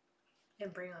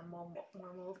 And bring on more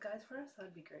mold guys for us?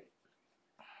 That'd be great.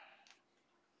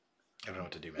 I don't know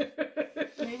what to do, man.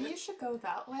 Maybe you should go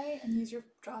that way and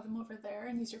draw them over there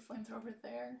and use your flamethrower over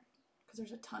there. Because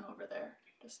there's a ton over there.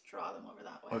 Just draw them over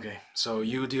that way. Okay, so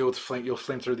you deal with you'll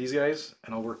flame through these guys,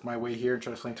 and I'll work my way here and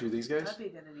try to flame through these guys. That'd be a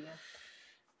good idea.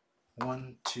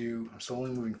 1, 2, I'm still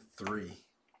only moving 3.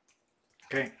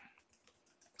 Okay.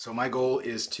 So my goal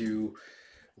is to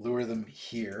lure them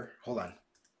here. Hold on.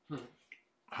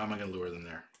 How am I going to lure them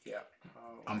there? Yeah.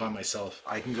 I'm by myself.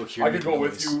 I can go here. I and could make go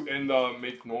with noise. you and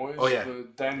make noise. Oh, yeah.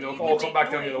 But then they'll You all can come make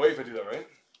back down the other noise. way if I do that, right?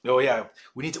 Oh yeah.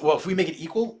 We need to. Well, if we make it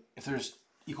equal, if there's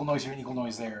equal noise here and equal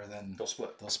noise there, then They'll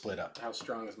split. they'll split up. How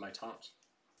strong is my taunt?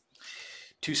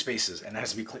 2 spaces, and it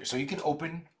has to be clear. So you could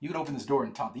open this door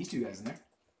and taunt these 2 guys in there.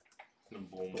 And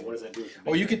boom. But what does that do? with the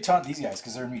Oh, big you thing? could taunt these guys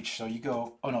because they're in reach. So you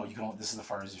go. Oh no, you can. This is the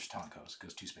farthest your taunt goes. It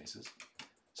goes 2 spaces.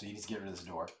 So you need to get rid of this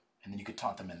door, and then you could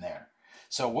taunt them in there.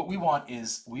 So what we want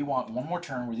is one more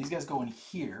turn where these guys go in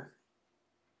here,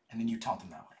 and then you taunt them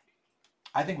that way.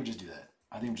 I think we just do that.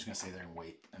 I think we're just gonna stay there and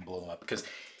wait and blow them up because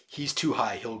he's too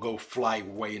high. He'll go fly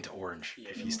way into orange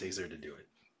if he stays there to do it.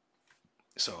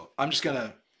 So I'm just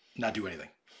gonna not do anything.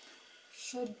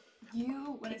 Should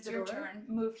you, when Keep it's the your door? turn,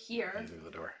 move here, Through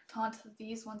the door. taunt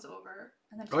these ones over,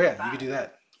 and then Oh flip yeah, back? you could do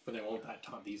that. But then won't that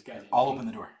taunt these guys? I'll open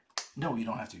the door. No, you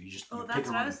don't have to. You just Oh, you that's pick a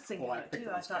what I room. was thinking Oh, I of picked too. the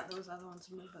I ones thought back. those other ones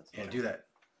would move. That's Yeah, fine. do that.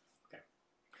 Okay.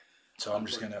 So I'm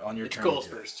just gonna on your It's turn. Cole's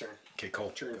do it. first turn. Okay, Cole.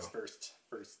 Turns Go. first.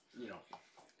 You know.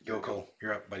 Go, Cole.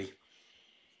 You're up, buddy.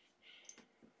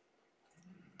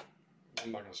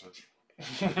 I'm not gonna switch.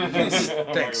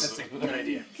 Thanks. That's a good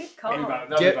idea. Good call.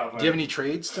 Do you have any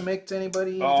trades to make to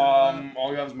anybody?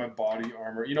 All you have is my body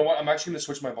armor. You know what? I'm actually gonna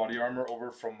switch my body armor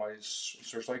over from my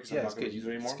searchlight because I'm yeah, not it's gonna good. use it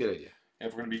anymore. It's a good idea. And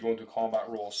if we're going to be going to combat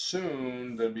roll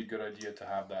soon, then it'd be a good idea to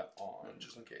have that on,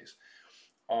 just in case.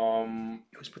 You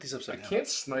always put these I upside down. can't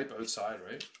snipe outside,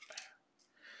 right?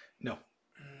 No.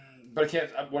 But I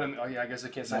can't. Oh yeah, I guess I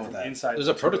can't snipe from inside. There's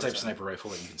a to prototype outside. sniper rifle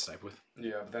that you can snipe with.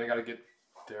 Yeah, but then I gotta get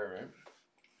there,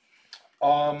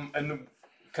 right? And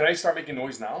can I start making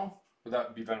noise now? Would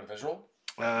that be beneficial?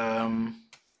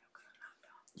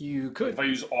 You could. If I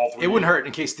use all three, It wouldn't hurt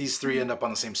in case these three end up on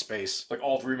the same space. Like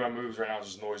all three of my moves right now is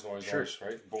just noise, Sure. noise,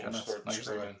 right? Boom, Kinda start knock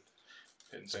yourself screaming,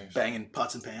 hitting things. Banging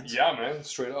pots and pans. Yeah, man,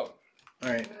 straight up. All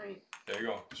right. Right. There you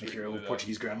go. Like Sweet, your do old that.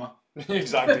 Portuguese grandma.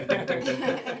 Exactly.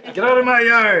 Get out of my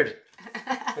yard!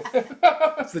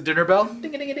 That's the dinner bell.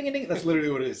 Ding ding ding ding. That's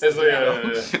literally what it is. It's like,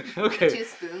 yeah. Okay. 2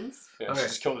 spoons. Yeah, Okay.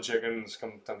 just kill the chicken and it's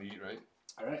come time to eat, right?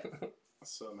 All right.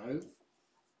 So move.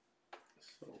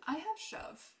 So I have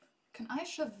shove. Can I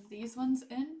shove these ones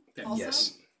in? Yeah, Also?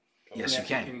 Yes. Yes, you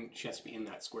can. She has to be in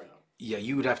that square though. Yeah,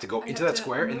 you would have to go I into have that to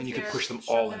square, and move then you could here, push them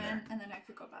shove all them in there. and then I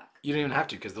could go back. You don't even have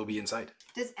to because they'll be inside.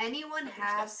 Does anyone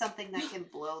have something that can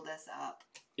blow this up?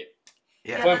 Yeah,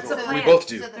 Yeah, that's the So- plan. we both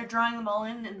do. so They're drawing them all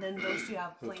in, and then those two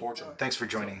have The flames. torture. Thanks for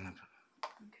joining.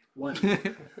 One.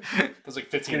 That's like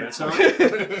 15 minutes So-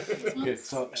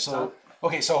 now.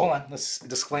 Okay, so hold on. Let's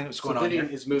explain what's going So on Vivian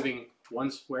here. is moving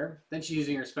one square. Then she's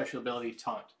using her special ability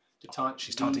taunt to taunt.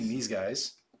 She's taunting these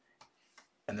guys,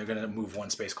 and they're gonna move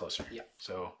one space closer. Yeah.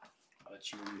 So. I'll let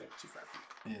you move that too far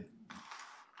from me. Yeah.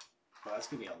 Well, that's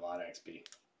gonna be a lot of XP.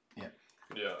 Yeah.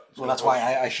 Well, that's why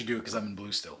I should do it because I'm in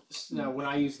blue still. Now, when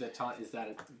I use the taunt, is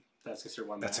that that's considered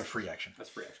one? That's a action? free action. That's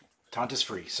free action. Taunt is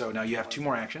free. So now you have 2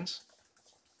 more actions.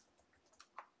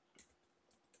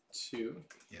 2.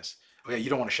 Yes. Okay, you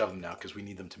don't want to shove them now because we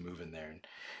need them to move in there.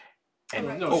 And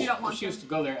Right. No, Oh, she, you don't want she used them.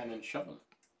 to go there and then shove them.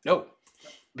 no,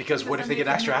 because what Because if then they they get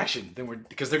can extra move. action? Then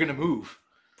because they're gonna move.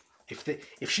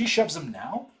 If she shoves them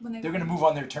now, When they they're gonna move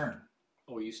on their turn.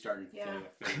 Oh, you started. Yeah.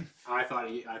 I thought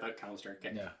Callum started.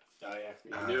 Okay. Yeah. Oh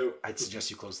yeah. Uh, I'd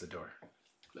suggest you close the door.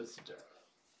 This is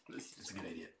It's a good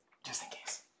idea, just in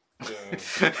case.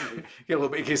 Yeah. Get a little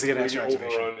bit in case they get Maybe extra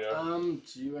activation. overrun, yeah.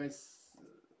 Do you guys?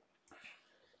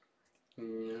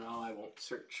 No, I won't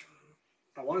search.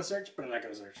 I want to search, but I'm not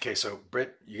gonna search. Okay, so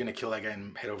Britt, you're gonna kill that guy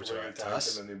and head over to Right,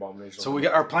 us. and then the abomination. So we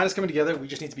got our plan is coming together. We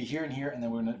just need to be here and here, and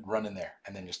then we're gonna run in there,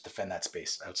 and then just defend that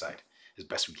space outside as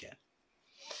best we can.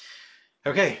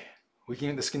 Okay, we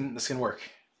can. This can work.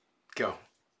 Go.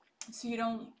 So you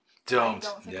don't. I Don't.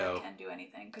 don't think No. I can do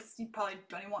anything because you probably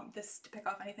don't even want this to pick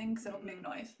off anything because it'll make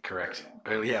noise. Correct.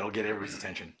 Yeah, it'll get everybody's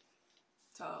attention.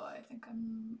 So I think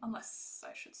unless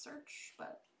I should search,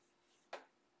 but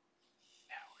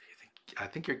I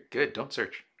think you're good. Don't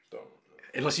search Don't.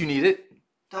 unless you need it.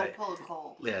 Don't pull a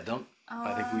coal. Yeah, don't.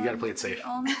 I think we gotta play it safe. The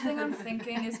only thing I'm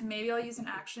thinking is maybe I'll use an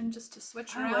action just to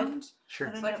switch I would. around, Sure.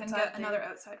 I so I can outside get thing. another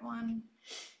outside one.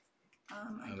 I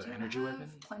Another do energy have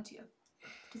weapon? Plenty of.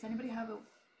 Does anybody have a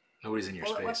Nobody's in your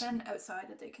bullet space. weapon outside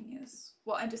that they can use?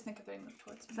 Well, I just think if they move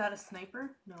towards me. Is that a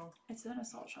sniper? No. It's an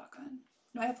assault shotgun.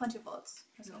 No, I have plenty of bullets.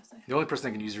 I was gonna say. The only person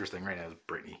that can use your thing right now is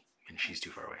Brittany, and she's too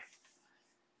far away.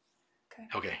 Okay.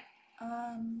 Okay.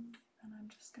 And I'm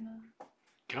just gonna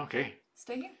Okay.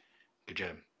 stay here. Good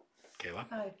job,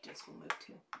 Kaila. I just will move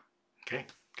too. Okay.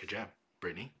 Good job,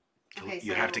 Brittany. Okay,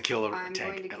 You have to kill a I'm going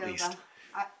tank to at kill least.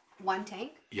 one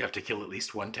tank. You have to kill at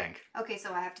least one tank. Okay,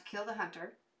 so I have to kill the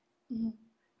hunter Mhm.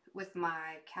 with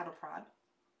my cattle prod.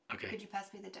 Okay. Could you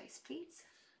pass me the dice, please?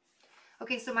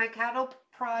 Okay, so my cattle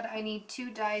prod, I need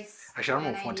 2 dice. Actually, I don't know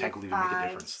and if one need tank will even make a 5s.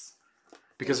 difference.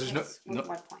 Because there's It's with no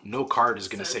 1 point. no card is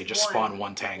gonna So say it's just one. spawn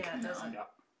one tank. Yeah, it doesn't. Yeah.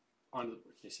 On the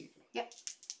you see.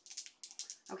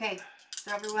 Okay,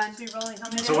 so everyone. So you're rolling how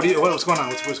many? So what's going on?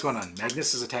 What's going on?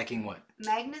 Magnus is attacking what?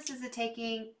 Magnus is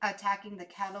attacking the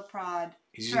cattle prod.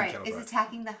 He's using Sorry, the cattle is prod.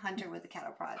 attacking the hunter with the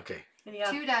cattle prod. Okay. And you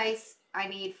have 2 dice. I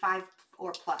need 5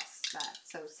 or plus that.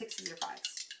 So 6s or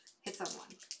 5s. Hits on 1.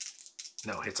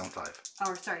 No, hits on 5.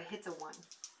 Or sorry, hits a 1.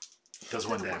 Does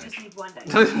 1 just damage. need one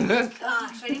dice.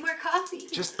 Gosh, I need more coffee.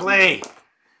 Just play.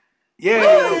 Yay!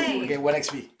 Yay! Okay, 1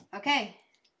 XP. Okay.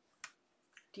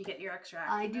 Do you get your extra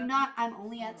I action do out? not. I'm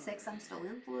only at 6. I'm still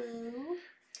in blue.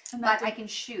 And that But I can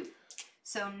shoot.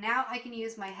 So now I can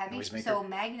use my heavy. Noisemaker? So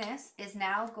Magnus is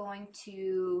now going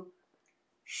to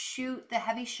shoot the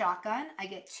heavy shotgun. I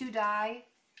get 2 die,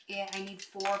 and I need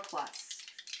 4 plus.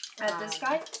 At this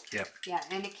guy? Yeah,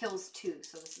 and it kills 2,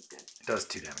 so this is good. It does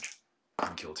 2 damage. You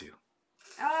can kill 2.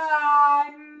 Ah,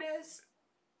 I missed.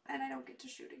 And I don't get to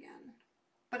shoot again.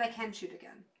 But I can shoot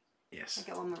again. I Yes.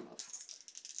 get 1 more move.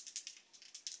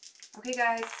 Okay,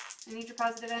 guys. I need your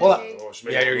positive Hold energy. Oh, she's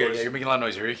Yeah, making you're good. noise. Yeah, you're making a lot of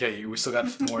noise here. Okay, we still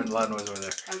got more a lot of noise over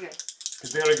there. Okay.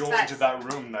 Because they're gonna go That's- into that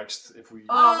room next if we.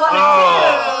 Oh,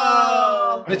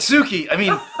 Mitsuki, I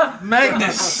mean,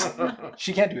 Magnus.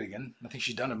 She can't do it again. I think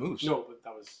she's done her moves. No, but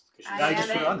that was because I just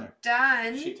put it on there.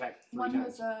 Done. she attacked 3 One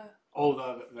times. was Oh,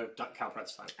 the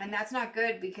Calprat's fine. And that's not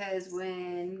good because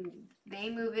when they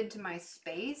move into my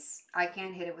space, I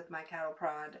can't hit it with my cattle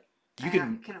prod. You I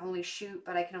can only shoot,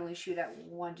 but I can only shoot at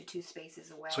 1 to 2 spaces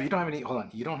away. So you don't have any. Hold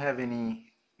on. You don't have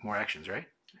any more actions, right?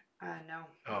 No,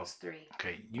 Oh. it's 3.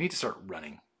 Okay. You need to start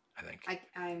running. I think.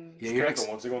 I'm. Yeah, your Strike next. them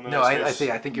once they go in the No, space.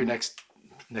 I think your next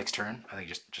turn. I think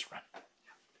just run.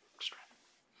 Just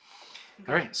run.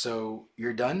 All right. So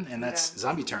you're done, and that's Done.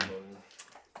 zombie turn.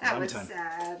 That Zombie was time.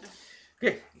 sad.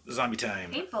 Okay. Zombie time.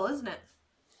 painful, isn't it?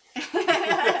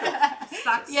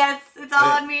 Sucks. Yes, it's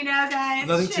all on me now, guys.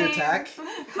 Nothing to Shame. attack.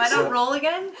 If I don't So- roll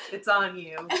again, it's on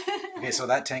you. Okay, so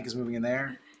that tank is moving in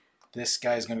there. This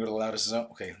guy's going to go to the loudest zone.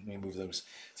 Okay, let me move those.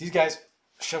 These guys,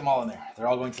 shove them all in there. They're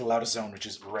all going to the loudest zone, which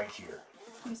is right here.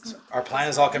 So our plan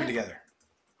is all coming together.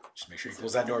 Just make sure you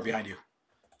close that door behind you.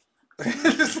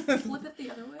 flip it the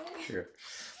other way. Sure.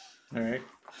 All right.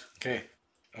 Okay.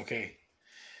 Okay.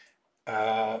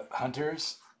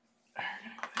 Hunters are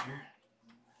going to go there.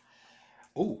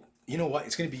 Oh, you know what?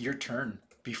 It's going to be your turn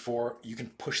before you can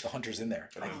push the hunters in there.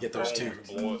 And I can get those two.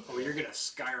 Blow it. Oh, you're gonna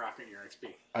skyrocket your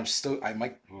XP. I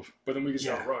might. But then we can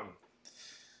start Yeah. run.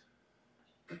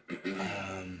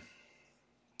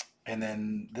 And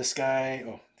then this guy,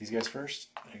 these guys first.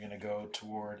 They're going to go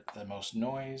toward the most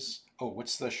noise. Oh,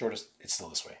 what's the shortest? It's still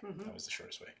this way. That was the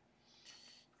shortest way.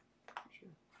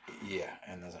 Yeah,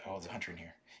 and there's a hunter in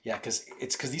here. Yeah, because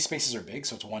these spaces are big,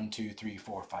 so it's 1, 2, 3,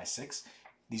 4, 5, 6.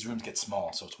 These rooms get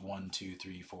small, so it's 1, 2,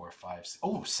 3, 4, 5, 6.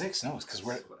 Oh, 6? No, it's because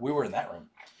we were in that room.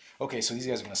 Okay, so these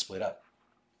guys are going to split up.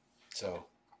 So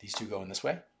these two go in this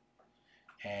way,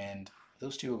 and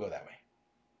those two will go that way.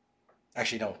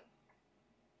 Actually, no.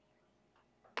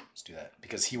 Let's do that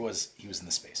because he was in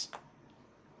the space.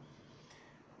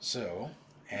 So,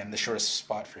 and the shortest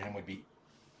spot for him would be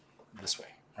this way,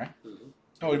 right? Mm-hmm.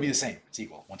 No, it would be the same. It's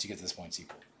equal. Once you get to this point, it's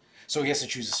equal. So he has to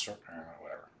choose a short,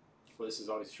 whatever. Well, this is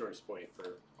always the shortest point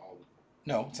for all.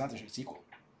 No, it's not. It's equal.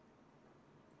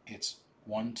 It's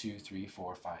 1, 2, 3,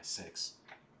 4, 5, 6.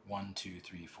 1, 2,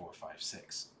 3, 4, 5,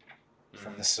 6.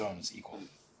 From this zone, it's equal.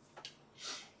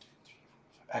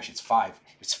 Actually, it's 5.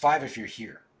 It's 5 if you're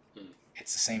here.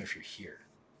 It's the same if you're here.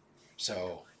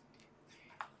 So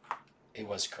it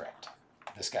was correct.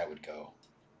 This guy would go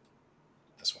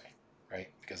this way, right?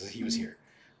 Because he was here.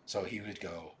 So he would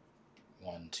go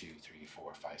 1, 2, 3,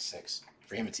 4, 5, 6.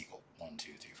 For him, it's equal. 1,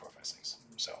 2, 3, 4, 5, 6.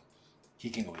 So he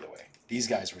can go either way. These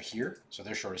guys were here, so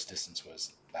their shortest distance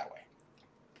was that way.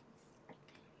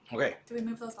 Okay. Did we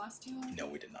move those last two? No,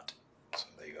 we did not. So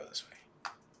they go this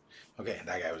way. Okay,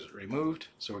 that guy was removed,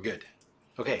 so we're good.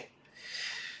 Okay.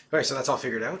 All right, so that's all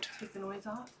figured out. Take the noise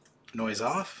off. Noise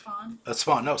off. Spawn. Let's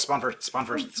spawn. No, spawn first. Spawn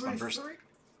first. Spawn first. Sorry.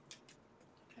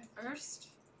 Okay, first.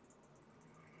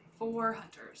 4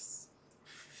 hunters.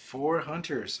 4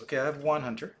 hunters. Okay, I have 1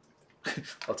 hunter.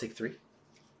 I'll take 3.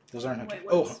 Those aren't hunters. Wait,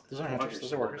 Oh, what's- those aren't hunters.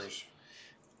 Those are workers.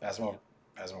 Pass them over.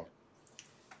 Pass them over.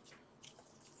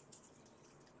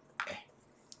 Okay.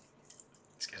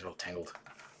 These guys are all tangled.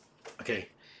 Okay.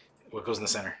 What goes in the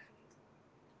center?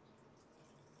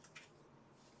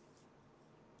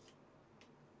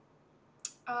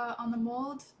 On the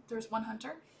mold, there's 1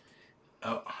 hunter.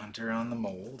 Oh, hunter on the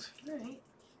mold. All right.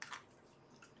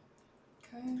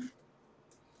 Okay.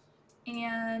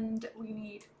 And we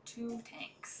need 2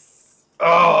 tanks.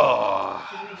 Oh!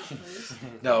 Did we just lose?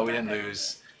 No, we didn't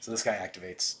lose. So this guy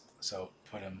activates. So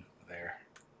put him there.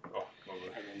 Oh, lovely.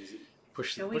 And then is it-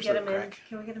 Push, Can we push get the him in? crack.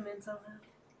 Can we get him in somehow?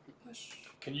 Push.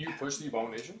 Can you push the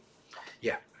abomination?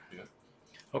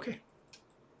 Okay.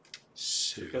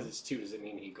 So because it's 2, does it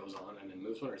mean he goes on and then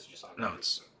moves one, or is it just on? no,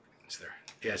 it's there.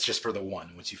 Yeah, it's just for the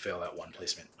 1. Once you fail that 1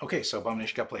 placement. Okay, so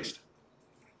abomination got placed.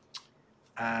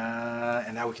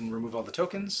 And now we can remove all the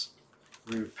tokens.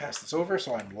 We pass this over,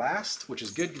 so I'm last, which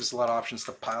is good. Gives us a lot of options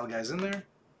to pile guys in there.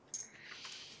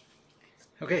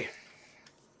 Okay.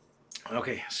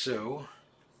 Okay, so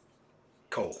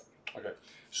Cole. Okay.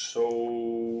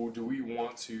 So, do we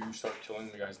want to start killing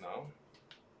the guys now?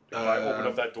 If I open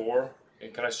up that door,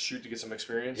 and can I shoot to get some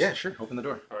experience? Yeah, sure. Open the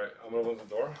door. All right, I'm gonna open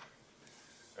the door,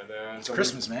 and then It's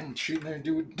Christmas, man. Shoot in there and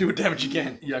do what damage you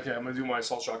can. Yeah, okay. I'm gonna do my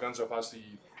assault shotgun, so I pass the.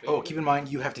 thing. Oh, keep in mind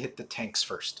you have to hit the tanks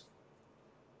first.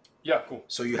 Yeah, cool.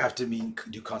 So you have to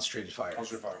do concentrated fire.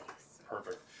 Concentrated fire.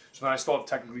 Perfect. So then I still have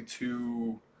technically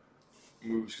 2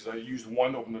 moves because I used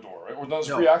 1 to open the door, right? Or that was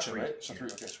No, free action, 3. right? So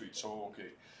 3. Okay, sweet. So okay.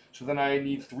 So then I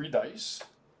need 3 dice.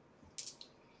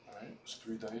 All right, so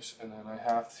 3 dice, and then I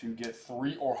have to get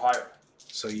 3 or higher.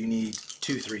 So you need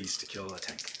 2 3s to kill a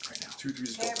tank right now. 2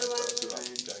 3s. Hey,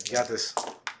 everyone. You got this.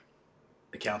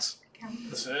 It counts.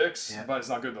 6, Yeah. but it's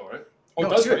not good though, right? Oh, No,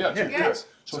 it does it's good. good. Yeah, Yeah. good. Yeah. So,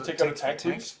 So take out a tank,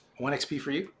 tank. please. 1 XP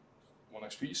for you. 1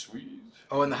 XP, sweet.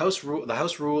 Oh, and the house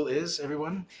rule is,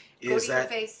 everyone, Go is to your that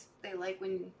face. They like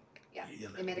when. Yeah,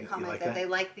 they made a you comment like that that? they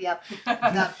like the up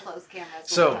close cameras when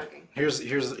So we're talking. here's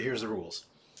the rules.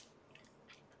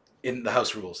 In the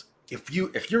house rules, if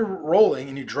you're rolling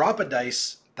and you drop a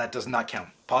dice, that does not count.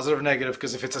 Positive or negative,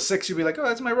 because if it's a 6, you'll be like, oh,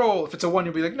 that's my roll. If it's a 1,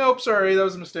 you'll be like, nope, sorry, that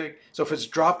was a mistake. So if it's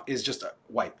drop, is just a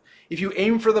wipe. If you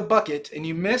aim for the bucket and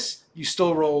you miss, you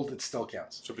still rolled. It still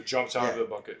counts. So if it jumps out of the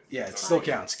bucket. Yeah, it still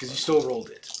counts because you still rolled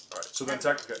it. All right. So then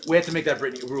tech. Okay. We have to make that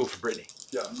rule for Brittany.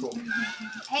 Yeah, cool.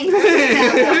 Hey, don't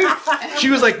do that. She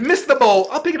was like, miss the bowl.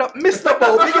 I'll pick it up. Miss the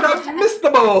bowl. Pick it up. Miss the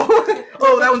bowl.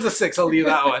 Oh, that one's a 6. I'll leave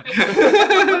that one.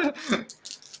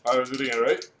 I was doing it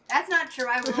right. That's not true.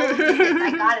 I rolled a 6.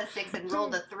 I got a 6 and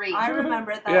rolled a 3. I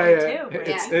remember that Yeah, one yeah. too.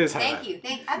 Brittany. It is high. Thank you.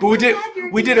 I'm But so glad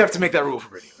you're we did here. have to make that rule for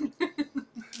Brittany.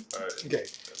 All right. Okay.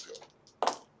 Let's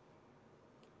go.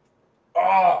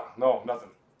 Ah, no, nothing.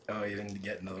 Oh, you didn't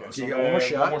get another one. Okay, so you got one more then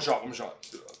shot. One more shot. Let's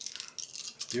do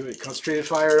that. Do it. Concentrated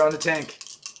fire on the tank.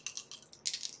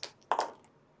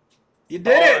 You did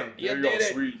it. You There you did go.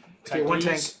 it. Sweet. Okay, one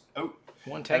tank. please. Oh,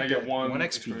 One and tank. I get one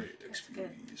XP. Good.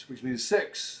 Which means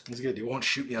 6. That's good. You won't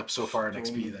shoot me up so far in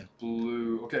XP then.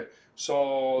 Blue. Okay,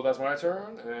 so that's my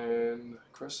turn, and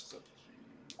Chris.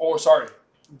 Oh, sorry,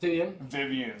 Vivian.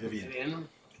 Vivian. Vivian.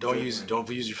 Don't use your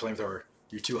flamethrower.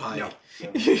 You're too high. No.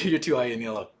 You're too high in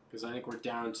yellow. Because I think we're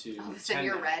down to All of a sudden 10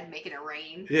 you're now. red, making it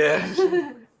rain.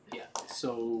 Yeah. Yeah,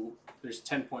 so there's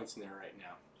 10 points in there right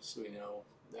now. So we know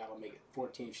that'll make it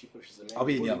 14 if she pushes them in. I'll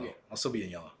be in What do you yellow. get? I'll still be in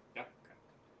yellow. Yeah, okay.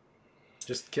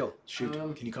 Just kill. Shoot.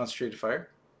 Can you concentrate fire?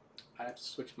 I have to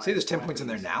switch my. Say there's 10 points in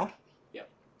there weapons. now? Yep.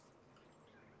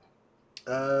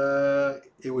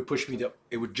 It would push me to.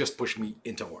 It would just push me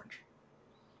into orange.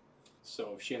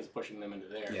 So if she ends up pushing them into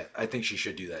there. Yeah, I think she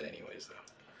should do that anyways, though.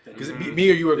 then- Because me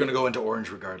or you are going to go into orange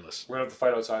regardless. We're gonna have to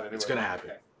fight outside anyway. It's going to happen.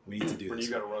 Okay. We need to do Brittany, this.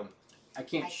 you gotta run. I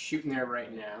can't I shoot in there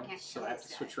right now, can't so kill I have this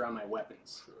to guy. switch around my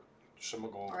weapons. Some go.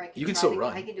 Or I can You can try still to-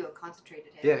 run. I can do a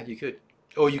concentrated hit. Yeah, you could.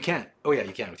 Oh, you can. Oh, yeah,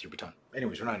 you can with your baton.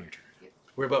 Anyways, we're not on your turn. Yep.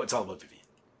 It's all about Vivian.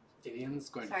 Vivian's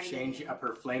going Sorry, to change Vivian. up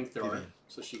her flamethrower Vivian.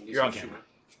 so she can do You're on some camera. shooting.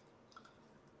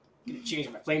 I'm gonna change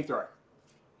my flamethrower.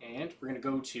 And we're going to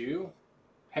go to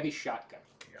heavy shotgun.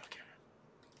 You're on camera.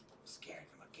 I'm scared.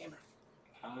 I'm on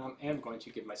camera. And I'm going to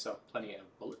give myself plenty of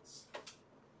bullets.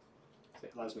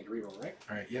 That allows me to reroll, right?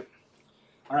 All right, yep.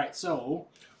 All right, so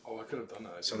Oh, I could have done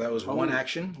that. So that was Oh. one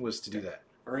action was to do that.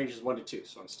 my range is 1 to 2,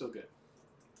 so I'm still good.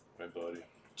 my buddy.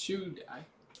 2 die.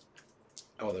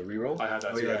 Oh, the reroll? I had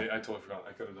that Oh, too. yeah. I totally forgot.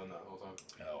 I could have done that the whole time.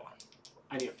 Oh.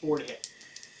 I need a 4 to hit.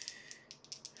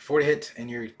 4 to hit, and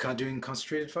you're doing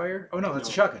concentrated fire? Oh, no, that's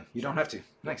a No. shotgun. You don't have to.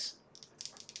 Nice.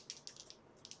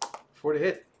 4 to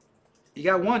hit. You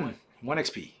got 1. 1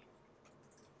 XP.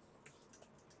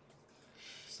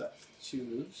 So 2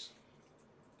 moves.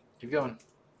 Keep going.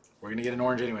 We're going to get an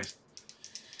orange anyways.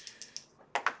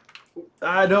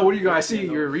 No, what are you going? I see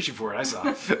you were reaching for it. I saw.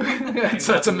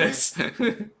 that's a miss. So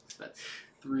that's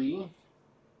 3.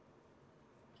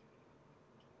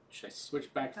 Should I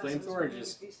switch back to flamethrower or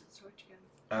just...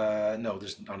 No, I don't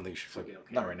think you should flip. Okay,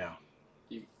 okay. Not right now.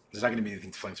 You- There's not going to be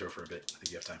anything to flamethrower for a bit. I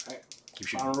think you have time. Alright. Keep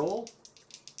shooting. Final roll?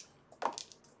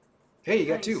 Hey, you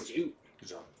got 2. 2. Good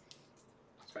job.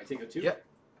 So I take a 2? Yep.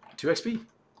 2 XP.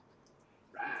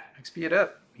 Right. XP it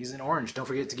up. He's in orange. Don't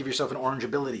forget to give yourself an orange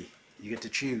ability. You get to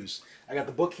choose. I got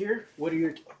the book here. What are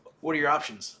your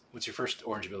options? What's your first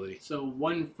orange ability? So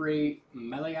 1 free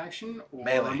melee action or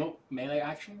Melee. melee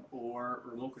action or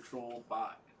remote control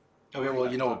bot. Okay,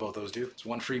 well, you know what both those do. It's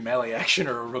 1 free melee action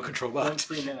or a remote control 1 bot.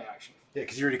 free melee action. Yeah,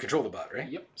 because you already control the bot, right?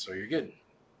 Yep. So you're good.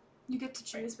 You get to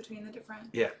choose between the different.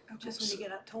 Yeah. Just when you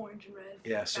get up to orange and red.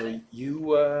 Yeah. So Got it.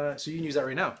 you can use that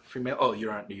right now. Free melee. Oh, you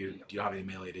don't have any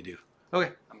melee to do.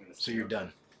 Okay. I'm gonna. So you're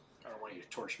done. I don't want you to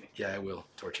torch me. Yeah, I will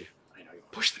torch you. I know you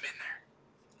want. Push them in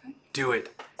there. Okay. Do it.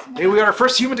 So I'm Hey, we got our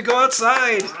first human to go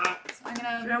outside. So I'm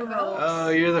gonna Drum move roll. out. Oh,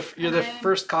 you're the And the then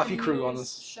first coffee I crew on the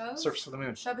use shove. surface of the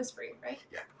moon. Shove is free, right?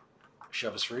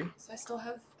 Shove is free. So I still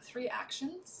have 3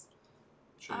 actions.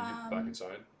 Should we get back Um,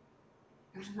 inside?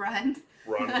 Run.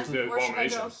 Run, because the Or should I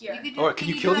abomination. go here? You could Oh, can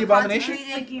you kill do the a abomination?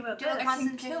 concentrated- Thinking about do a this. I can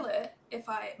concentrated- kill it if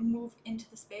I move into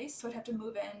the space, so I'd have to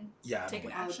move in, Yeah. I take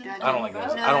don't an like action. don't- and I don't like move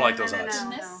those. out, I don't like those no, no, odds. no, and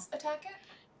no. this attack it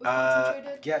with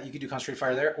concentrated. Yeah, you could do concentrated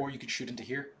fire there, or you could shoot into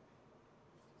here.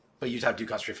 But you'd have to do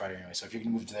concentrated fire anyway. So if you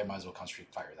can move into there, might as well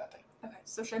concentrate fire that thing. Okay,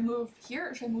 so should I move here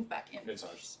or should I move back in Inside.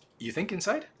 first? You think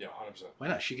inside? Yeah, 100%. Why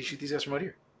not? She could shoot these guys from out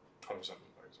here. 100%.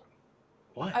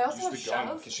 What? I also Use have the gun.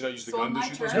 shove. Can she not use the so gun on to my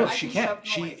shoot turn, those No, guys? I she can can't.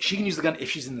 shove them away She from can me. use the gun if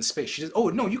she's in the space. She just. Oh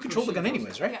no, you control the gun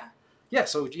anyways, right? Yeah. Yeah.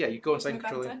 So yeah, you go inside and Move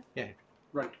back control it. inside? Yeah.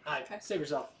 Run. Okay. Save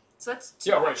yourself. So that's 2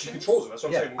 Yeah, right. She actions. controls it. That's what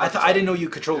I'm Yeah. saying. I didn't know you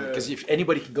controlled it Yeah. because if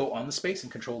anybody can go on the space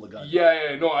and control the gun.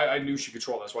 Yeah. No, I knew she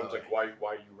controlled. That's why I'm Okay. like,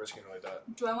 why are you risking it like that?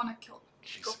 Do I want to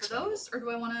She's go for expendable. those, or do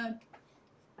I want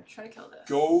to try to kill this?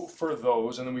 Go for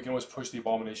those, and then we can always push the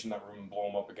abomination in that room and blow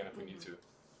them up again if we need to.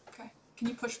 Okay. Can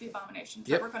you push the abomination? Does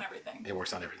Yep. that work on everything? It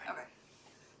works on everything. Okay.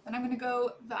 Then I'm gonna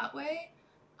go that way.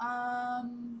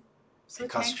 So the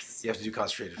tanks. You have to do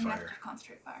concentrated I'm gonna have fire. to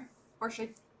concentrate fire, or should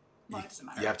I? Well, it doesn't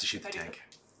matter. You have to shoot if the I do tank.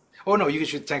 Oh no, you can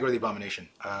shoot the tank or the abomination.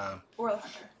 Or the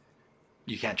hunter.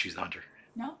 You can't choose the hunter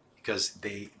No. because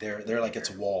they're like it's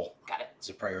a wall. Got it. It's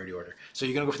a priority order. So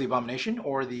you're gonna go for the abomination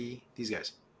or these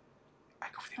guys? I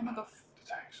go for the I'm gonna go. The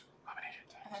tanks. abomination.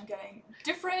 I'm getting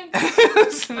different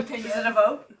Is opinions. it a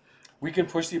vote? We can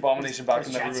push the abomination back What's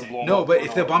in that room Chad and blow them No, up. but or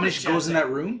if the not. abomination goes in Chad that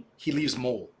room, he leaves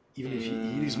mole. Even if he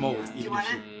leaves mole. Do you Even want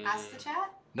if to you, ask the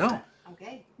chat? no,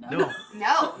 Okay. no, No.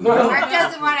 No. Mark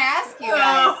doesn't want to ask you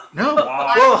guys. no. Wow.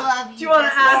 I Well, love you. do you wanna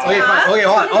just ask as okay, much. fine. Okay,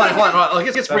 hold on.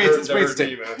 Let's That bring it. hurt- Let's that bring it hurt to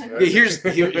me, man. Yeah, here's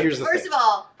the First thing. of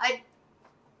all,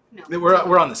 no.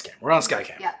 We're on this cam. We're on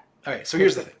Skycam. Yeah. Okay, so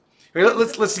here's the thing. Okay,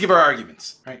 let's give our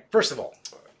arguments. All right. First of all,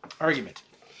 argument.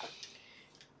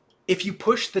 If you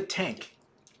push the tank,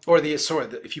 or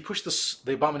if you push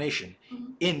the abomination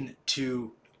Mhm.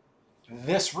 into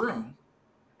this room,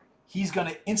 he's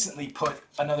gonna instantly put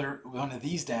another one of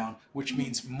these down, which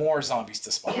means more zombies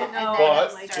to spawn. Yeah, and No. then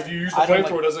But it's if you use I the don't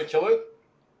flamethrower, like- doesn't it kill it?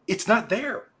 It's not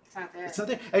there. It's not there. It's not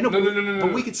there. I know, No.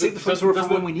 but we could save the Doesn't- flamethrower for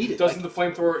doesn't when we need it. Doesn't Like, the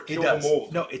flamethrower it kill does. the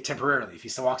mold? No, it temporarily. If he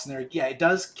still walks in there, yeah, it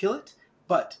does kill it.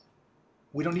 But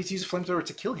we don't need to use a flamethrower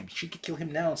to kill him. She could kill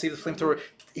him now and save the flamethrower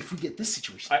if we get this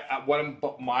situation.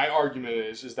 But my argument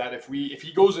is that if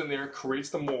he goes in there, creates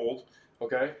the mold,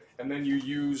 okay, and then you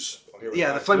use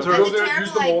Yeah, the flamethrower. flamethrower- Go That's there, a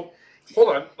use the terrible mold. Hold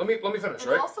on, let me finish,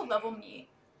 It'll right? also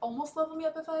almost level me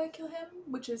up if I kill him,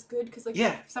 which is good because like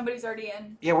Yeah. if somebody's already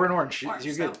in. Yeah, we're in orange. Orange,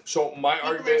 You're good. So my People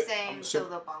are argument. saying I'm kill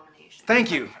the abomination. Thank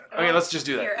you. Okay, let's just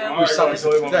do that. Here, We're Alright, solid.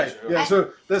 kill the abomination, Yeah, yeah.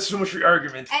 so that's so much for your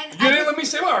argument. And You I didn't just, let me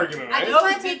say my argument, I right? just Nope,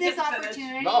 want to you take this didn't finish.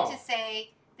 opportunity No. to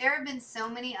say there have been so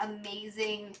many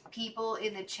amazing people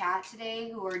in the chat today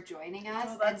who are joining us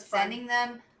Oh, and that's fun.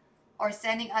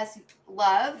 sending us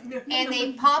love, and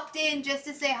they popped in just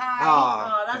to say hi.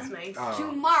 Aw. Oh, that's nice.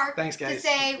 To Mark Thanks, to guys.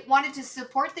 say wanted to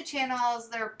support the channel as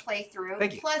their playthrough.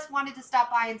 Thank you. Plus wanted to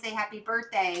stop by and say happy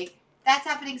birthday. That's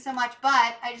happening so much,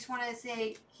 but I just want to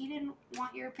say he didn't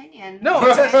want your opinion. No.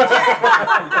 So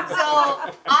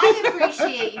I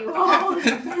appreciate you all,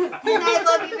 and I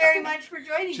love you very much for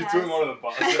joining She us. threw him under the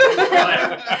bus.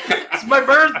 It's my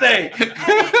birthday.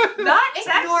 Not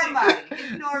Ignore technically. Mark.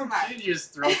 Ignore Mark. She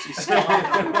just throws you stuff.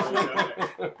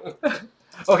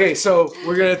 Okay, so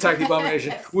we're gonna attack the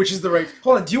abomination, Yes. which is the right.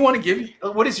 Hold on. Do you want to give?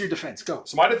 What is your defense? Go.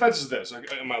 So my defense is this.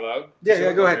 Okay, am I allowed?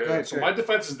 Yeah, go ahead, Okay, go ahead, So go my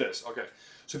defense is this. Okay.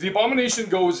 So the abomination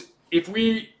goes. If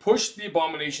we push the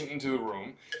abomination into the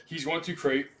room, he's going to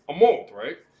create a mold,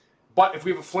 right? But if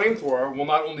we have a flamethrower, we'll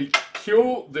not only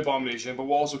kill the abomination, but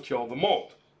we'll also kill the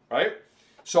mold, right?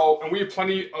 So, and we have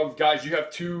plenty of guys. You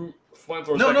have 2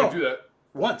 flamethrowers No, that no. can do that.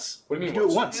 Once. What do you mean do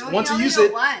it once. No, Once you you only use do it,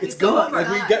 it once. it's It's gone. over. Like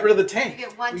we get rid of the tank. You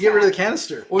get one We get rid of the shot.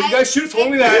 canister. Well, you And- guys should have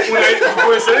told me that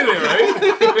before I said anything,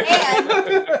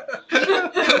 right?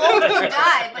 And the mold can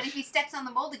die, but if he steps on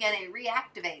the mold again, it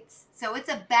reactivates. So it's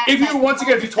a bad. If you like, if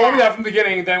you mold told me is that from the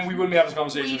beginning, then we wouldn't be having this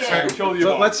conversation. We So I did. can kill the So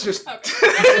abomination. let's just.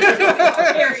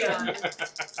 Carry on.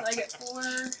 So I get 4.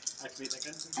 Activate that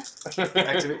gun.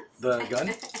 Activate the gun.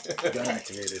 Gun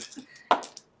activated. How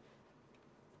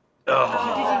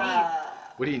Oh.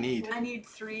 What do you need? I need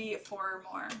 3, 4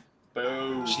 more.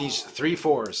 Boom. She needs 3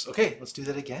 4s. Okay, let's do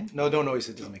that again. No noise.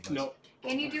 It doesn't make noise. No,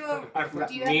 Can you do a? I forgot.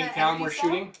 Do you have Me an and Callum energy were cell?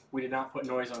 shooting. We did not put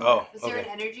noise on. Oh, Was there an okay.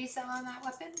 energy cell on that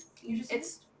weapon? You just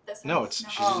It's this. No, one.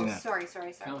 it's- she's Oh, using that. sorry.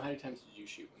 Callum, how many times did you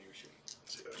shoot when you were shooting?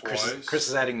 Twice. Chris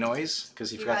is adding noise because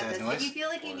he You forgot got to add this. If you noise. feel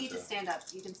like you need to stand up,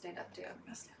 you can stand up too.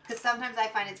 Because sometimes I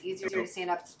find it's easier to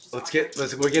stand up. To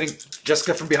just We're getting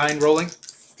Jessica from behind rolling.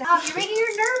 Stop! You're making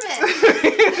her nervous.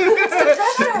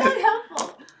 That's not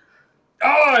helpful.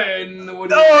 Oh, and what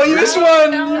Oh, you missed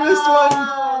one! You missed one!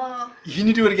 Oh. Can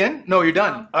you do it again? No, you're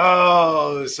done.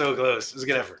 Oh, so close. It was a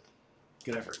good effort.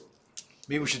 Good effort.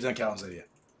 Maybe we should have done Callum's idea.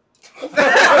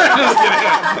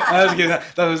 I was kidding.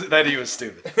 That idea was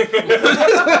stupid.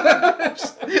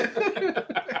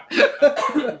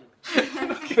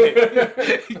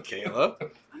 Kaila?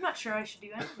 I'm not sure I should do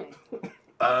anything.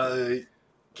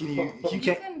 Can you You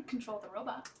can't. can control the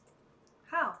robot.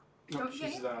 How? No, Don't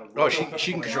she's, you? Oh,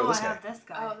 she can control No, this I guy. have this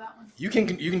guy. Oh, that one. You can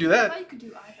do I that. thought you could do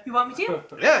either. You want me to?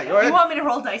 Yeah, go You ahead. want me to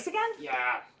roll dice again? Yeah.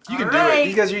 You can do Alright. it.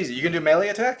 These guys are easy. You can do melee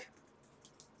attack.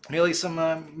 Melee some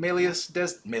Meleus Can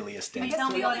you I des. guess tell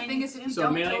the me what only I thing need is to if do? you So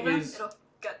don't melee kill them, is- it'll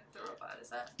get the robot. Is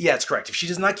that? Yeah, it's correct. If she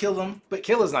does not kill them, but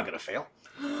Kayla's not gonna fail.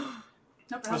 No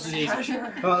This is problem. easy.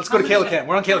 Treasure. Well, let's go to Kayla Cam.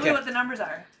 We're on Tell Kayla me Cam. what the numbers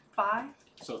are. 5?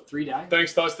 So 3 die,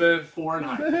 Thanks, Dustin. 4 and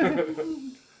higher.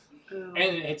 Ooh. And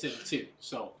it hits it 2,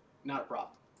 so not a problem.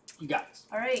 You got this.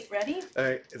 Alright, ready? All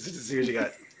right, let's see what you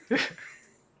got.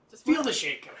 Just Feel one. the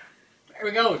shake. There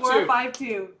we go. 4, 2. 5,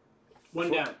 2.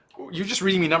 1 down. You're just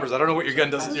reading me numbers. I don't know what your gun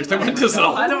does. Your gun does at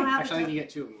all. I don't have Actually, I think it. you get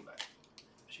 2 of them back.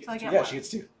 She So I gets get Yeah, one. she gets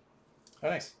 2. Oh,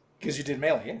 nice. Because you did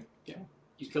melee, yeah.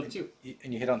 You killed 2.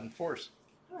 And you hit on 4s.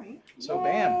 Alright. So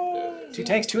bam. 2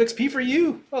 tanks, 2 XP for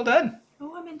you. Well done.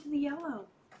 Oh, I'm into the yellow.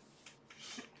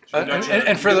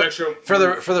 And for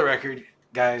the record,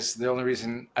 guys, the only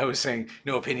reason I was saying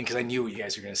no opinion because I knew what you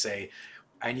guys were gonna say.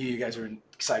 I knew you guys were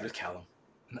side with Callum.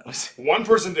 And that was. One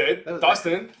person did. That was-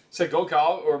 Dustin said go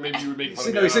Cal, or maybe you would make fun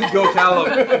of me. No, he said go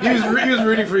Callum. He was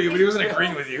rooting for you, but he wasn't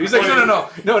agreeing with you. He's like, no.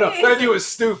 That idea was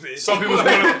stupid. Some people want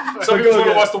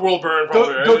to watch the world burn.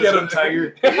 Probably, Go right? get him,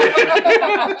 Tiger.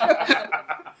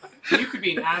 You could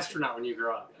be an astronaut when you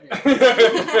grow up.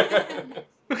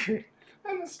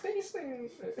 I'm a spaceman.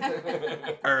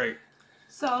 All right,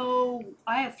 So,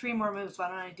 I have 3 more moves. Why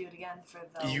don't I do it again for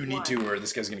the you need one? to, or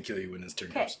this guy's gonna kill you when his turn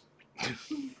Okay. comes.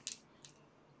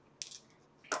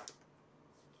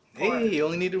 Hey, you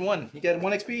only needed 1. You got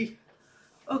 1 XP,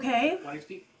 Okay. 1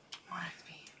 XP. 1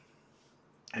 XP.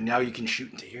 and now you can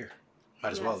shoot into here.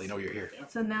 Might as well. Yes. They know you're here.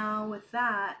 So now with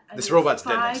that, I This do robot's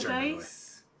dead 5 next turn, by the way.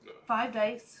 dice, 5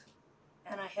 dice,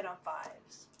 and I hit on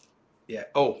 5s Yeah.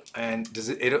 Oh, and does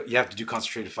it? You have to do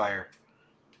concentrated fire.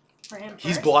 for him.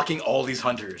 He's first. blocking all these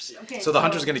hunters. Okay, So the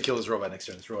hunter's gonna kill this robot next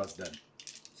turn. This robot's dead.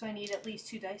 So I need at least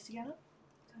 2 dice to get him.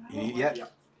 You need, yeah. 5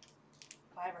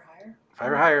 or higher.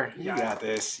 5 or higher. You Yeah. got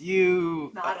this.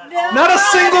 You. Not at No. all. Not a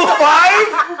single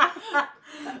 5.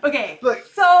 Okay. Look.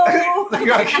 So Look,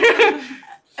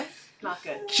 not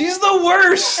good. she's the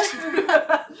worst.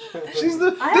 She's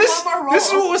the. I have This. one more This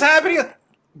is roll. what was happening.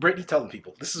 Brittany, tell the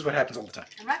people. This is what happens all the time.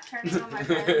 I'm not turning on my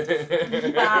friends.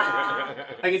 I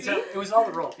can tell it was all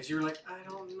the roll because you were like, I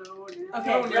don't know.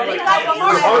 Okay, And you're ready? like, Got yeah, one you're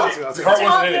more. like, I'll The do heart it.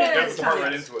 wasn't in it. You Confidence. have to heart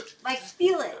right into it. Like,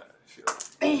 feel it.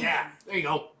 yeah, there you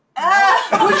go.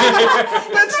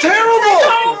 That's terrible.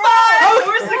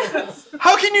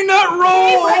 How can you not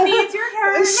roll Brittany, it's your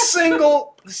turn. a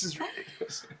single? This is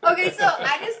ridiculous. Okay, so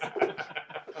I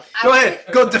Go ahead.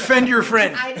 Go defend your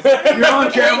friend. You're on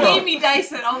They camera. gave me dice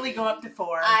that only go up to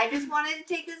 4. I just wanted to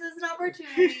take this as an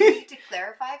opportunity to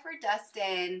clarify for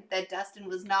Dustin that Dustin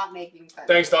was not making fun.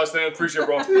 Thanks, Dustin. Appreciate it,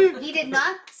 bro. He did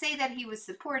not say that he was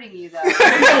supporting you, though. He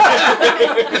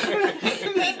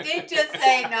did just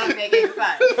say not making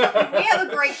fun. We have a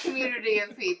great community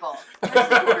of people.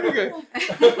 Okay.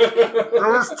 That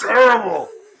was terrible.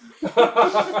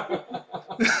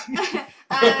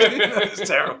 That was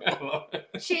terrible.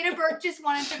 Shayna Burke just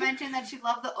wanted to mention that she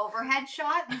loved the overhead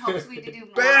shot and hopes we do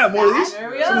more Bam, of more of that. these?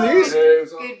 There we Some of go. these?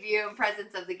 Good view and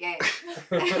presence of the game.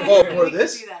 Oh, more We of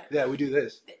this? can do that. Yeah, we do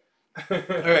this. All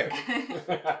right.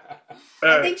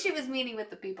 I think she was meaning with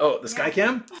the people. Oh, the sky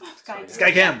cam? Sky.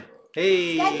 Sky cam.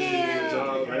 Hey. Sky cam.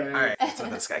 All right. Let's look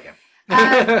at the sky cam.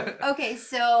 Okay,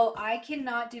 so I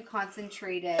cannot do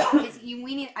concentrated.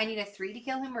 I need a 3 to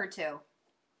kill him or 2.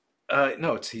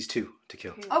 No, he's 2 to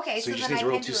kill. Okay, So so you just then need I to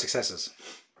roll can 2 do it. successes.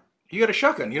 You got a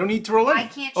shotgun. You don't need to roll any. I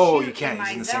can't Oh, shoot you can't. in He's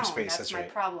my in the zone. same space. That's That's my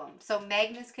right. problem. So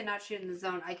Magnus cannot shoot in the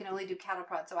zone. I can only do cattle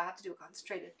prod, so I have to do a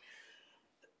concentrated.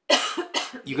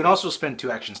 You can also spend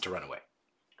 2 actions to run away.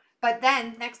 But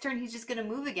then next turn he's just gonna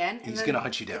move again. And He's then gonna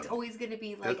hunt you down. It's always gonna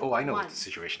be like Oh, I know 1. what the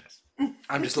situation is.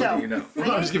 I'm just So, letting you know. I'm I'm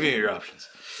gonna- just giving you your options.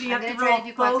 So you I'm have to gonna try roll to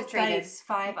do both concentrated. dice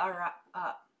 5 are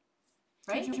up.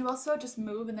 Right? Could you also just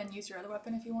move and then use your other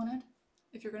weapon if you wanted?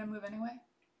 If you're gonna move anyway?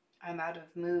 I'm out of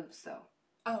moves, though.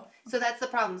 Oh. So that's the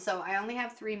problem. So I only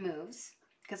have 3 moves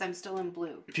because I'm still in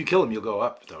blue. If you kill him, you'll go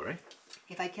up, though, right?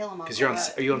 If I kill him, I'll Because go you're on.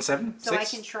 up. Are you on 7? So 6? I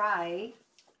can try.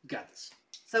 You got this.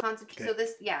 So Okay. So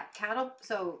this, yeah, cattle.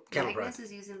 So Cattle Magnus prod.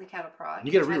 is using the cattle prod. And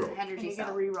you get a which has reroll. an And energy you get a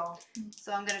cell. reroll.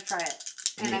 So I'm gonna try it,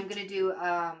 and You- I'm gonna do.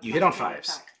 You hit on concentrated 5s.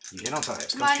 attack. You hit on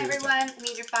 5s. Come on, everyone! I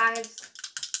need your 5s.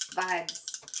 Vibes.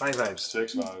 5 vibes.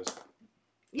 6 5s.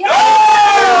 Yeah.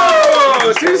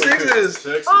 Oh! 2 6s.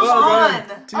 6. Come Well on!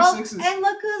 done. 2 Oh, 6s. and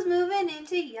look who's moving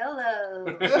into yellow.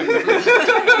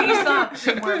 You still have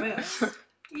 2 more moves.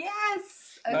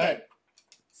 Yes. Okay. Alright.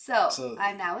 So So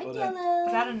I'm now in well done. yellow.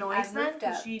 Is that a noise I've then? moved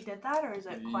Because up. she did that, or is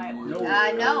it quiet? No.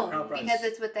 No, Compress. because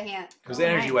it's with the hand. It was Oh,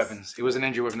 energy nice. weapons. It was an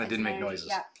energy weapon that It's didn't an make energy- noises.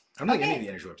 Yeah. I don't think any Okay. of the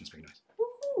energy weapons make noise.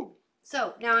 Woohoo!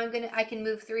 So now I can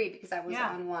move 3 because I was Yeah.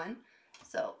 on 1.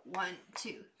 So 1,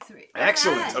 2, 3.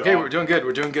 Excellent. Alright. Okay, we're doing good.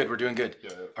 We're doing good. We're doing good.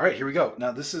 Yeah. All right, here we go.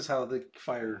 Now this is how the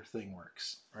fire thing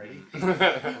works. Ready?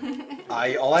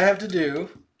 Yeah. All I have to do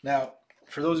now,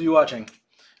 for those of you watching,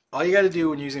 all you got to do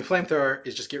when using flamethrower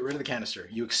is just get rid of the canister.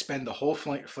 You expend the whole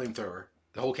flamethrower,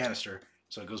 the whole canister,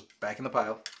 so it goes back in the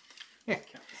pile. Yeah.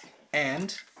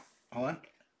 And hold on.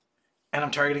 And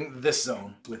I'm targeting this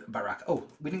zone with Baraka. Oh,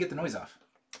 we didn't get the noise off.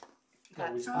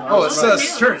 That's No, all. Oh, it's it's not.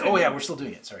 us turn. Oh yeah, we're still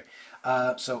doing it. Sorry.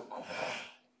 So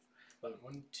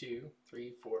 1, 2,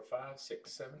 3, 4, 5,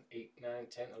 6, 7, 8, 9,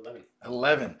 10, 11.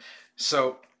 11.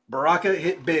 So Baraka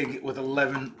hit big with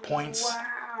 11 points.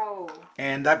 Wow.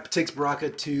 And that takes Baraka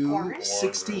to Orange?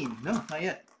 16. No, not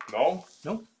yet. No?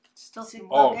 Still So-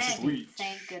 Oh, okay. sweet.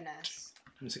 Thank goodness.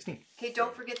 I'm 16. Okay,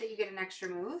 don't forget that you get an extra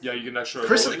move. Yeah, you get an extra.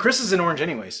 Chris ability. is in orange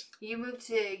anyways. You move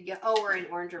to oh, we're in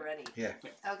orange already. Yeah.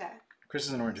 Okay. Chris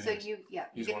is in orange So anyways. you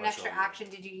Use get one an extra extra. action.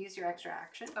 Did you use your extra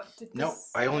action? Oh, did No,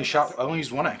 this- I only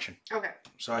used one action. Okay.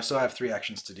 So I still have 3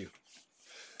 actions to do.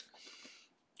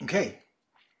 Okay.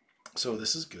 So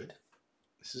this is good.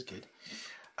 This is good.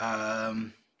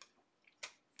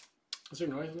 Is there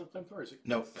noise in the flamethrower? Or is it?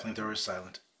 No, flamethrower is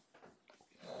silent.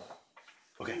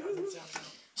 Okay.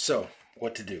 So,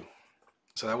 what to do?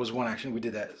 So that was one action. We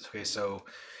did that. Okay, so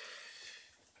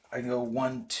I can go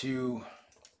 1, 2.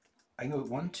 I can go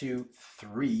 1, 2,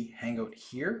 3. Hang out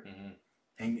here, Mhm.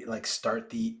 and like start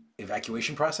the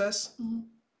evacuation process.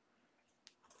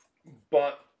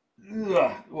 But.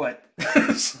 Ugh, what?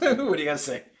 What do you gotta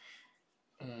say?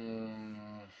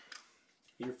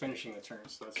 You're finishing the turn,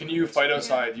 so that's Can what you it is. fight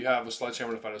outside? You have a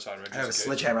sledgehammer to fight outside, right? I have a Just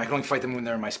in case. sledgehammer. I can only fight them when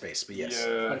they're in my space. But yes.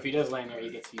 But Yeah. if he does land there, he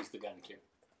gets to use the gun too.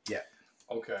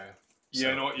 Okay. So- Yeah,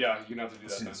 you know what? Yeah, you're gonna have to do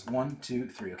Let's that do then. this. 1, 2,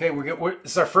 3. Okay,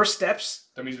 this is our first steps.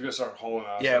 That means we're gonna start hauling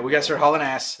ass. Yeah, we gotta start hauling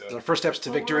ass. Yeah. It's our first steps to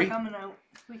Well, victory. We're coming out.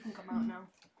 We can come out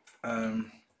now.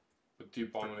 But the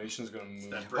abomination's gonna move.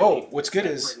 That's Oh, Brittany. what's good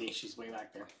That's is- Brittany, she's way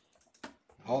back there.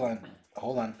 Hold on.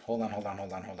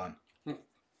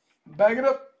 Back it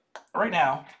up. Right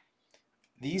now,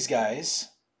 these guys,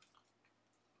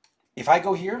 if I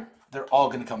go here, they're all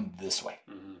gonna come this way.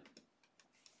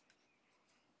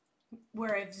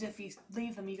 Whereas if you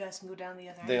leave them, you guys can go down the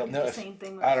other end. They'll It's no. the If, same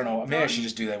thing. With I don't know. Maybe I flamethrower. should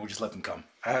just do that. We'll just let them come.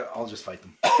 I'll just fight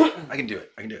them. I can do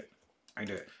it. I can do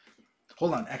it.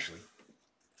 Hold on. Actually,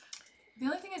 The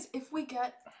only thing is, if we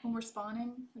get when we're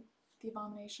spawning like, the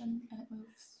abomination and it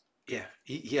moves. yeah.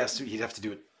 He has to. He'd have to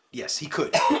do it. Yes, he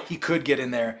could. He could get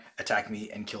in there, attack me,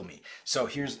 and kill me. So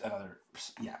here's another.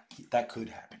 Yeah, that could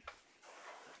happen.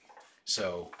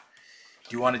 So,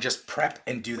 do you want to just prep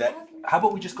and do that? How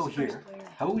about we just go here?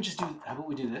 How about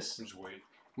we do this? Just wait.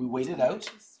 We wait it out,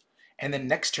 and then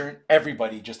next turn,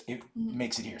 everybody just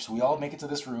makes it here. So we all make it to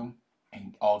this room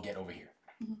and all get over here.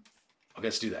 Okay,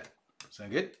 let's do that.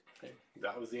 Sound good? Okay,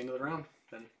 that was the end of the round.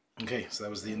 Then Okay, so that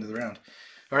was the end of the round.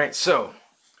 All right, so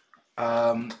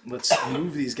let's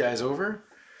move these guys over.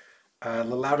 The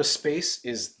loudest space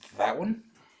is that one.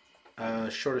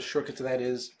 Shortest shortcut to that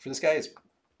is for this guy is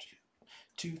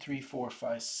 2, 3, 4,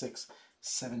 5, 6,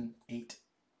 7, 8,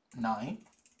 9,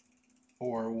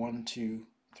 or 1, 2,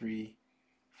 3,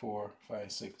 4,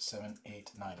 5, 6, 7,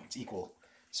 8, 9. It's equal.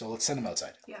 So let's send him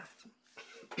outside. Yeah.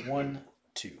 1,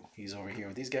 2. He's over here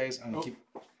with these guys. I'm gonna Oh. keep.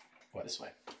 What? this way.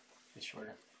 It's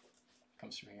shorter.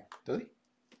 Comes through here. Does he?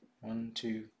 1,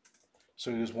 2.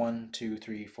 So he was 1, 2,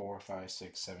 3, 4, 5,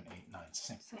 6, 7, 8, 9. It's the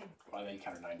same. Same. Well, then you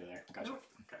counted 9 to there. Gotcha.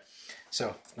 Okay.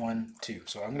 So 1, 2.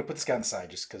 So I'm gonna put this guy on the side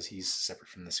just because he's separate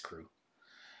from this crew.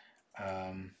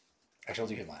 Actually, I'll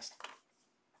do him last,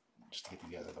 just to get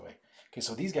you guys out of the way. Okay,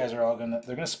 so these guys are all they're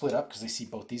gonna split up because they see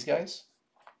both these guys,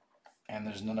 and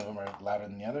there's none of them are louder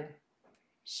than the other.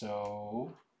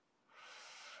 So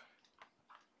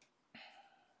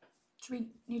Should we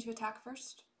need to attack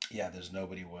first? yeah, there's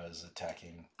nobody was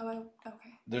attacking. Oh,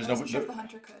 okay. There's I wasn't nobody. sure if the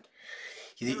hunter could.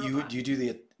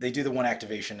 They do the one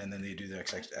activation and then they do their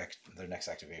next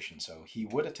activation. So he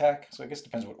would attack. So I guess it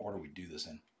depends what order we do this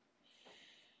in.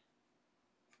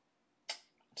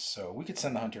 So we could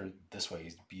send the hunter this way.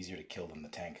 It'd be easier to kill than the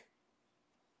tank.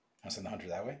 I'll send the hunter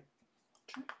that way.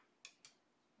 Sure.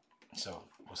 So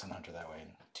we'll send the hunter that way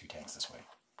and 2 tanks this way.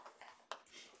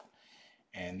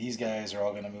 And these guys are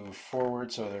all going to move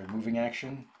forward. So they're moving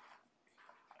action.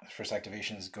 The first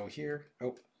activation is go here.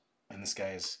 Oh, and this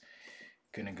guy is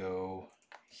gonna go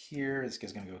here. This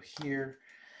guy's gonna go here,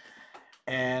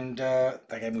 and that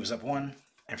guy moves up 1.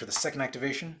 And for the second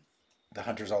activation, the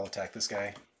hunters all attack this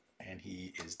guy, And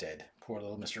he is dead. Poor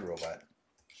little Mr. Robot.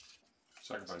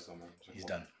 Sacrifice them, man. He's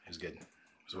done. He was good.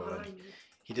 He was well done.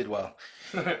 He did well.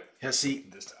 Yeah, see,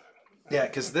 This time. yeah,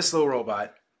 because this little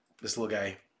robot, this little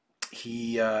guy,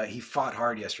 he fought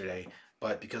hard yesterday,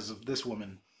 but because of this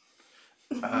woman,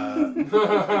 he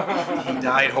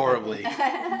died horribly.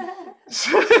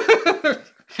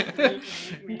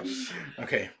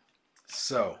 Okay,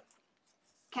 so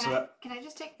Can I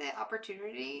just take the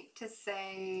opportunity to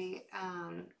say,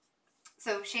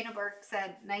 so Shayna Burke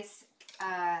said, nice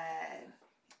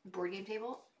board game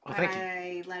table. Oh, thank you.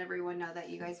 I let everyone know that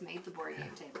you guys made the board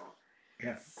game table.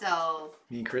 Yeah. So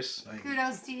Me and Chris.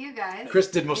 kudos to you guys.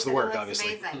 Chris did most of the You said work, it looks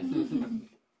obviously. Amazing.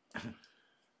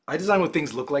 I design what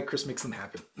things look like. Chris makes them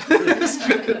happen.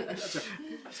 That's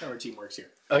how our team works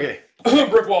here. Okay.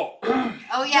 Brick wall.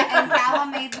 Oh yeah, and Callum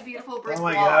made the beautiful brick Oh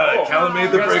my wall. God, Callum made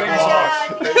the Yes, brick thank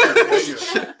wall. you.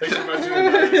 Thank you for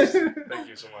mentioning that. Thank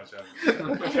you so much.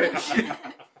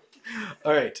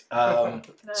 All right.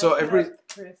 So everybody.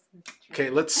 Okay,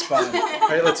 let's spawn. All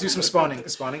right, let's do some spawning.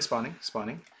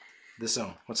 Spawning. This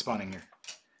zone. What's spawning here?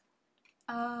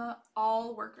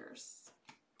 All workers.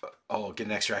 Oh, get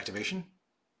an extra activation.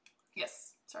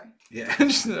 Yes. Sorry. Yeah.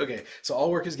 Okay. So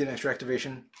all workers get an extra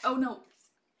activation. Oh no.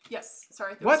 Yes.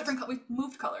 Sorry. There What? was different we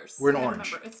moved colors. We're in I orange.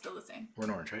 Remember, it's still the same. We're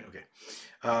in orange, right? Okay.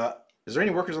 Is there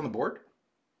any workers on the board?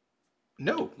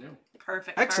 No. No.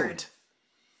 Perfect. Excellent.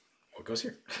 What goes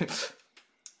here?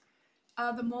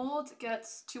 The mold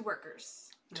gets 2 workers.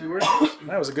 2 workers.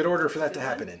 That was a good order for that to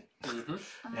happen in.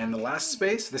 Mm-hmm. And the last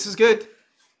space. This is good.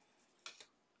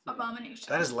 Abomination.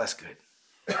 That is less good.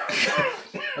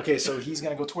 Okay, so he's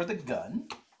gonna go toward the gun.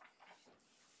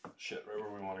 Shit, right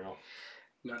where we want to go.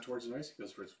 Not towards the noise. He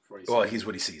goes towards what he Well, sees. he's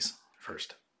what he sees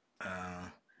first.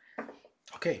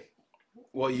 Okay.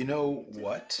 Well, you know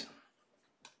what?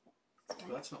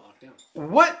 Well, that's not locked down.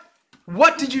 What?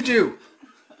 What did you do?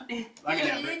 I can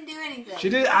You have it. didn't do anything. She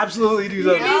did absolutely do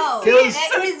something. No, Kayla's-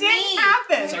 it was didn't me.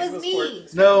 happen. It was me.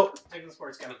 No, Take the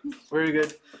sports gun. very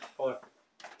good. Hold on.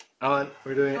 Alan,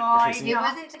 we're doing it. Oh, We're I fixing It it.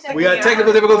 wasn't technical. We got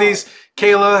technical difficulties.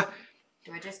 Kayla,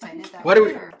 Do I just tighten it that why do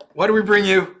way, we? or- Why do we bring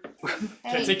you? Hey,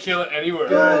 Can't take Kaila anywhere.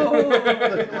 God.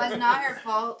 it was not her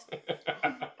fault.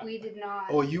 We did not.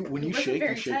 Oh, you when you It wasn't shake, you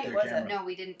very shake tight, their was it? camera. No,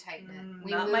 we didn't tighten it.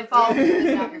 We Not moved my fault. It. It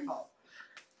was not your fault.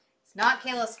 It's not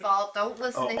Kayla's fault. Don't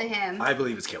listen Oh, to him. I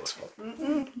believe it's Kayla's fault.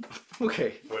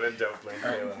 Okay. When in doubt, blame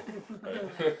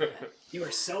Kaila. You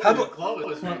are so How about-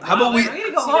 close. How about we? I'm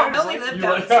gonna go home. Don't leave them You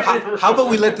down. like- How about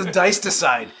we let the dice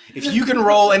decide? If you can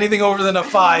roll anything over than a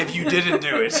 5, you didn't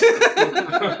do it.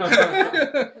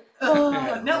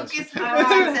 Oh, no. Lucas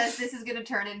Moran says this is going to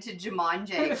turn into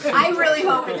Jumanji. I really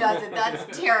hope it doesn't. That's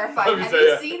terrifying. Let me Have tell you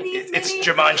ya. seen these It's minis?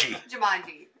 Jumanji.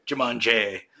 Jumanji.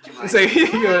 Jumanji. Jumanji. Say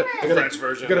you gotta French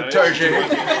version. gotta right? charge it.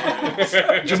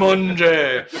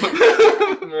 Jumanji.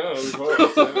 No, of course.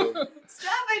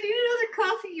 Stop! I need another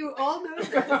coffee. You all know this.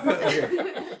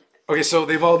 Okay, so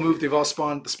they've all moved. They've all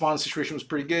spawned. The spawn situation was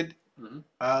pretty good. Mhm.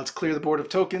 Let's clear the board of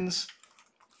tokens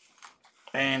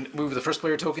and move the first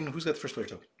player token. Who's got the first player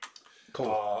token?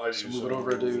 Cole. I So do move it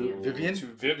over to Vivian. To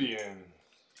Vivian.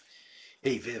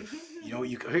 Hey Viv, you know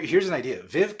here's an idea.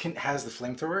 Viv has the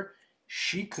flamethrower.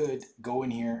 She could go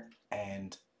in here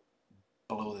and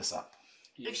blow this up.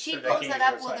 If she So they blows can't it use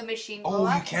up, it will the outside. machine blow Oh,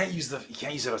 up? you can't use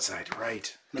it outside,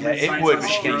 right? Remember Yeah, the it science would, class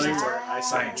but she can't use it earlier outside. where I saw it and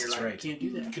Science, you're that's like, right. Can't do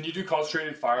that. Can you do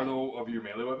concentrated fire though of your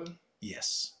melee weapon?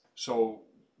 Yes. So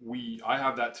I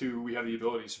have that too. We have the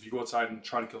ability. So if you go outside and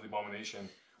try to kill the abomination,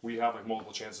 we have like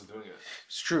multiple chances of doing it.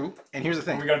 It's true. And here's the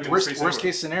thing. We gotta be in Worst space worst anyway.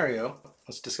 case scenario.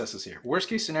 Let's discuss this here. Worst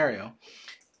case scenario.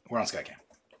 We're on Skycam,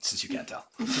 since you can't tell.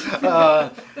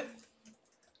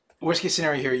 Worst case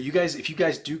scenario here. You guys, if you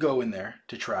guys do go in there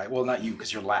to try, well, not you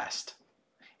because you're last.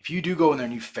 If you do go in there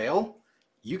and you fail,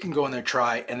 you can go in there,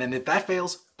 try, and then if that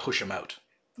fails, push them out.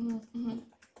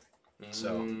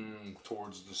 So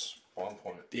towards the spawn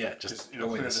point. yeah, just It'll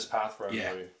go in clear this. this path for Yeah.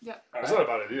 everybody. Yeah. That's not a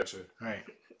bad idea actually. All right.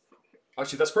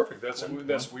 Actually, that's perfect.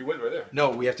 That's we win right there. No,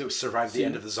 we have to survive the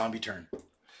end of the zombie turn,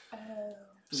 Oh.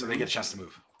 so they get a chance to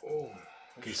move. Oh.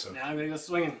 Okay, so Now I'm gonna go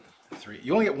swinging. 3.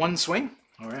 You only get 1 swing.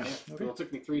 All right. Yeah. Okay. Well, it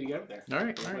took me 3 to get up there. All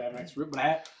right. All I right. have an extra route,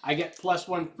 but I get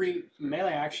 +1 free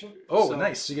melee action. Oh, so-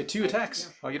 nice. So you get 2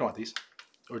 attacks. Oh, you don't want these,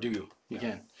 or do you? You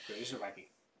can. So these are wacky.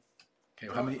 Okay.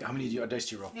 Well, how many dice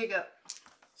do you roll? Here you go.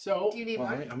 So Do you need Well,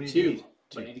 more? how many do you 2. need?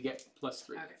 But I need to get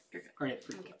 +3. Okay, you're good. Or yeah,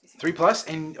 3. Okay. 3 plus,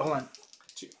 and hold on.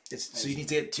 2. So you need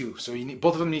to get 2. So you need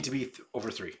both of them need to be over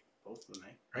 3, Both of them,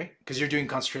 eh? right? Because you're doing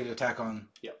concentrated attack on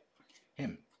Yep.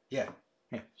 him. Yeah.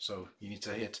 Yeah. So you need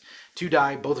to hit 2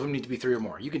 die. Both of them need to be 3 or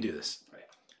more. You can do this. Right.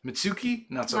 Mitsuki,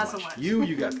 not so Not so much. much.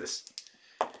 You got this.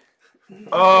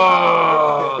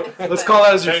 Oh, let's call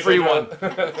that as your free one.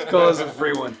 Let's call that as a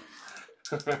free one.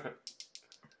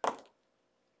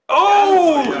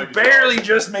 Oh, Yeah, good barely job.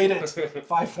 just made it.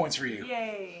 5 points for you.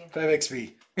 Yay. 5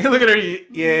 XP. Look at her.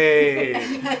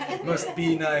 Yay. Must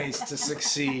be nice to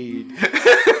succeed.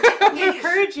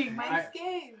 Encouraging. Nice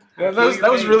game. that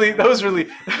was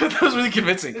really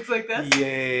convincing. It's like this.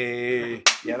 Yay.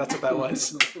 Yeah, that's what that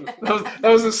was. That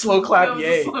was a slow clap. That was a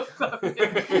Yay. slow clap.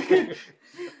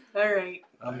 All right.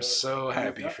 I'm so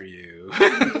happy for you.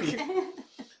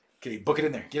 Okay, book it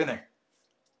in there. Get in there.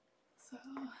 So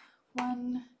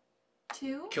 1,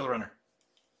 2. Kill the runner.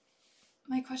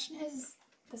 My question is,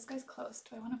 this guy's close.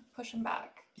 Do I want to push him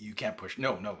back? You can't push.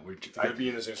 No. I'd be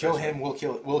in the same Kill space. him. We'll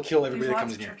kill everybody There's that lots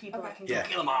comes of near. people that Okay. can Yeah. go.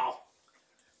 Kill them all.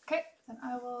 Okay, then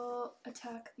I will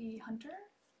attack the hunter.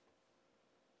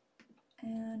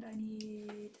 And I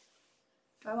need...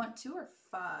 Do I want 2 or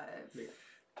 5?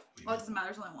 Well, it doesn't matter.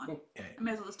 There's only 1. Yeah. I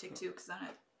may as well just take 2 because then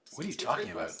it... What are you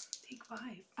talking about? Take 5.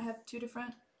 I have 2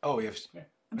 different... Oh, you have.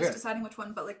 I'm just Yeah. deciding which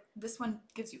one, but like this one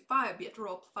gives you 5, but you have to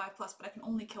roll 5+, but I can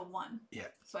only kill 1. Yeah.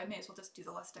 So I may as well just do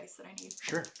the less dice that I need.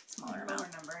 Sure. Smaller Lower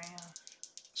amount. number, yeah.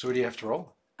 So what do you have to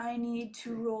roll? I need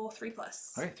to roll 3+.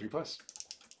 Okay, 3+.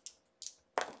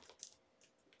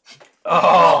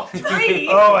 Oh! 3?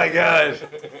 Oh my god.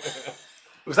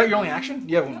 Was that your only action?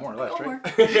 You have one more left, One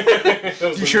right?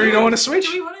 more. You sure you don't want to switch?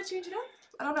 Do we want to change it up?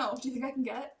 I don't know. Do you think I can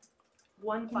get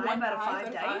 1 5 1 out of 5 5 out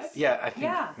of dice? 5? Yeah, I think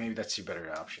Yeah. maybe that's your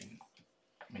better option.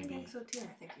 I Maybe. think so too.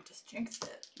 I think we just jinxed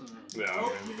it. Yeah,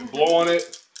 okay. Blow on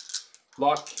it.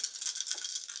 Lock.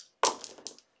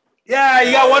 Yeah,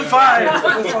 you got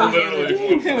 1-5.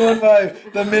 Literally.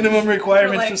 1-5. The minimum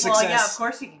requirement Like, for success. well, yeah, of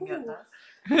course you can get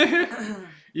that.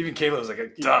 Even Kaila was like,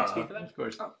 You duh. XP for that? Of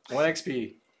course. Oh. 1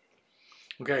 XP.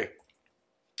 Okay.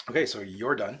 Okay, so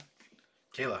you're done.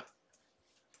 Kaila,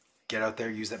 get out there,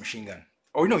 use that machine gun.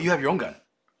 Oh, no, you have your own gun.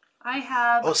 I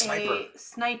have Oh, sniper. a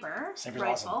sniper Sniper's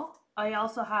rifle. awesome. I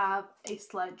also have a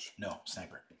sledge. No,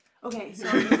 sniper. Okay, so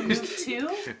I'm gonna move 2,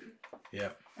 Yeah.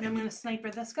 and I'm gonna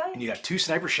sniper this guy. And you got 2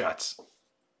 sniper shots.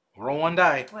 Roll 1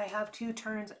 die. So I have 2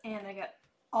 turns, and I get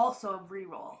also a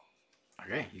reroll.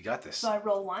 Okay, you got this. So I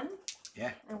roll 1.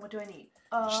 Yeah. And what do I need?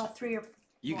 3 or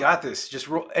You 4. got this. Just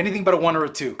roll anything but a 1 or a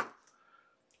 2.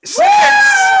 6!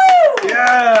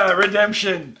 Yeah,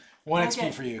 redemption. 1 Okay.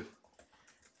 XP for you.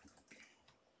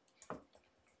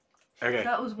 Okay.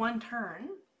 That was 1 turn.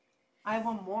 I have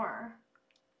 1 more.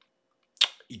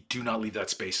 You do not leave that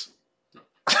space.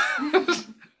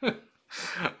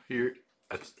 You're.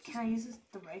 Can I use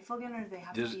the rifle again, or do they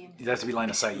have to be in? You have to be line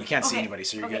of sight. You can't see Okay, anybody,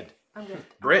 so you're okay. good. I'm good.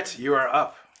 Britt, you are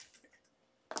up.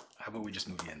 How about we just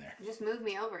move you in there? Just move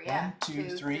me over, yeah. 1,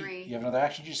 2, 3. You have another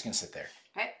action. You're just gonna sit there.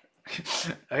 Okay.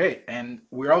 Okay, and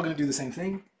we're all gonna do the same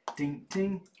thing. Ding,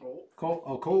 ding. Cole.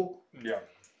 Oh, Cole. Yeah.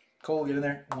 Cole, get in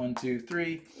there. 1, 2,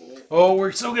 3. Oh,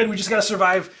 we're so good. We just gotta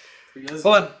survive. Because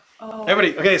Hold on, Oh,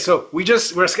 everybody. Okay, so we're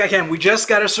Skycam. We just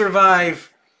gotta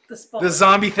survive the spawn. the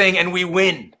zombie thing, and we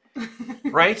win.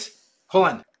 Right? Hold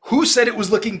on. Who said it was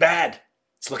looking bad?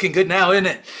 It's looking good now, isn't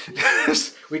it?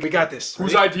 we got this.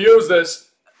 Whose Ready? idea was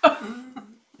this?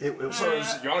 It was. Sorry, I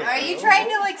was yawning. Are you trying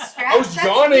to like strap? I was That's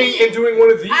yawning me. and doing one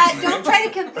of these. Don't man. try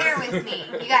to compare with me.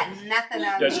 You got nothing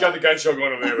on Yeah, me. she got the gun show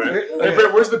going over there, man. Hey,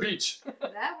 Britt, where's the beach?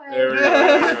 That way. There we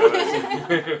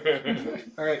go.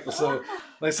 All right, so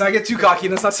let's not get too cocky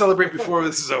and let's not celebrate before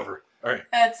this is over. All right.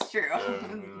 That's true.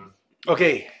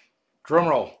 Okay. Drum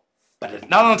roll.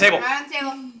 Not on the table. Not on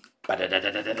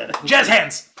the table. Jazz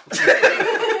hands.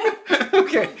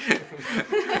 Okay.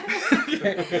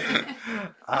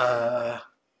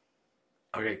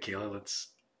 Okay, Kaila,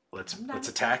 let's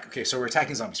attack. Okay, so we're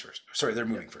attacking zombies first. Sorry, they're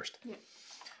moving first. Yeah.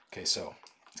 Okay, so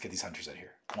let's get these hunters out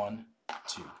here. 1,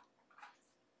 2.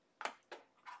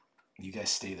 You guys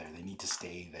stay there. They need to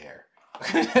stay there.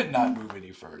 Not move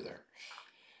any further.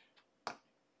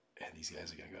 And these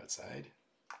guys are gonna go outside.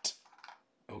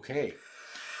 Okay.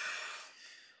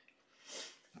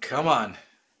 Come on.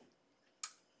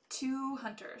 2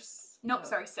 hunters. Nope,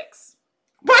 sorry, 6.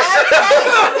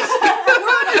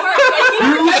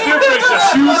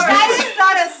 That is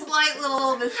not a slight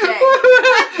little mistake.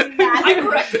 I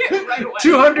corrected it right away.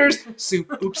 2 hunters. Soup.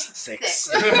 Oops. 6.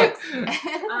 6.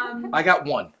 I got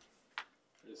 1.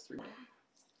 there's 3.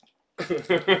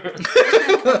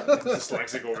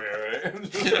 Dyslexic over here, right?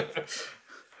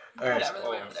 All right. Whatever, the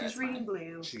way over there She's is reading fine.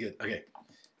 blue. She's good. Okay.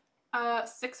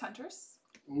 6 hunters.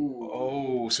 Ooh.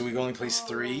 Oh, so we only placed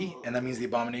 3, and that means the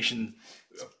abomination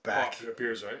is back. It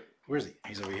appears, right? Where is he?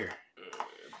 He's over here.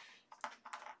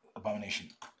 Abomination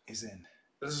is in.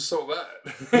 This is so bad.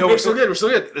 No, we're still good. We're still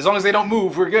good. As long as they don't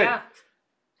move, we're good. Yeah.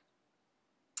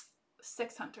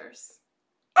 6 hunters.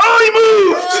 Oh,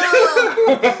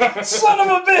 he moved! Son of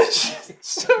a bitch!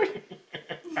 Sorry.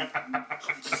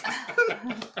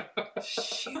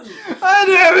 Shoot. Ah,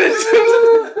 damn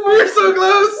it! We're so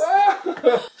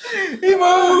close! He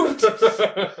moved!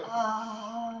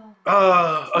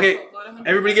 Okay.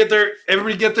 Everybody get their So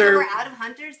we're out of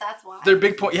hunters. That's why. their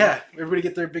big point. Yeah, everybody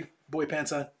get their big boy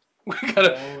pants on.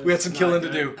 We had some killing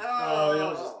to do. Oh, it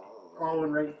was just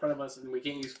rolling right in front of us, and we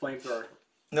can't use flamethrower.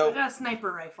 I Nope. got a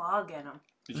sniper rifle. I'll get him.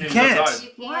 You can't. outside.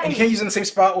 You And you can't use it in the same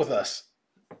spot with us.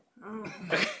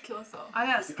 Kill us all. I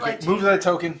got a Okay, sledgehammer. move that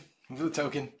token. Move the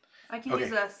token. I can Okay.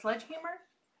 use a sledgehammer.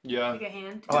 Yeah. Like a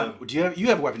hand. Hold on. Do you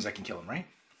have weapons that can kill him, right?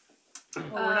 Well,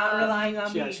 we're not relying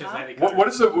on Yeah, me, she has huh? heavy What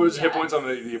is the hit Yes. points on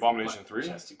the abomination? 3?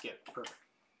 Just to get perfect.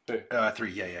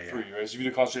 3. Yeah. 3, right? So if you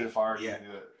do concentrated fire, you Yeah. can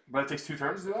do that. But it takes 2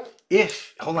 turns to do that?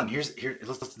 If hold on, let's do it.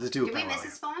 Did we parallel miss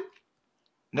here. a spawn?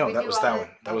 No, we that do was all that the- one.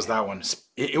 That was okay. that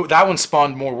one. That one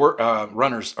spawned more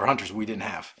runners or hunters we didn't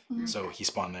have, so he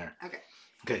spawned there. Okay.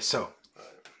 Okay, so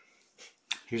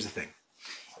here's the thing: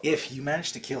 if you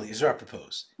manage to kill, here's what I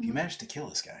propose. If you manage to kill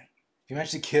this guy, if you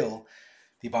manage to kill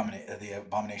the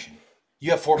abomination,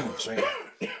 you have 4 moves, right?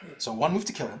 So 1 move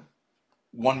to kill him,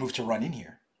 1 move to run in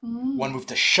here, 1 move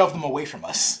to shove them away from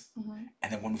us,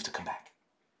 and then 1 move to come back.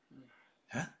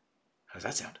 Huh? How does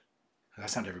that sound? How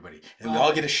does that sound to everybody? And we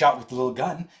all get a shot with the little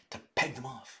gun to peg them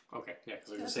off. Okay, yeah, because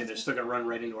I was going to say they're still going to run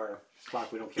right into our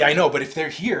block. We don't care. Yeah, I know, but if they're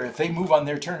here, if they move on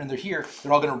their turn and they're here,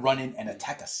 they're all going to run in and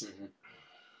attack us.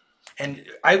 And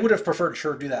I would have preferred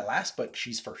her do that last, but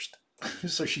she's first.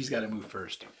 So she's got to move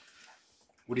first.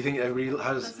 What do you think, everybody?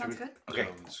 How does That sounds good. Okay. Yeah,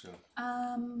 that's good.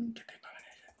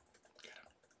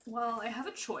 Well, I have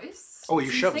a choice. Oh,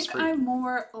 your Do shove you is think free. I'm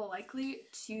more likely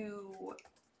to,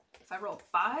 if I roll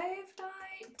 5 die,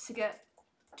 to get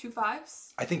 2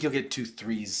 5s? I think you'll get 2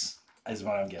 3s, is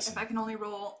what I'm guessing. If I can only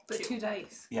roll But 2. 2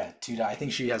 dice. Yeah, 2 die. I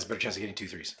think she has a better chance of getting 2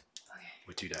 3s Okay.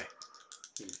 with 2 die.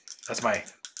 That's my.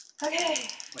 Okay.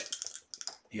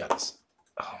 You got this.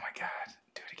 Oh my god.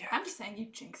 Do it again. I'm just saying you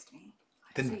jinxed me.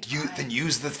 Then Say 5. then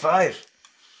use the 5.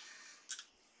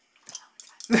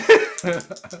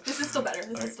 This is still better.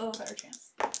 This is still a better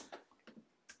chance.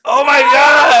 Oh my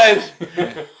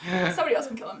god! Somebody else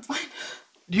can kill him. It's fine.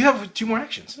 You have 2 more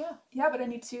actions. Yeah, but I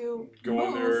need to Go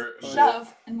move, in there.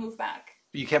 shove, and move back.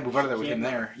 You can't move out of there with him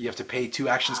there. You have to pay 2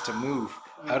 actions to move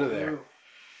out of there.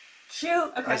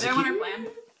 Shoot. Okay, Isaac, they're on keep- our plan.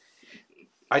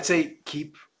 I'd say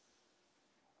keep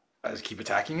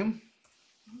attacking him.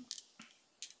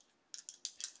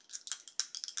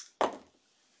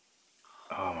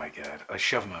 Oh my god! I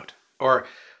shove him out. Or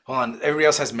hold on, everybody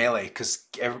else has melee because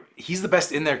he's the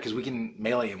best in there because we can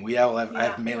melee him. I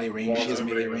have melee range. He has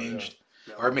melee ranged.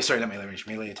 Or sorry, not melee range.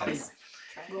 Melee attack.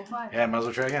 Roll 5. Yeah, might as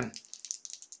well try again.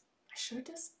 I should have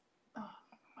just. Oh,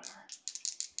 whatever.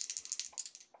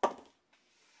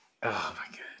 Oh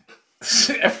my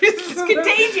god! Everything's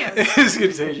contagious. It's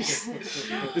contagious.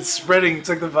 It's spreading. It's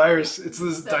like the virus. It's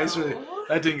this dice. Really,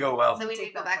 that didn't go well. So we need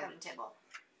to go back on the table.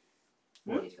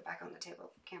 We need to go back on the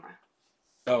table camera.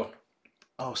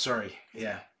 Oh, sorry.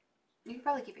 Yeah. You can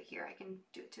probably keep it here. I can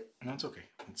do it too. No, it's okay.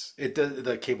 It does.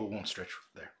 The cable won't stretch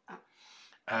there.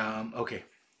 Okay.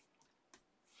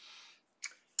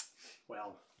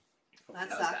 Well, That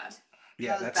That was sucked. bad.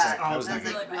 Yeah, that was that's bad. that was That not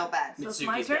was good. like real bad. So it's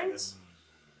my Mitsuki's got turn? this.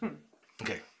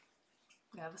 Okay,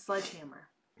 I have a sledgehammer.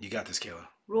 you got this, Kaila.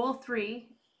 Roll 3.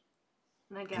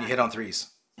 And I get. And you hit on 3s.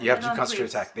 And You have to hit do on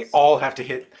concentrated 3s. attack. They all have to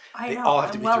hit. I They know. all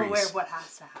have to I'm be well 3s. aware of what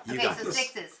has to happen. You Okay, got so this.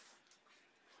 6s.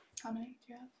 How many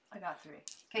do you have? I got 3.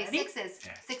 Okay, Ready? 6s.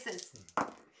 Yeah. 6s.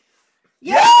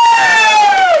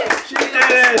 She did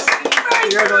it!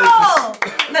 Congratulations. Oh!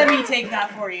 Let me take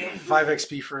that for you. 5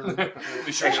 XP for the.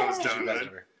 Be sure you know it's down,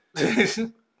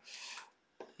 right?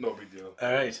 No big deal.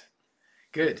 All right.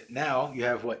 Good. Now you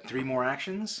have what? 3 more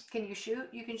actions. Can you shoot?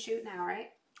 You can shoot now, right?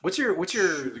 What's your?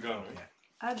 Shoot the gun, right?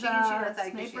 I have She can shoot the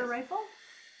outside 'cause she sniper has- rifle.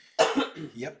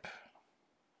 Yep.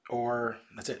 Or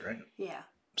that's it, right? Yeah.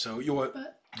 So you what?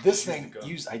 But This Use the thing. gun.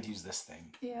 I'd use this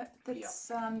thing. yeah,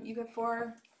 that's you get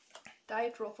 4 die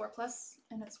to roll 4 plus,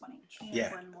 and it's 1 each. And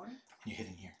Yeah. 1 more. And you hit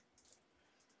in here.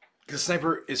 Because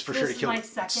sniper is for sure to This is kill. my It's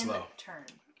second slow. turn.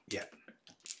 Yeah.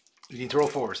 You need to roll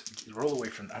 4s. Roll away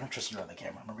from. I don't trust you on the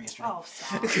camera. Remember yesterday? Oh,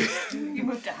 stop. You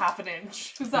moved a half an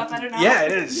inch. Is that better now? Yeah,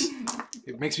 it is.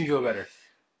 It makes me feel better.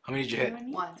 How many did you hit?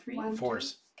 1. 3.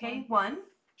 4s. Okay, 1.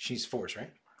 She's 4s,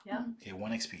 right? Yeah. Okay,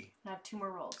 1 XP. I have 2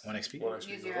 more rolls. 1 XP. One XP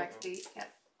Use goes your up. XP.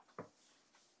 Yep.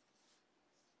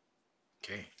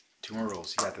 Okay, 2 more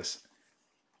rolls. You got this.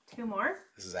 2 more.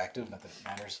 This is active. Not that it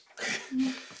matters.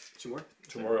 2 more?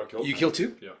 Tomorrow I killed. You killed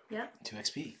 2? Yeah. Yep. 2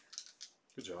 XP.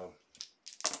 Good job.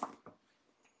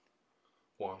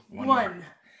 One. One.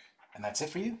 And that's it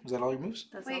for you? Was that all your moves?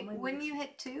 That's all Wait, my wouldn't moves. you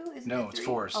hit 2? Isn't No, it it's 3?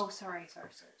 4s. Oh, sorry.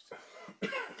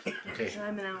 Okay. And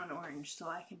I'm now an orange, so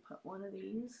I can put one of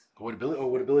these. What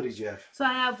abilities do you have? So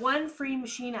I have one free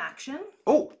machine action,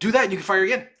 Oh, do that and you can fire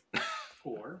again.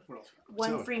 Or what else? one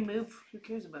So- free move. Who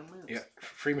cares about moves? Yeah,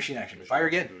 free machine action. Fire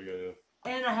again.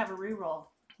 And I have a reroll,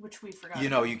 which we forgot. You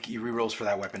know, you rerolls for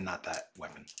that weapon, not that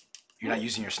weapon. You're not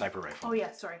using your sniper rifle. Oh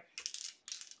yeah, sorry.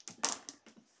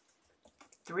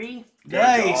 3.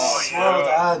 Nice. Oh, yeah. Well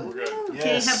done. We're good.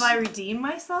 Okay, Yes. have I redeemed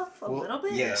myself a Well, little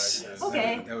bit? Yes. Yes.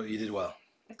 Okay. No, you did well.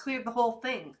 I cleared the whole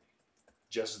thing.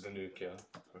 Jess is the new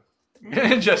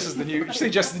Kaila. Jess is the new. Did you say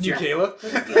Jess is the new Kaila?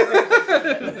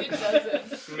 It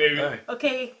doesn't. Maybe.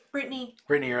 Okay, Brittany.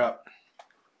 Brittany, you're up.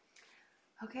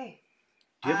 Okay.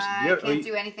 Do you have- I do you have- can't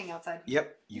do anything outside.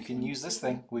 Yep, you can use this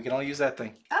thing. We can all use that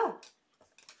thing. Oh.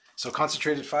 So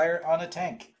concentrated fire on a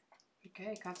tank.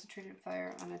 Okay, concentrated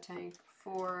fire on a tank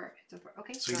for...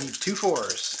 Okay, So you sure. need 2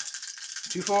 4s.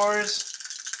 2 4s.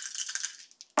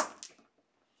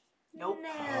 Nope.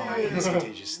 Oh, that's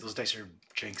contagious. Those dice are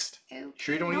jinxed. Okay.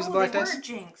 Sure you don't want to use the No, black they dice? were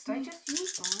jinxed. I just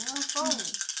used them. They're fine.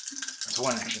 That's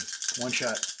one action. One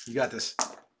shot. You got this.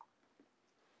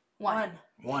 1.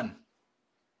 1.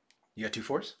 You got 2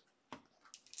 4s?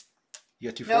 You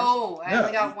got 2 4s? No, I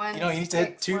only got 1. You know, you need to hit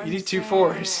 6, 2. You 1, need 2 6.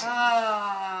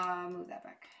 4s. Move that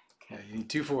back. Yeah, you need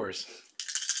 2 4s.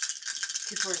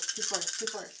 2 4s, 2 4s, 2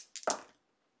 4s.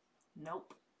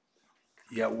 Nope.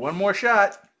 You got one more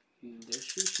shot. Does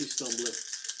she? She's still blue.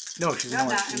 No, she's No, in I'm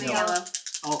orange. not. She's I'm in in yellow. yellow.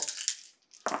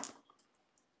 Oh,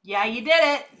 Yeah, you did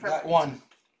it. Got 1.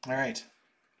 All right.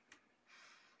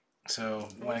 So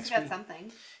At 1 least you got XP.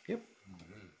 something. Yep.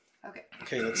 Okay.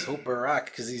 Okay, let's hope Barack,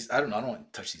 because these, I don't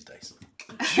want to touch these dice.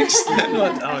 I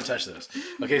don't want to touch those.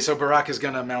 Okay, so Barack is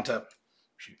going to mount up.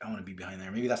 Shoot, I want to be behind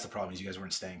there. Maybe that's the problem, is you guys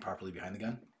weren't staying properly behind the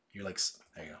gun. You're like,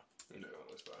 there you go. No,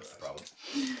 that's bad. That's the problem.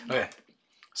 Okay,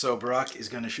 so Barack is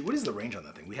going to shoot. What is the range on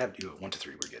that thing? We have 1 to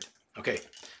 3. We're good. Okay,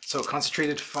 so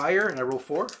concentrated fire, and I roll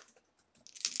 4.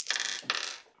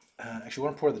 Actually, I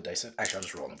want to pour the dice. Actually, I'll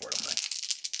just roll on the board. I'm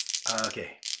fine.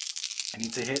 Okay, I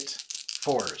need to hit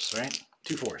 4s, right?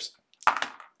 2 4s.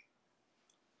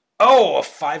 Oh, a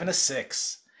 5 and a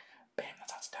 6. Bam,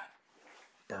 that's how it's done.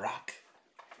 Barack.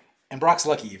 And Brock's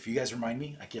lucky. If you guys remind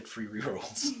me, I get free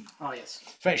rerolls. oh yes.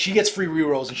 Fine, she gets free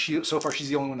rerolls, and so far she's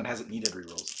the only one that hasn't needed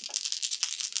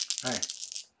rerolls. All right,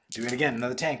 do it again.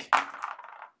 Another tank.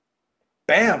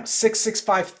 Bam, 6 6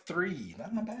 5 3.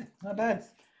 Not bad. Not bad.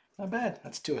 Not bad.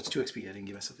 That's 2. It's 2 XP. I didn't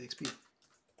give myself the XP.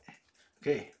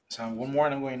 Okay, so one more,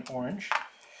 and I'm going orange.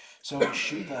 So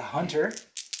shoot the hunter.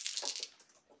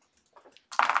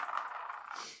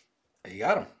 You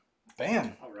got him.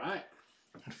 Bam. All right.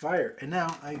 On fire. And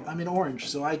now I'm in orange,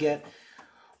 so I get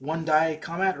 1 die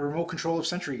combat or remote control of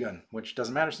sentry gun, which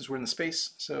doesn't matter since we're in the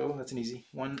space, so that's an easy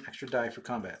 1 extra die for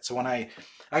combat. So when I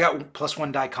got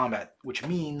 +1 die combat, which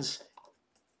means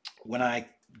when I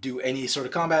do any sort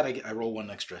of combat, I roll 1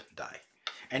 extra die.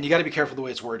 And you got to be careful the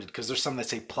way it's worded, because there's some that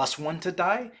say +1 to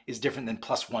die is different than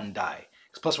 +1 die.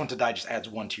 Because +1 to die just adds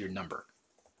 1 to your number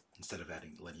instead of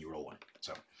letting you roll 1.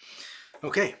 So,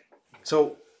 okay.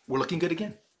 So we're looking good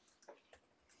again.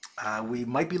 We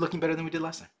might be looking better than we did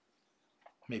last time.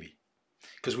 Maybe.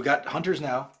 Because we got hunters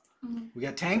now. Mhm. We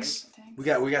got tanks. Tanks. We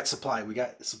got supply. We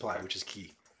got supply, which is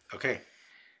key. Okay.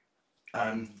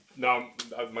 Now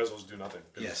I might as well just do nothing.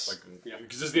 Yes.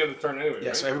 Because this is the end of the turn anyway. Yeah,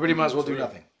 right? so everybody might as well do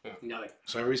nothing. Nothing.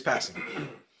 So everybody's passing.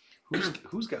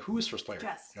 Who is first player?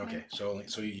 Jess. Okay, so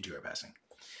you two are passing.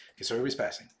 Okay, so everybody's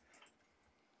passing.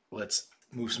 Let's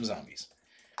move some zombies.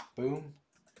 Boom.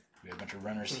 We have a bunch of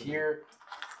runners here.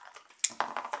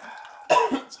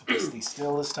 So let's stay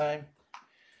still this time.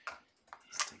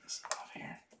 Let's take this off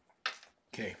here.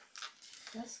 Okay.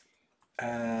 Yes.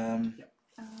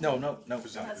 No.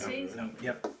 stays? No.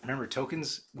 Yep. Remember,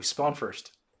 tokens, we spawn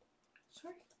first.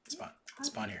 Sorry.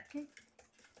 Spawn here. Okay.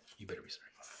 You better be sorry.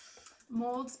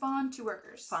 Mold spawn 2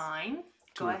 workers. Fine.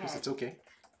 2 Go workers, ahead. it's okay.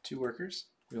 2 workers.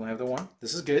 We only have the 1.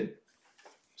 This is good.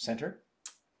 Center.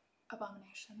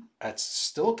 Abomination. That's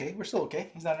still okay. We're still okay.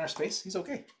 He's not in our space. He's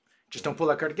okay. Just don't pull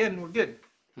that card again. We're good.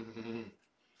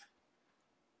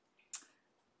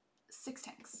 6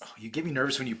 tanks. Oh, you get me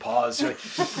nervous when you pause. You're like,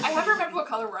 I have to remember what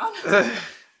color we're on.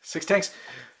 6 tanks.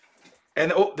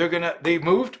 And they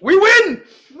moved. We win!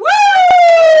 Woo!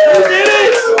 We did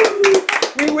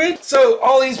it! We win. So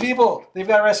all these people, they've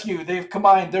got rescue. They've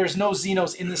combined. There's no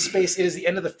Xenos in this space. It is the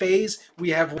end of the phase. We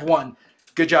have won.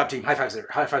 Good job, team. High fives there.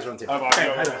 High fives on the table. High five, Bam,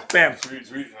 yo. high fives. Bam.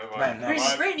 Sweet. Bam, High nice.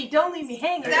 five. Brittany, don't leave me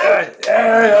hanging. Okay.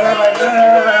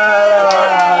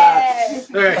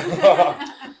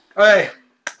 Okay.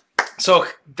 So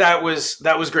that was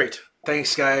great.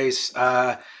 Thanks, guys,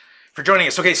 for joining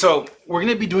us. Okay, so we're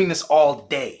gonna be doing this all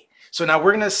day. So now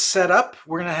we're gonna set up.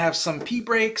 We're gonna have some pee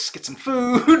breaks, get some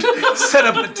food, set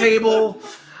up the table.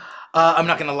 I'm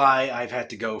not gonna lie, I've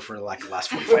had to go for like the last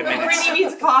 45 minutes. Brittany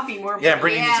needs coffee more. Yeah,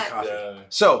 Brittany needs a Yes. coffee. Yeah.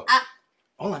 So,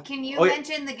 hold on. Can you Oh, yeah.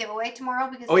 mention the giveaway tomorrow?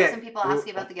 Because Oh, we yeah. have some people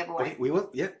asking about the giveaway. Okay, we will.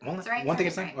 Yeah, Sorry, one thing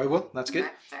at a sorry, time. sorry. I will. That's good.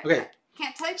 Sorry, Okay. sorry.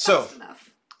 Can't type So- fast enough.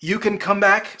 You can come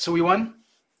back. So we won.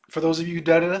 For those of you who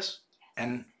doubted us,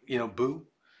 and boo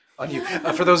on you.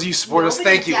 For those of you who support us,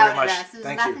 Nobody thank you very doubted much. us. It was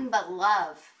Thank nothing you. but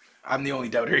love. I'm the only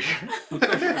doubter here.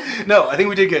 No, I think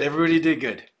we did good. Everybody did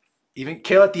good. Even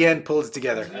Kaila at the end pulled it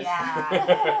together.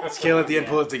 Yeah. Kaila at the end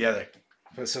pulled it together.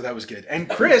 So that was good. And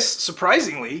Chris,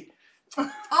 surprisingly, Oh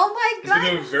my He's been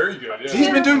god. doing very good. Yeah. he's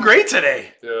been doing great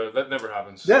today. Yeah, that never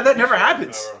happens. Yeah, that never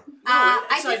happens. Never.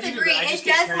 I So I do disagree. that. I It just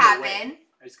get does carried happen away.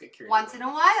 I just get carried once away. in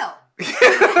a while.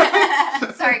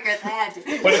 Sorry, Chris, I had to.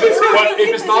 But if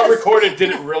it's not recorded,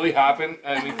 did it really happen?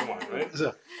 I mean, come on, right?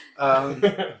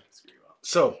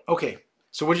 So, okay.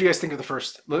 So what did you guys think of the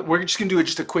first? We're just going to do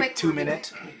just a quick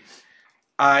 2-minute.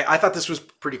 I thought this was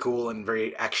pretty cool and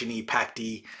very action-y,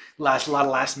 packed-y. A lot of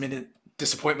last-minute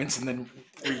disappointments and then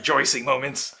rejoicing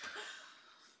moments.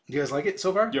 You guys like it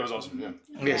so far? Yeah, it was awesome. Yeah.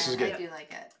 Okay, this is I good. do like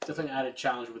it. Definitely added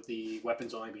challenge with the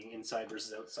weapons only being inside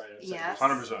versus outside. Yes.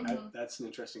 100%. That's an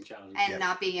interesting challenge. And Yeah.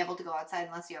 not being able to go outside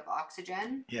unless you have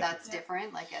oxygen. Yeah. That's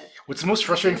different. Like a What's the most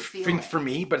frustrating feel thing it. for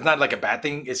me, but it's not like a bad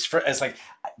thing, it's like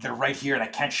they're right here and I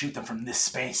can't shoot them from this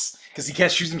space because you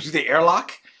can't shoot them through the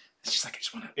airlock. It's just like I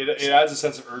just want to. It adds a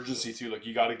sense of urgency too. Like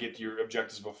you got to get your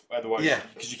objectives before, otherwise, Yeah.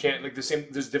 because you can't like the same.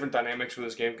 There's different dynamics for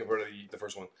this game compared to the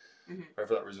first one, right?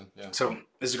 For that reason, yeah. So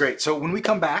this is great. So when we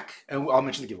come back, and I'll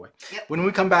mention the giveaway. Yep. When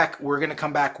we come back, we're going to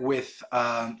come back with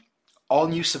all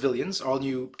new civilians, all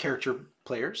new character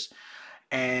players,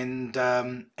 and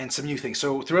some new things.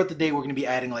 So throughout the day, we're going to be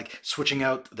adding like switching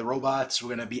out the robots. We're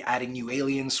going to be adding new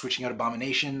aliens, switching out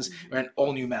abominations, and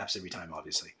all new maps every time,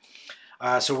 obviously.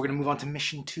 So we're going to move on to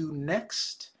mission 2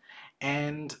 next,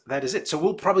 and that is it. So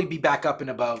we'll probably be back up in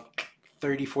about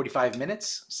 30, 45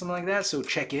 minutes, something like that. So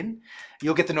check in.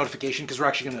 You'll get the notification because we're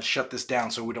actually going to shut this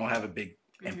down so we don't have a big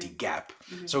empty gap.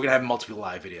 So we're going to have multiple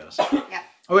live videos. Yeah.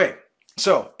 Okay.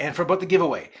 So, and for about the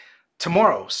giveaway,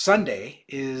 tomorrow, Sunday,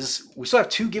 we still have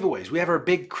 2 giveaways. We have our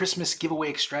big Christmas giveaway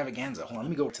extravaganza. Hold on, let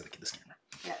me go over to this camera.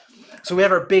 Yeah. So we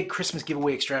have our big Christmas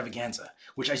giveaway extravaganza,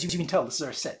 which as you can tell, this is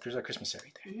our set. There's our Christmas set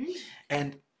right there.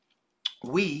 And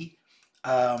we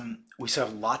still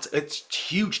have lots. It's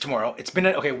huge tomorrow. It's been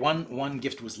okay. One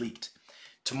gift was leaked.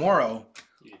 Tomorrow,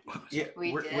 yeah,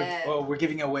 We we're, did. we're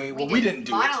giving away. We Well, we did. didn't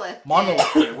do Monolith it.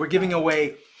 Monolith. did. did. We're giving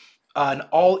away an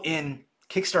all-in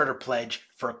Kickstarter pledge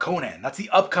for Conan. That's the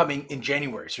upcoming in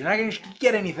January. So you're not going to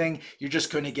get anything. You're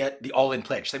just going to get the all-in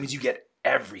pledge. That means you get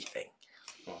everything.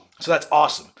 So that's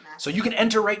awesome. So you can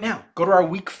enter right now. Go to our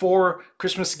week 4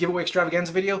 Christmas giveaway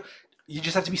extravaganza video. You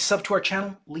just have to be sub to our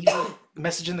channel, leave a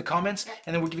message in the comments,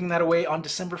 and then we're giving that away on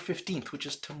December 15th, which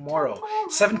is tomorrow.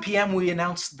 7 p.m. we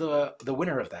announce the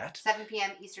winner of that. 7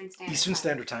 p.m. Eastern Standard Eastern Time.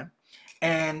 Standard Time.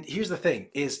 And here's the thing: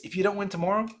 is if you don't win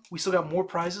tomorrow, we still got more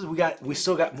prizes. We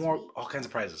still got all kinds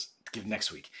of prizes to give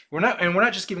next week. We're not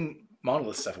just giving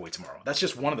Monolith stuff away tomorrow. That's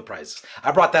just one of the prizes.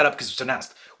 I brought that up because it's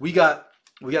announced. We got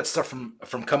stuff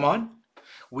from Come On.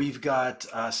 We've got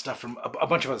stuff from a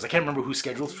bunch of others. I can't remember who's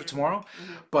scheduled for tomorrow,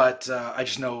 but I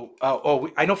just know.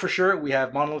 I know for sure we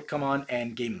have Monolith, Come On,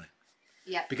 and Gamelin.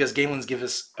 Yeah. Because Gamelin's give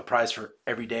us a prize for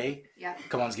every day. Yeah.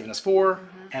 Come On's giving us 4,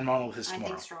 and Monolith is I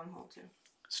tomorrow. think Stronghold too.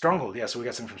 Stronghold, yeah. So we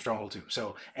got something from Stronghold too.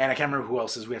 So, and I can't remember who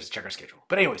else is. We have to check our schedule.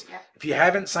 But anyways, Yeah. if you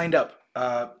haven't signed up,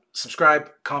 subscribe,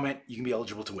 comment. You can be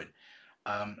eligible to win.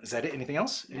 Is that it? Anything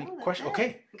else? Any No, that's questions? it.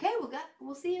 Okay. Okay,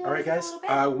 we'll see you. All right, in a guys.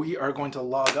 little bit. We are going to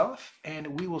log off,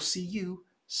 and we will see you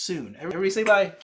soon. Everybody say bye.